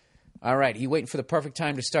 everybody. All right, you waiting for the perfect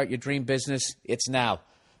time to start your dream business? It's now.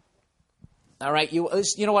 All right, you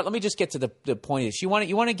know what? Let me just get to the point. Is you want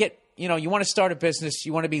to start a business,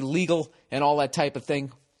 you want to be legal and all that type of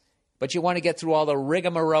thing, but you want to get through all the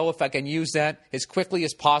rigmarole, if I can use that, as quickly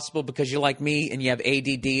as possible because you're like me and you have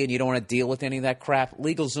ADD and you don't want to deal with any of that crap.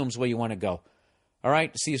 LegalZoom's where you want to go. All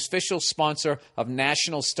right, it's the official sponsor of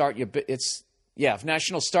National Start Your Business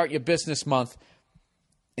Month,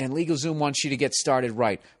 and LegalZoom wants you to get started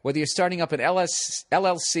right. Whether you're starting up an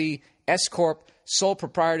LLC, S-Corp, sole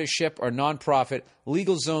proprietorship, or nonprofit,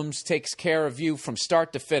 LegalZoom takes care of you from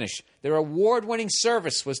start to finish. Their award-winning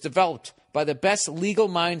service was developed by the best legal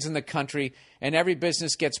minds in the country, and every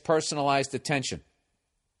business gets personalized attention.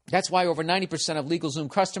 That's why over 90% of LegalZoom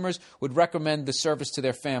customers would recommend the service to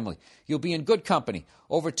their family. You'll be in good company.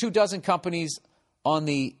 Over 24 companies on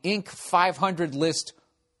the Inc. 500 list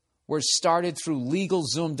were started through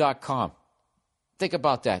LegalZoom.com. Think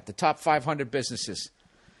about that. The top 500 businesses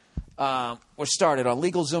were started on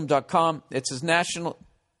LegalZoom.com. It's national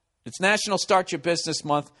Start Your Business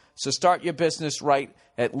Month, so start your business right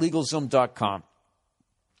at LegalZoom.com.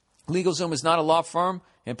 LegalZoom is not a law firm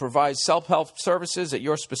and provides self-help services at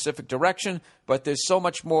your specific direction, but there's so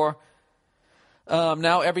much more.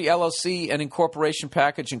 Now every LLC and incorporation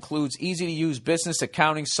package includes easy-to-use business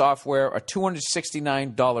accounting software, a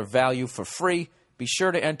 $269 value for free. Be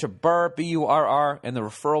sure to enter BURR, B-U-R-R, in the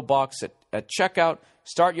referral box at checkout.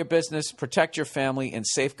 Start your business, protect your family, and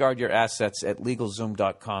safeguard your assets at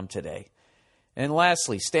LegalZoom.com today. And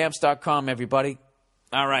lastly, Stamps.com, everybody.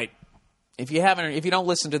 All right. If you don't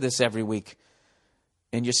listen to this every week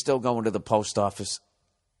and you're still going to the post office,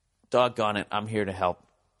 doggone it, I'm here to help.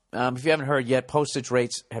 If you haven't heard yet, postage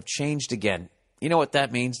rates have changed again. You know what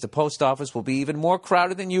that means. The post office will be even more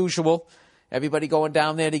crowded than usual. Everybody going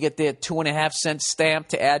down there to get their 2.5-cent stamp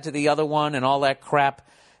to add to the other one and all that crap.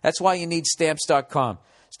 That's why you need Stamps.com.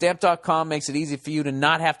 Stamp.com makes it easy for you to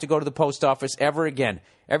not have to go to the post office ever again.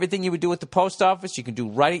 Everything you would do at the post office, you can do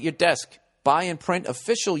right at your desk. Buy and print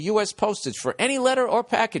official U.S. postage for any letter or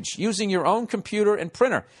package using your own computer and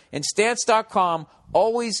printer. And Stamps.com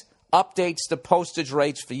always updates the postage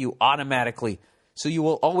rates for you automatically. So you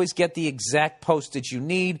will always get the exact postage you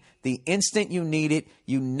need, the instant you need it.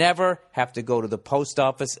 You never have to go to the post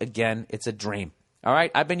office again. It's a dream. All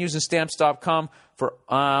right? I've been using Stamps.com for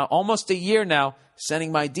almost a year now,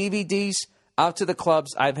 sending my DVDs out to the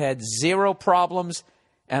clubs. I've had zero problems,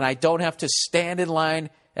 and I don't have to stand in line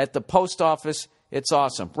at the post office. It's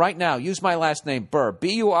awesome. Right now, use my last name, Burr,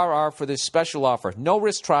 B-U-R-R, for this special offer. No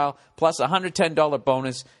risk trial, plus a $110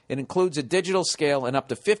 bonus. It includes a digital scale and up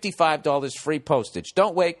to $55 free postage.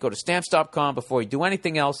 Don't wait. Go to Stamps.com before you do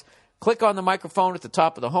anything else. Click on the microphone at the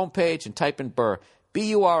top of the homepage and type in Burr.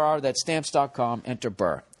 B-U-R-R, that's Stamps.com. Enter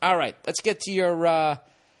Burr. All right, let's get to your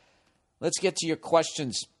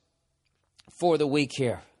questions for the week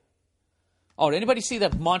here. Oh, did anybody see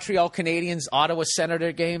the Montreal Canadiens Ottawa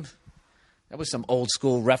Senator game? That was some old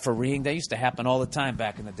school refereeing. That used to happen all the time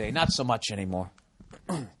back in the day. Not so much anymore.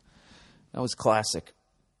 That was classic.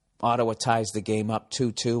 Ottawa ties the game up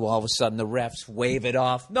 2-2. All of a sudden the refs wave it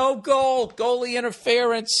off. No goal. Goalie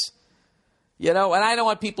interference. You know, and I know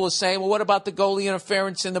what people are saying. Well, what about the goalie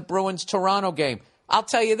interference in the Bruins-Toronto game? I'll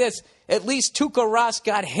tell you this. At least Tuukka Rask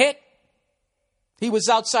got hit. He was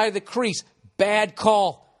outside of the crease. Bad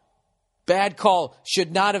call. Bad call.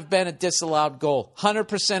 Should not have been a disallowed goal.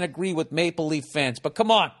 100% agree with Maple Leaf fans. But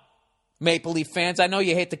come on, Maple Leaf fans. I know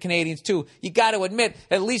you hate the Canadians too. You got to admit,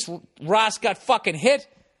 at least Ross got fucking hit.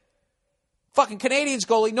 Fucking Canadians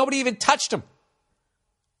goalie. Nobody even touched him.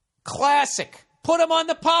 Classic. Put him on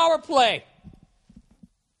the power play.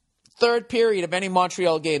 Third period of any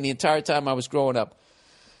Montreal game the entire time I was growing up.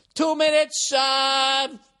 2 minutes.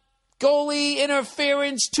 Goalie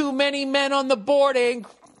interference. Too many men on the boarding.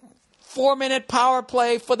 4-minute power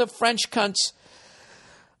play for the French cunts.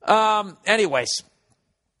 Anyways.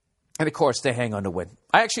 And, of course, they hang on to win.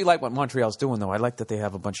 I actually like what Montreal's doing, though. I like that they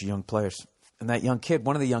have a bunch of young players. And that young kid,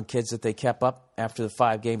 one of the young kids that they kept up after the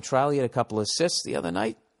 5-game trial, he had a couple of assists the other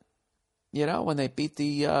night. You know, when they beat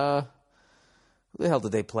the who the hell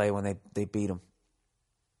did they play when they beat them?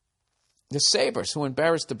 The Sabres, who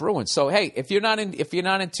embarrassed the Bruins. So, hey, if you're not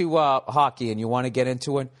into hockey and you want to get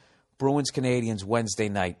into it, Bruins-Canadiens Wednesday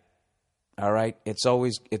night. All right? It's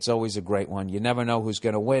always a great one. You never know who's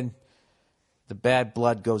going to win. The bad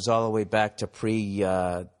blood goes all the way back to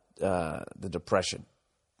the Depression.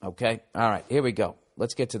 Okay? All right, here we go.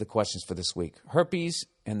 Let's get to the questions for this week. Herpes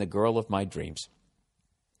and the girl of my dreams.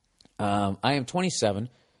 I am 27,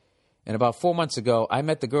 and about 4 months ago, I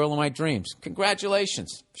met the girl of my dreams.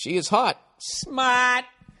 Congratulations. She is hot, smart,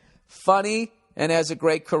 funny, and has a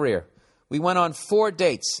great career. We went on 4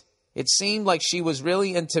 dates. It seemed like she was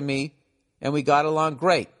really into me, and we got along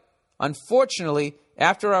great. Unfortunately,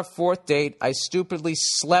 after our 4th date, I stupidly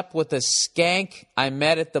slept with a skank I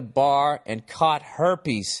met at the bar and caught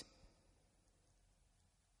herpes.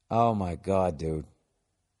 Oh, my God, dude.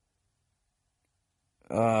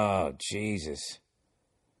 Oh, Jesus.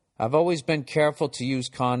 I've always been careful to use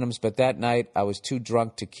condoms, but that night I was too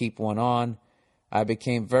drunk to keep one on. I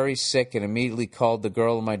became very sick and immediately called the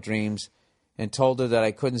girl of my dreams and told her that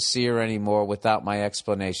I couldn't see her anymore without my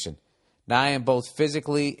explanation. Now I am both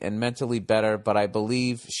physically and mentally better, but I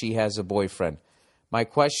believe she has a boyfriend. My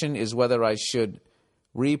question is whether I should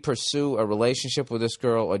re-pursue a relationship with this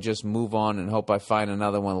girl or just move on and hope I find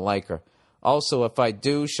another one like her. Also, if I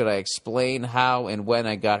do, should I explain how and when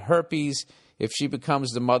I got herpes? If she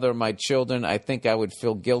becomes the mother of my children, I think I would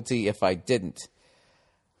feel guilty if I didn't.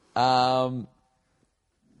 Yeah,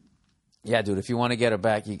 dude, if you want to get her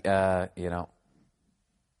back,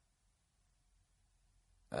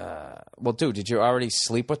 well, dude, did you already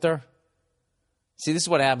sleep with her? See, this is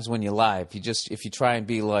what happens when you lie. If you try and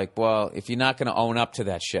be like, well, if you're not going to own up to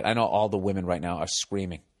that shit. I know all the women right now are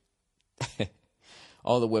screaming.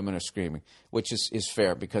 All the women are screaming, which is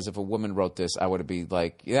fair, because if a woman wrote this, I would be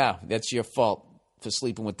like, yeah, that's your fault for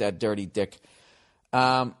sleeping with that dirty dick.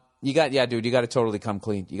 Dude, you got to totally come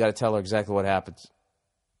clean. You got to tell her exactly what happens.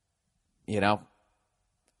 And,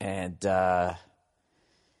 oh,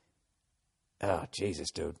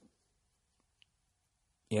 Jesus, dude.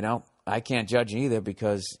 I can't judge either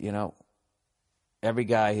because, every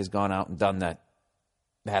guy has gone out and done that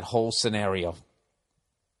whole scenario.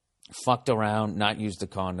 Fucked around, not used a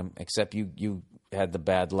condom, except you had the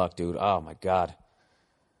bad luck, dude. Oh, my God.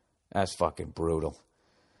 That's fucking brutal.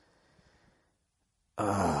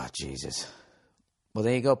 Oh, Jesus. Well,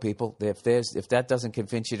 there you go, people. If that doesn't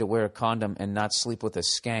convince you to wear a condom and not sleep with a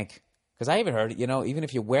skank, because I even heard, even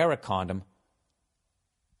if you wear a condom,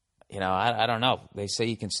 I don't know. They say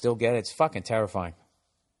you can still get it. It's fucking terrifying.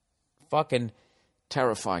 Fucking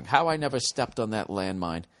terrifying. How I never stepped on that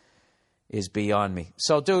landmine is beyond me.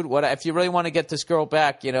 So, dude, if you really want to get this girl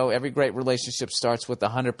back, every great relationship starts with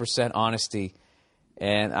 100% honesty.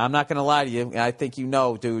 And I'm not going to lie to you. I think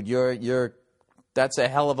dude, that's a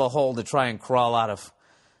hell of a hole to try and crawl out of.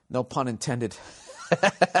 No pun intended.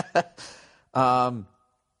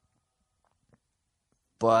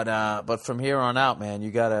 But from here on out, man,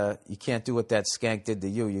 you can't do what that skank did to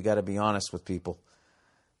you. You got to be honest with people.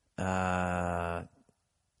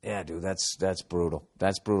 Yeah, dude, that's brutal.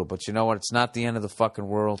 That's brutal. But you know what? It's not the end of the fucking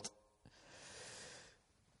world.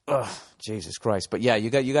 Ugh, Jesus Christ. But yeah, you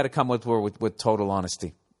got to come with her with total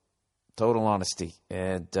honesty. Total honesty.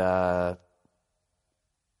 And and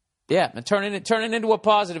turn it into a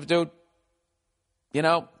positive, dude.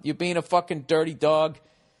 You being a fucking dirty dog.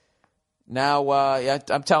 Now,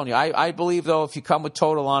 I'm telling you, I believe, though, if you come with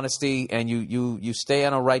total honesty and you stay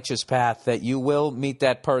on a righteous path, that you will meet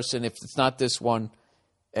that person, if it's not this one.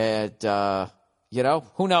 And,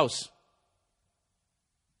 who knows?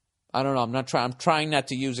 I don't know. I'm trying not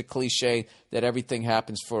to use a cliche that everything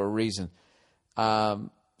happens for a reason. I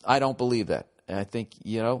don't believe that. And I think,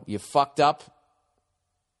 you fucked up,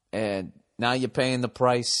 and now you're paying the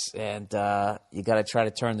price, and you got to try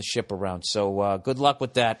to turn the ship around. So good luck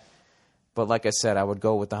with that. But like I said, I would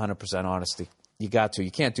go with 100% honesty. You got to.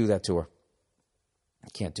 You can't do that to her. You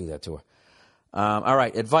can't do that to her. All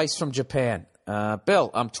right, advice from Japan. Bill,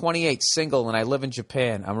 I'm 28, single, and I live in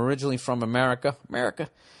Japan. I'm originally from America,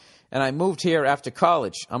 and I moved here after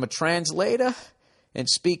college. I'm a translator and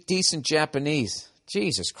speak decent Japanese.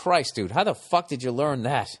 Jesus Christ, dude, how the fuck did you learn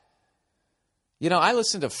that? I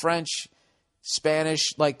listen to French,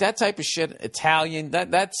 Spanish, like that type of shit, Italian.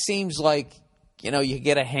 That seems like, you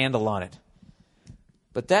get a handle on it.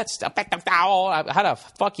 But that's how the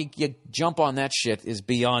fuck you jump on that shit is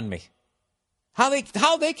beyond me. How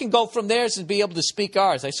they can go from theirs and be able to speak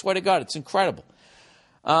ours. I swear to God, it's incredible.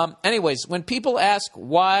 Anyways, when people ask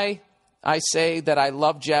why I say that I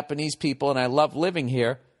love Japanese people and I love living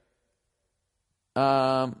here,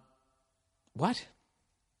 what? Let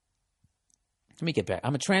me get back.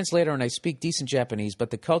 I'm a translator and I speak decent Japanese, but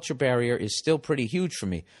the culture barrier is still pretty huge for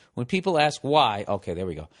me. When people ask why, okay, there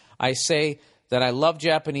we go. I say that I love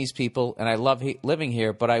Japanese people and I love living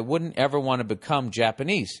here, but I wouldn't ever want to become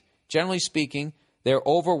Japanese. Generally speaking, they're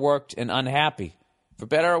overworked and unhappy. For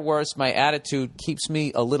better or worse, my attitude keeps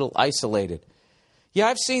me a little isolated. Yeah,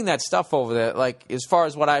 I've seen that stuff over there. Like, as far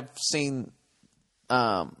as what I've seen,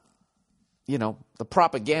 the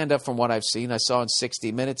propaganda from what I've seen, I saw in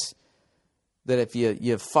 60 Minutes, that if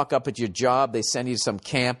you fuck up at your job, they send you to some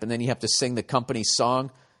camp, and then you have to sing the company song.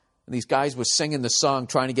 And these guys were singing the song,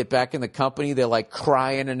 trying to get back in the company. They're, like,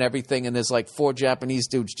 crying and everything, and there's, like, 4 Japanese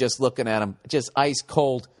dudes just looking at them, just ice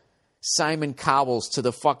cold. Simon Cowells to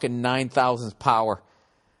the fucking 9,000th power.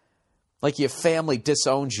 Like your family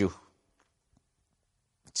disowns you.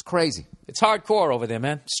 It's crazy. It's hardcore over there,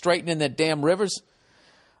 man. Straightening their damn rivers.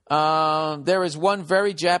 There is one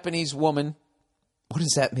very Japanese woman. What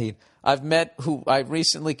does that mean? I've met who I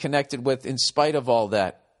recently connected with in spite of all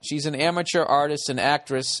that. She's an amateur artist and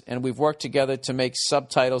actress, and we've worked together to make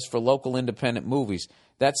subtitles for local independent movies.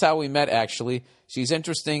 That's how we met, actually. She's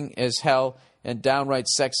interesting as hell and downright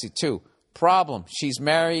sexy, too. Problem, she's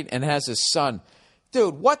married and has a son.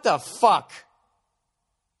 Dude, what the fuck?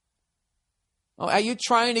 Oh, are you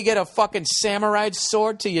trying to get a fucking samurai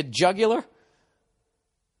sword to your jugular?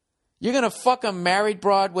 You're going to fuck a married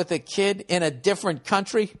broad with a kid in a different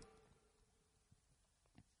country?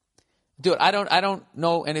 Dude, I don't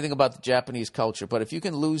know anything about the Japanese culture, but if you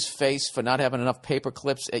can lose face for not having enough paper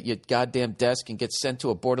clips at your goddamn desk and get sent to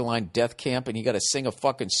a borderline death camp and you got to sing a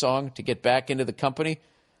fucking song to get back into the company,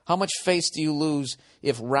 how much face do you lose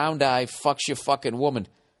if Round Eye fucks your fucking woman?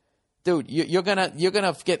 Dude, you're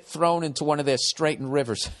gonna get thrown into one of their straightened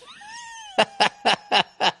rivers.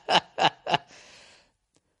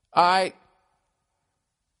 All right.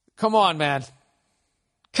 Come on, man.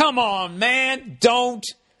 Come on, man. Don't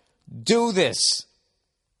do this.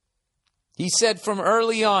 He said from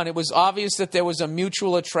early on, it was obvious that there was a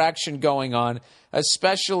mutual attraction going on,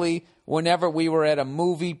 especially whenever we were at a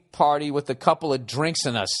movie party with a couple of drinks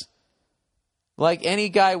in us. Like any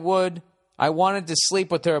guy would, I wanted to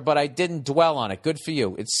sleep with her, but I didn't dwell on it. Good for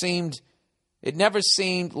you. It never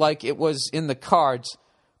seemed like it was in the cards,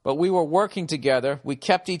 but we were working together. We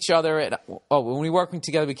kept each other when we were working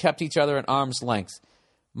together, we kept each other at arm's length.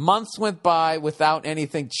 Months went by without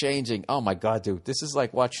anything changing. Oh my God, dude. This is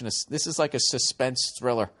like this is like a suspense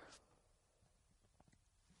thriller.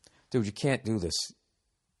 Dude, you can't do this.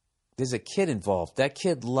 There's a kid involved. That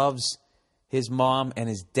kid loves his mom and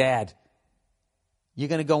his dad. You're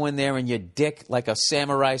going to go in there and your dick, like a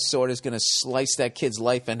samurai sword, is going to slice that kid's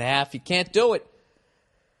life in half. You can't do it.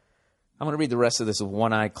 I'm going to read the rest of this with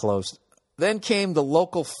one eye closed. Then came the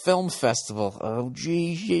local film festival. Oh,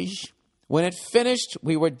 geez. When it finished,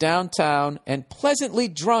 we were downtown and pleasantly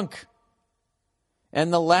drunk.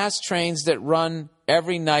 And the last trains that run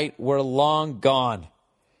every night were long gone.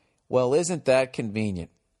 Well, isn't that convenient?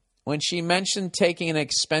 When she mentioned taking an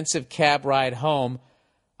expensive cab ride home,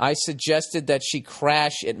 I suggested that she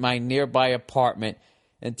crash at my nearby apartment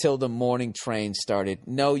until the morning train started.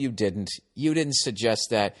 No, you didn't. You didn't suggest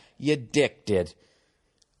that. Your dick did.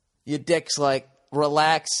 Your dick's like,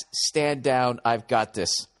 relax, stand down, I've got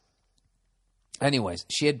this. Anyways,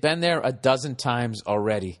 she had been there a dozen times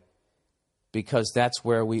already because that's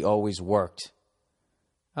where we always worked.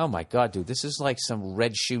 Oh my God, dude, this is like some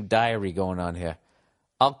Red Shoe Diary going on here.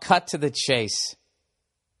 I'll cut to the chase.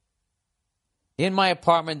 In my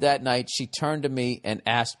apartment that night, she turned to me and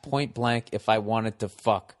asked point blank if I wanted to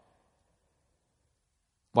fuck.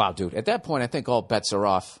 Wow, dude, at that point, I think all bets are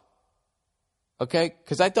off. Okay?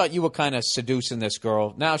 Because I thought you were kind of seducing this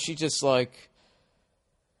girl. Now she's just like,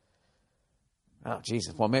 oh,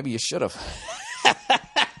 Jesus, well, maybe you should have.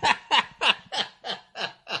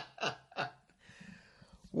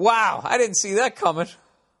 Wow, I didn't see that coming.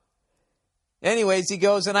 Anyways, he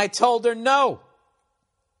goes, and I told her no.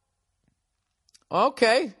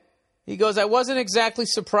 Okay. He goes, I wasn't exactly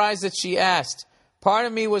surprised that she asked. Part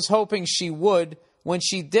of me was hoping she would. When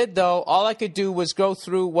she did, though, all I could do was go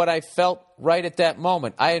through what I felt right at that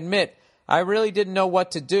moment. I admit, I really didn't know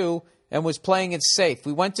what to do and was playing it safe.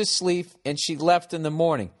 We went to sleep, and she left in the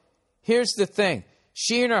morning. Here's the thing.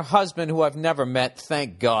 She and her husband, who I've never met,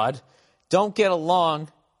 thank God, don't get along.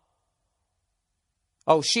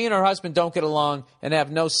 Oh, she and her husband don't get along and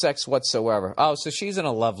have no sex whatsoever. Oh, so she's in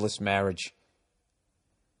a loveless marriage.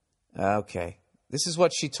 Okay. This is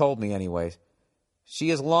what she told me anyway. She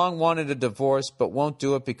has long wanted a divorce but won't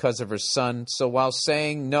do it because of her son. So while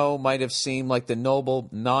saying no might have seemed like the noble,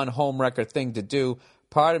 non-homewrecker thing to do,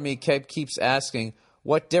 part of me keeps asking,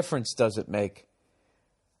 what difference does it make?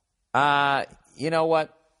 You know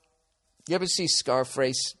what? You ever see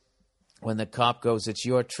Scarface when the cop goes, it's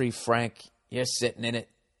your tree, Frank. You're sitting in it.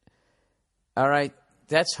 All right?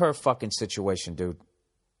 That's her fucking situation, dude.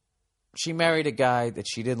 She married a guy that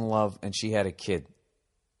she didn't love, and she had a kid.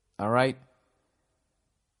 All right?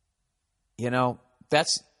 You know,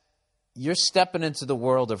 you're stepping into the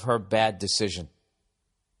world of her bad decision.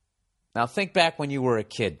 Now, think back when you were a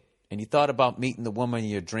kid, and you thought about meeting the woman of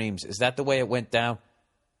your dreams. Is that the way it went down?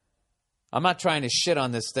 I'm not trying to shit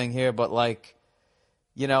on this thing here, but like,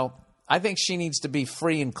 you know, I think she needs to be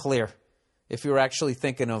free and clear if you're actually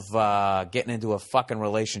thinking of getting into a fucking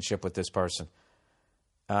relationship with this person.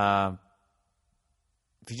 If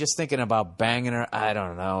you're just thinking about banging her, I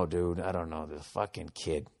don't know, dude. I don't know. The fucking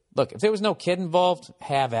kid. Look, if there was no kid involved,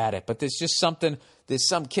 have at it. But there's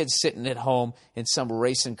some kid sitting at home in some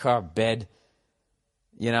racing car bed,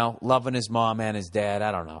 you know, loving his mom and his dad.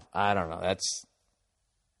 I don't know.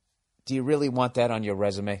 Do you really want that on your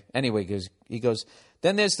resume? Anyway, he goes,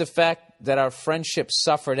 then there's the fact that our friendship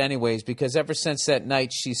suffered anyways because ever since that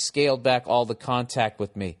night, she scaled back all the contact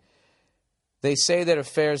with me. They say that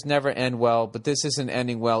affairs never end well, but this isn't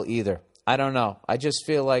ending well either. I don't know. I just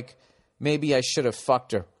feel like maybe I should have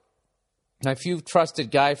fucked her. My few trusted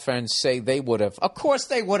guy friends say they would have. Of course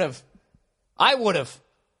they would have. I would have.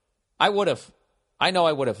 I know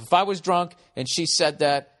I would have. If I was drunk and she said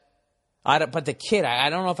that, but the kid, I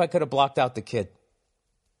don't know if I could have blocked out the kid.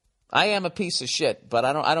 I am a piece of shit, but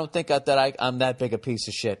I don't think that I'm that big a piece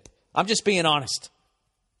of shit. I'm just being honest.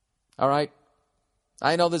 All right?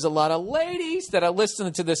 I know there's a lot of ladies that are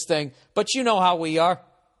listening to this thing, but you know how we are.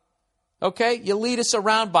 Okay? You lead us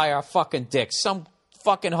around by our fucking dicks. Some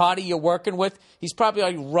fucking hottie you're working with, he's probably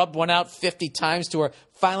already rubbed one out 50 times to her,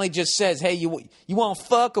 finally just says, hey, you want to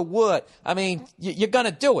fuck or what? I mean, you're going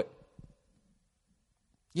to do it.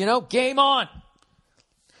 You know, game on.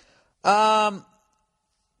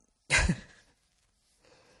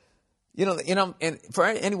 You know, and for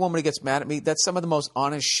any woman who gets mad at me, that's some of the most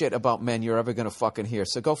honest shit about men you're ever going to fucking hear.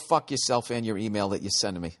 So go fuck yourself and your email that you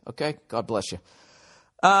send to me, okay? God bless you.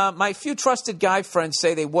 My few trusted guy friends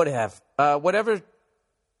say they would have. Whatever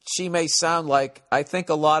she may sound like, I think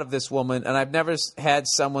a lot of this woman, and I've never had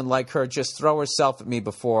someone like her just throw herself at me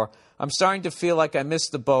before. I'm starting to feel like I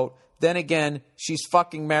missed the boat. Then again, she's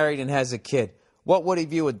fucking married and has a kid. What would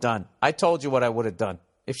have you done? I told you what I would have done.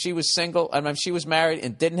 If she was single, if she was married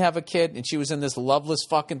and didn't have a kid and she was in this loveless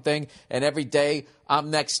fucking thing and every day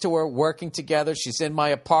I'm next to her working together, she's in my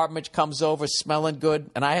apartment, comes over smelling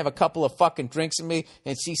good, and I have a couple of fucking drinks in me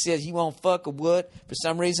and she says, you won't fuck or what? For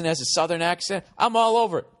some reason has a southern accent, I'm all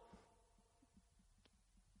over it.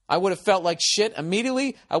 I would have felt like shit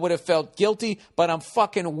immediately. I would have felt guilty, but I'm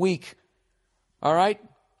fucking weak. All right?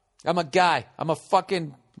 I'm a guy. I'm a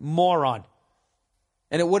fucking moron.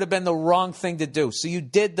 And it would have been the wrong thing to do. So you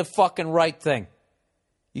did the fucking right thing.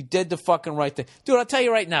 You did the fucking right thing. Dude, I'll tell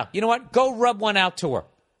you right now. You know what? Go rub one out to her.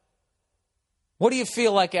 What do you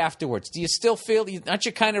feel like afterwards? Do you still feel, aren't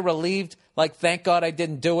you kind of relieved? Like, thank God I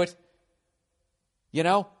didn't do it? You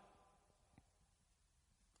know?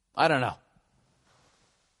 I don't know.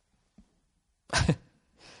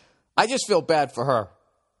 I just feel bad for her.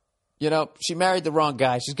 You know, she married the wrong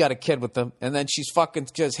guy. She's got a kid with him. And then she's fucking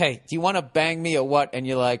just, hey, do you want to bang me or what? And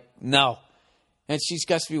you're like, no. And she's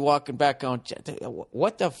got to be walking back going,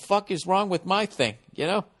 what the fuck is wrong with my thing? You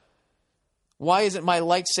know? Why isn't my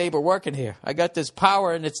lightsaber working here? I got this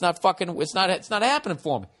power and it's not happening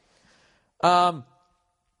for me. I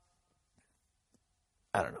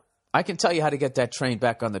don't know. I can tell you how to get that train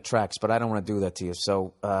back on the tracks, but I don't want to do that to you.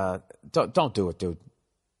 So don't do it, dude.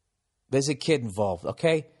 There's a kid involved,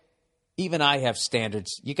 okay? Even I have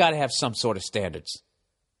standards. You got to have some sort of standards.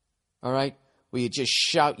 All right? Where you just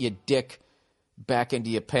shout your dick back into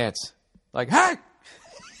your pants. Like, hey!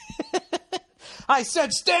 I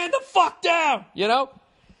said stand the fuck down! You know?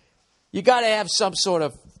 You got to have some sort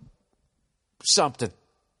of something.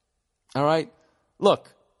 All right?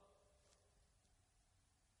 Look.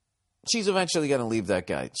 She's eventually going to leave that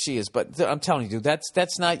guy. She is. But I'm telling you, dude,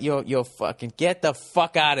 that's not your fucking... Get the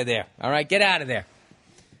fuck out of there. All right? Get out of there.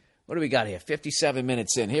 What do we got here? 57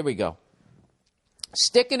 minutes in. Here we go.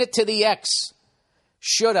 Sticking it to the ex.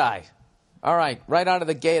 Should I? All right. Right out of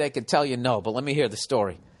the gate, I can tell you no, but let me hear the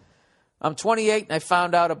story. I'm 28 and I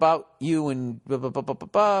found out about you and... I'm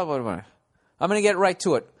going to get right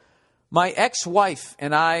to it. My ex-wife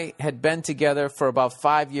and I had been together for about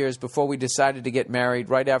 5 years before we decided to get married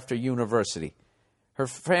right after university. Her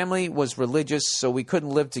family was religious, so we couldn't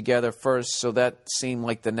live together first, so that seemed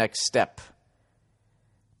like the next step.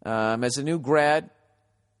 As a new grad,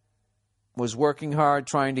 was working hard,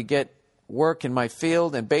 trying to get work in my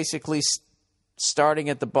field, and basically starting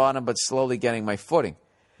at the bottom but slowly getting my footing.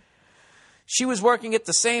 She was working at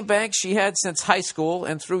the same bank she had since high school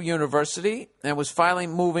and through university and was finally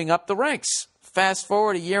moving up the ranks. Fast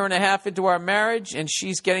forward a year and a half into our marriage, and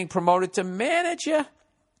she's getting promoted to manager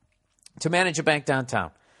a bank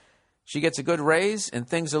downtown. She gets a good raise, and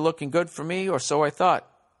things are looking good for me, or so I thought.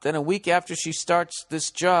 Then a week after she starts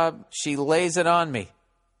this job, she lays it on me.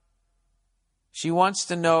 She wants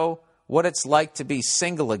to know what it's like to be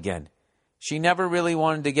single again. She never really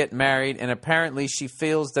wanted to get married, and apparently she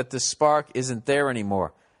feels that the spark isn't there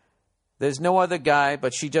anymore. There's no other guy,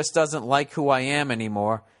 but she just doesn't like who I am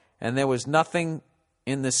anymore, and there was nothing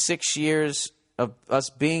in the 6 years of us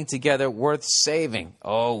being together worth saving.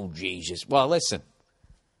 Oh, Jesus. Well, listen,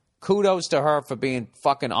 kudos to her for being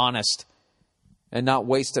fucking honest and not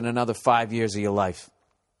wasting another 5 years of your life.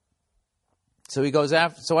 So he goes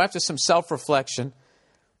after some self-reflection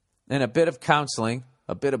and a bit of counseling,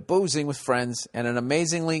 a bit of boozing with friends, and an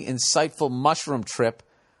amazingly insightful mushroom trip,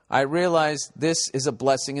 I realized this is a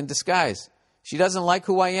blessing in disguise. She doesn't like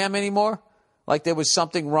who I am anymore, like there was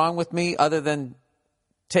something wrong with me other than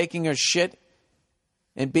taking her shit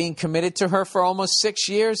and being committed to her for almost 6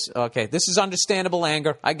 years. Okay, this is understandable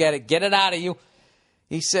anger. I get it. Get it out of you.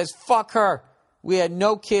 He says, fuck her. We had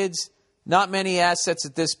no kids, not many assets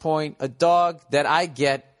at this point, a dog that I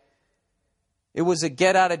get. It was a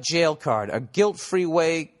get out of jail card, a guilt-free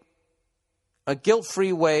way,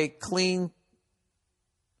 clean,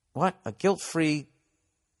 what? A guilt-free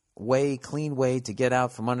way, clean way to get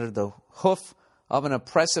out from under the hoof of an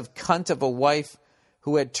oppressive cunt of a wife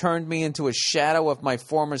who had turned me into a shadow of my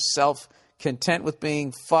former self, content with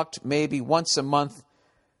being fucked maybe once a month.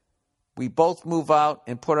 We both move out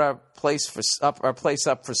and put our place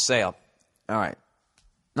up for sale. All right.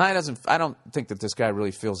 Now, I don't think that this guy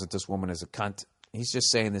really feels that this woman is a cunt. He's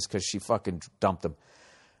just saying this because she fucking dumped him.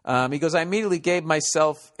 He goes, I immediately gave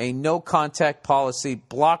myself a no-contact policy,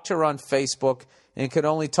 blocked her on Facebook, and could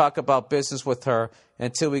only talk about business with her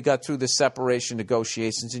until we got through the separation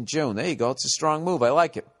negotiations in June. There you go. It's a strong move. I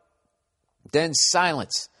like it. Then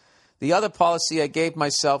silence. The other policy I gave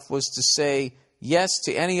myself was to say yes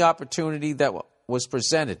to any opportunity that was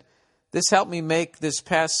presented. This helped me make this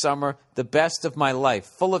past summer the best of my life,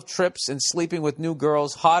 full of trips and sleeping with new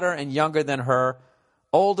girls, hotter and younger than her,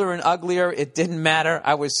 older and uglier. It didn't matter.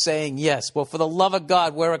 I was saying yes. Well, for the love of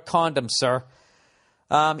God, wear a condom, sir.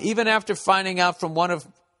 Even after finding out from one of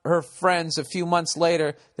her friends a few months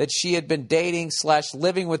later that she had been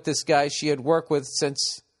dating/living with this guy she had worked with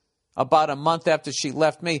since about a month after she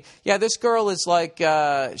left me. Yeah, this girl is like,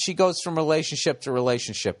 she goes from relationship to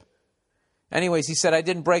relationship. Anyways, he said, I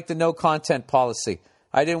didn't break the no content policy.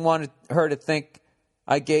 I didn't want her to think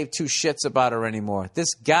I gave two shits about her anymore.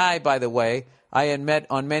 This guy, by the way, I had met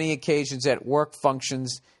on many occasions at work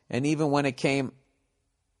functions, and even when it came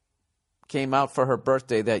out for her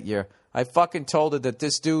birthday that year, I fucking told her that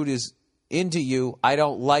this dude is into you. I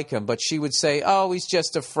don't like him. But she would say, oh, he's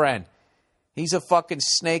just a friend. He's a fucking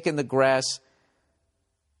snake in the grass.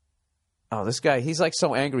 Oh, this guy, he's like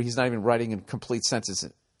so angry he's not even writing in complete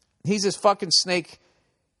sentences. He's this fucking snake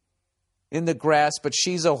in the grass, but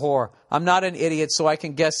she's a whore. I'm not an idiot, so I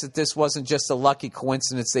can guess that this wasn't just a lucky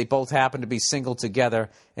coincidence. They both happened to be single together,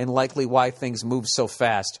 and likely why things moved so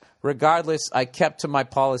fast. Regardless, I kept to my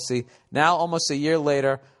policy. Now, almost a year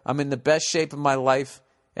later, I'm in the best shape of my life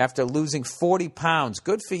after losing 40 pounds.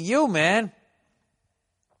 Good for you, man.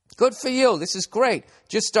 Good for you. This is great.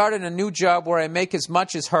 Just started a new job where I make as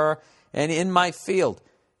much as her and in my field.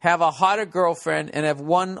 Have a hotter girlfriend, and have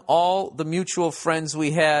won all the mutual friends we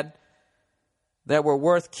had that were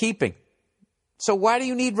worth keeping. So why do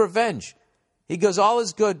you need revenge? He goes, all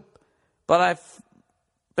is good, but I've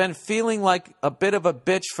been feeling like a bit of a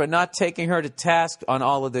bitch for not taking her to task on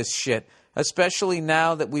all of this shit, especially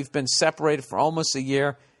now that we've been separated for almost a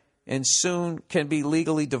year and soon can be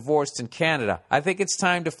legally divorced in Canada. I think it's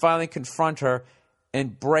time to finally confront her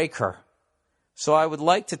and break her. So I would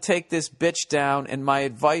like to take this bitch down, and my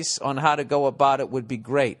advice on how to go about it would be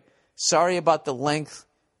great. Sorry about the length,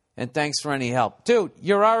 and thanks for any help. Dude,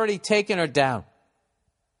 you're already taking her down.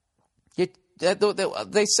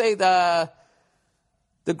 They say the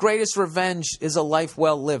greatest revenge is a life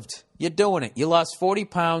well lived. You're doing it. You lost 40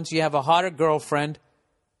 pounds. You have a hotter girlfriend.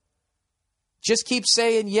 Just keep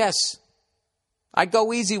saying yes. I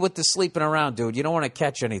go easy with the sleeping around, dude. You don't want to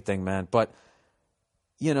catch anything, man. But,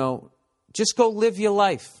 you know, just go live your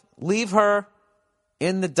life. Leave her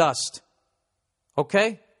in the dust.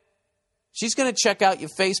 Okay? She's going to check out your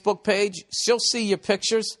Facebook page. She'll see your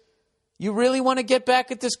pictures. You really want to get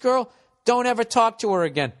back at this girl? Don't ever talk to her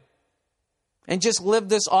again. And just live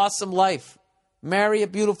this awesome life. Marry a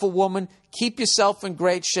beautiful woman. Keep yourself in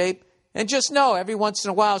great shape. And just know every once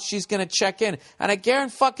in a while she's going to check in. And I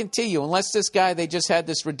guarantee you, unless this guy, they just had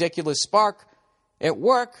this ridiculous spark at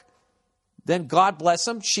work, then God bless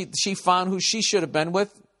him. She found who she should have been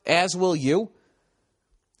with, as will you.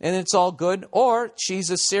 And it's all good. Or she's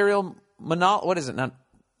a serial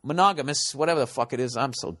monogamous, whatever the fuck it is.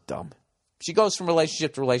 I'm so dumb. She goes from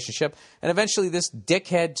relationship to relationship. And eventually this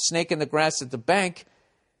dickhead snake in the grass at the bank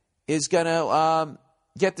is going to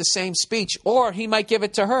get the same speech. Or he might give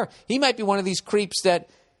it to her. He might be one of these creeps that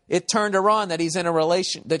it turned her on that she's in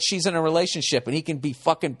a relationship, and he can be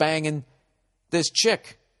fucking banging this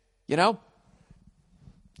chick. You know?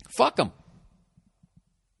 Fuck them.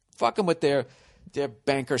 Fuck them with their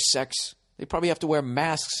banker sex. They probably have to wear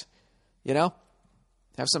masks, you know?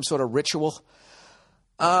 Have some sort of ritual.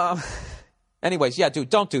 Anyways, yeah, dude,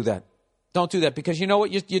 don't do that. Don't do that, because you know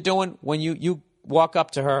what you're doing when you walk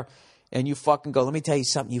up to her and you fucking go, let me tell you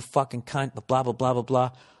something, you fucking cunt, blah, blah, blah, blah,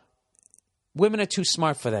 blah. Women are too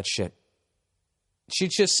smart for that shit.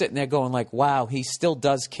 She's just sitting there going like, wow, he still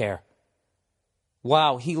does care.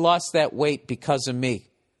 Wow, he lost that weight because of me.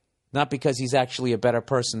 not because he's actually a better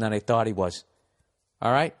person than I thought he was.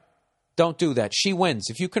 All right? Don't do that. She wins.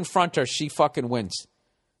 If you confront her, she fucking wins.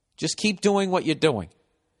 Just keep doing what you're doing.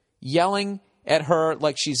 Yelling at her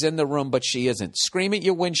like she's in the room, but she isn't. Scream at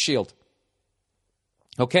your windshield.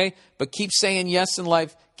 Okay? But keep saying yes in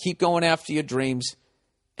life. Keep going after your dreams.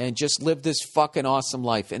 And just live this fucking awesome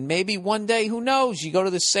life. And maybe one day, who knows, you go to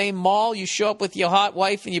the same mall, you show up with your hot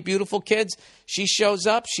wife and your beautiful kids. She shows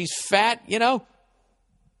up, she's fat, you know.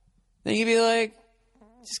 Then you'd be like,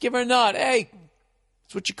 just give her a nod. Hey,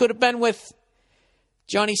 that's what you could have been with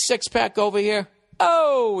Johnny Six-Pack over here.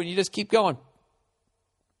 Oh, and you just keep going.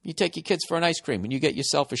 You take your kids for an ice cream and you get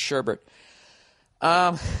yourself a sherbet.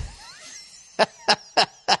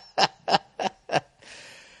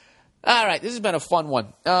 All right, this has been a fun one.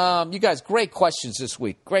 You guys, great questions this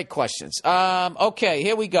week. Great questions. Okay,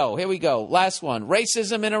 here we go. Last one.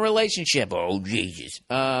 Racism in a relationship. Oh, Jesus.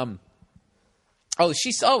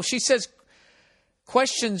 She says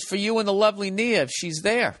questions for you and the lovely Nia if she's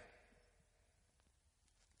there.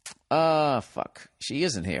 Fuck. She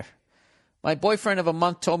isn't here. My boyfriend of a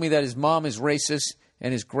month told me that his mom is racist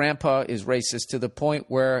and his grandpa is racist to the point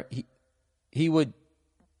where he would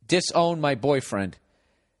disown my boyfriend.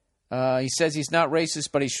 He says he's not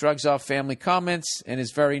racist, but he shrugs off family comments and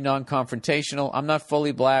is very non-confrontational. I'm not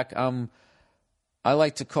fully black. I'm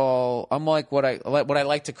like what I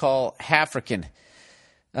like to call African.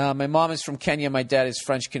 My mom is from Kenya. My dad is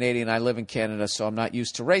French Canadian. I live in Canada, so I'm not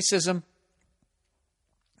used to racism.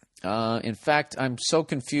 In fact, I'm so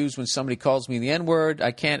confused when somebody calls me the N-word.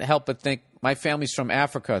 I can't help but think my family's from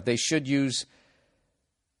Africa. They should use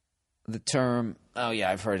the term, oh yeah,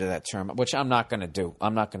 I've heard of that term, which I'm not going to do.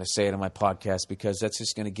 I'm not going to say it on my podcast because that's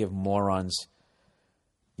just going to give morons,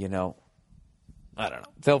 I don't know.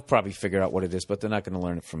 They'll probably figure out what it is, but they're not going to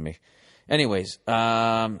learn it from me. Anyways,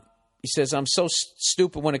 he says, I'm so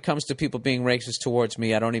stupid when it comes to people being racist towards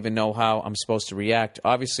me. I don't even know how I'm supposed to react.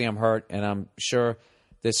 Obviously, I'm hurt, and I'm sure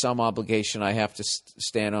there's some obligation I have to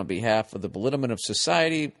stand on behalf of the betterment of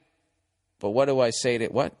society. But what do I say to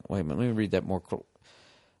what? Wait a minute, let me read that more.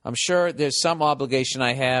 I'm sure there's some obligation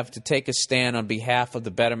I have to take a stand on behalf of the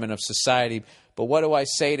betterment of society, but what do I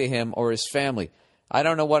say to him or his family? I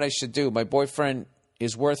don't know what I should do. My boyfriend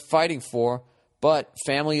is worth fighting for, but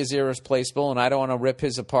family is irreplaceable, and I don't want to rip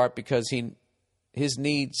his apart because his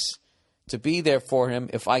needs to be there for him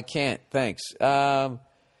if I can't. Thanks. I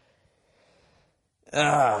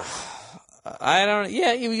don't.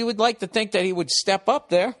 Yeah, you would like to think that he would step up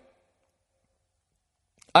there.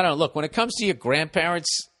 I don't know. Look, when it comes to your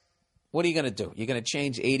grandparents, what are you going to do? You're going to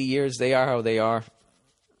change 80 years. They are how they are.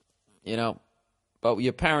 But with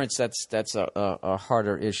your parents, that's a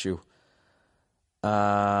harder issue,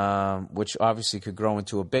 which obviously could grow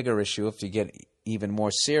into a bigger issue if you get even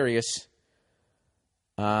more serious.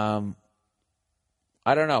 I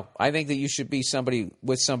don't know. I think that you should be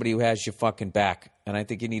with somebody who has your fucking back. And I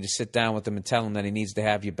think you need to sit down with him and tell him that he needs to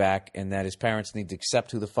have your back and that his parents need to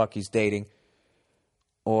accept who the fuck he's dating.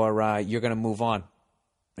 Or you're going to move on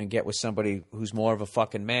and get with somebody who's more of a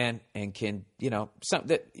fucking man and can,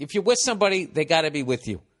 if you're with somebody, they got to be with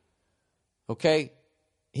you. Okay?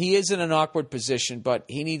 He is in an awkward position, but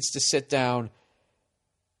he needs to sit down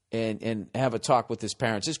and have a talk with his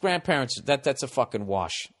parents. His grandparents, that's a fucking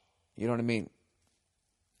wash. You know what I mean?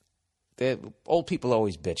 Old people are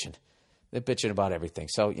always bitching. They're bitching about everything.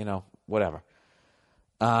 So, whatever.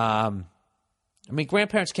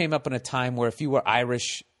 Grandparents came up in a time where if you were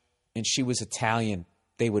Irish and she was Italian,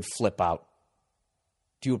 they would flip out.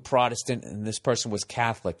 If you were Protestant and this person was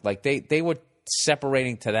Catholic, like they were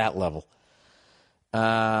separating to that level.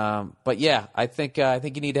 But yeah, I think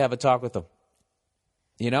you need to have a talk with them.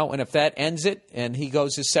 And if that ends it and he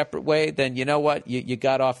goes his separate way, then you know what? You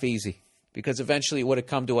got off easy because eventually it would have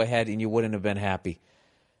come to a head and you wouldn't have been happy.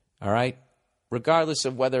 All right? Regardless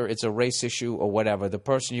of whether it's a race issue or whatever, the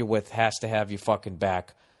person you're with has to have your fucking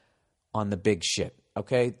back on the big shit,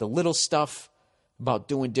 okay? The little stuff about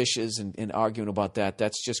doing dishes and arguing about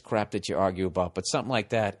that's just crap that you argue about. But something like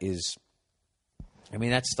that is,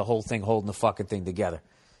 that's the whole thing holding the fucking thing together.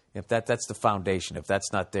 If that's the foundation. If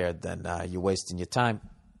that's not there, then you're wasting your time.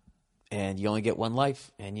 And you only get one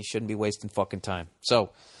life, and you shouldn't be wasting fucking time.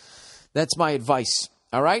 So that's my advice,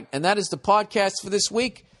 all right? And that is the podcast for this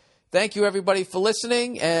week. Thank you, everybody, for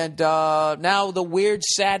listening. And now the weird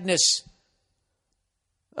sadness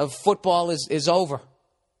of football is over.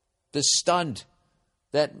 The stunned.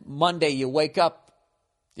 That Monday you wake up,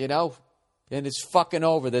 and it's fucking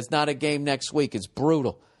over. There's not a game next week. It's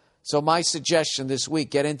brutal. So my suggestion this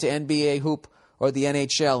week, get into NBA Hoop or the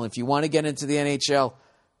NHL. And if you want to get into the NHL,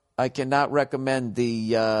 I cannot recommend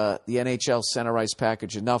the NHL Center Ice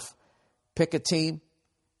package enough. pick a team,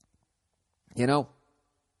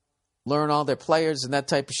 learn all their players and that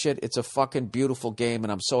type of shit. It's a fucking beautiful game,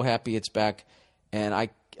 and I'm so happy it's back. And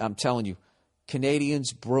I'm telling you,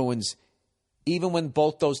 Canadians, Bruins, even when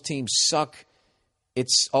both those teams suck,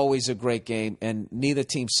 it's always a great game, and neither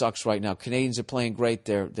team sucks right now. Canadians are playing great.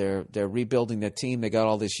 They're rebuilding their team. They got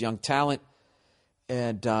all this young talent,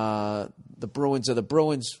 and the Bruins are the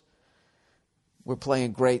Bruins. We're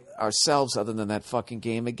playing great ourselves, other than that fucking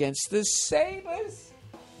game against the Sabres.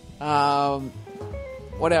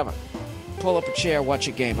 Whatever. Pull up a chair, watch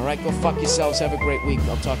a game. All right, go fuck yourselves. Have a great week.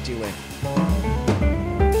 I'll talk to you later.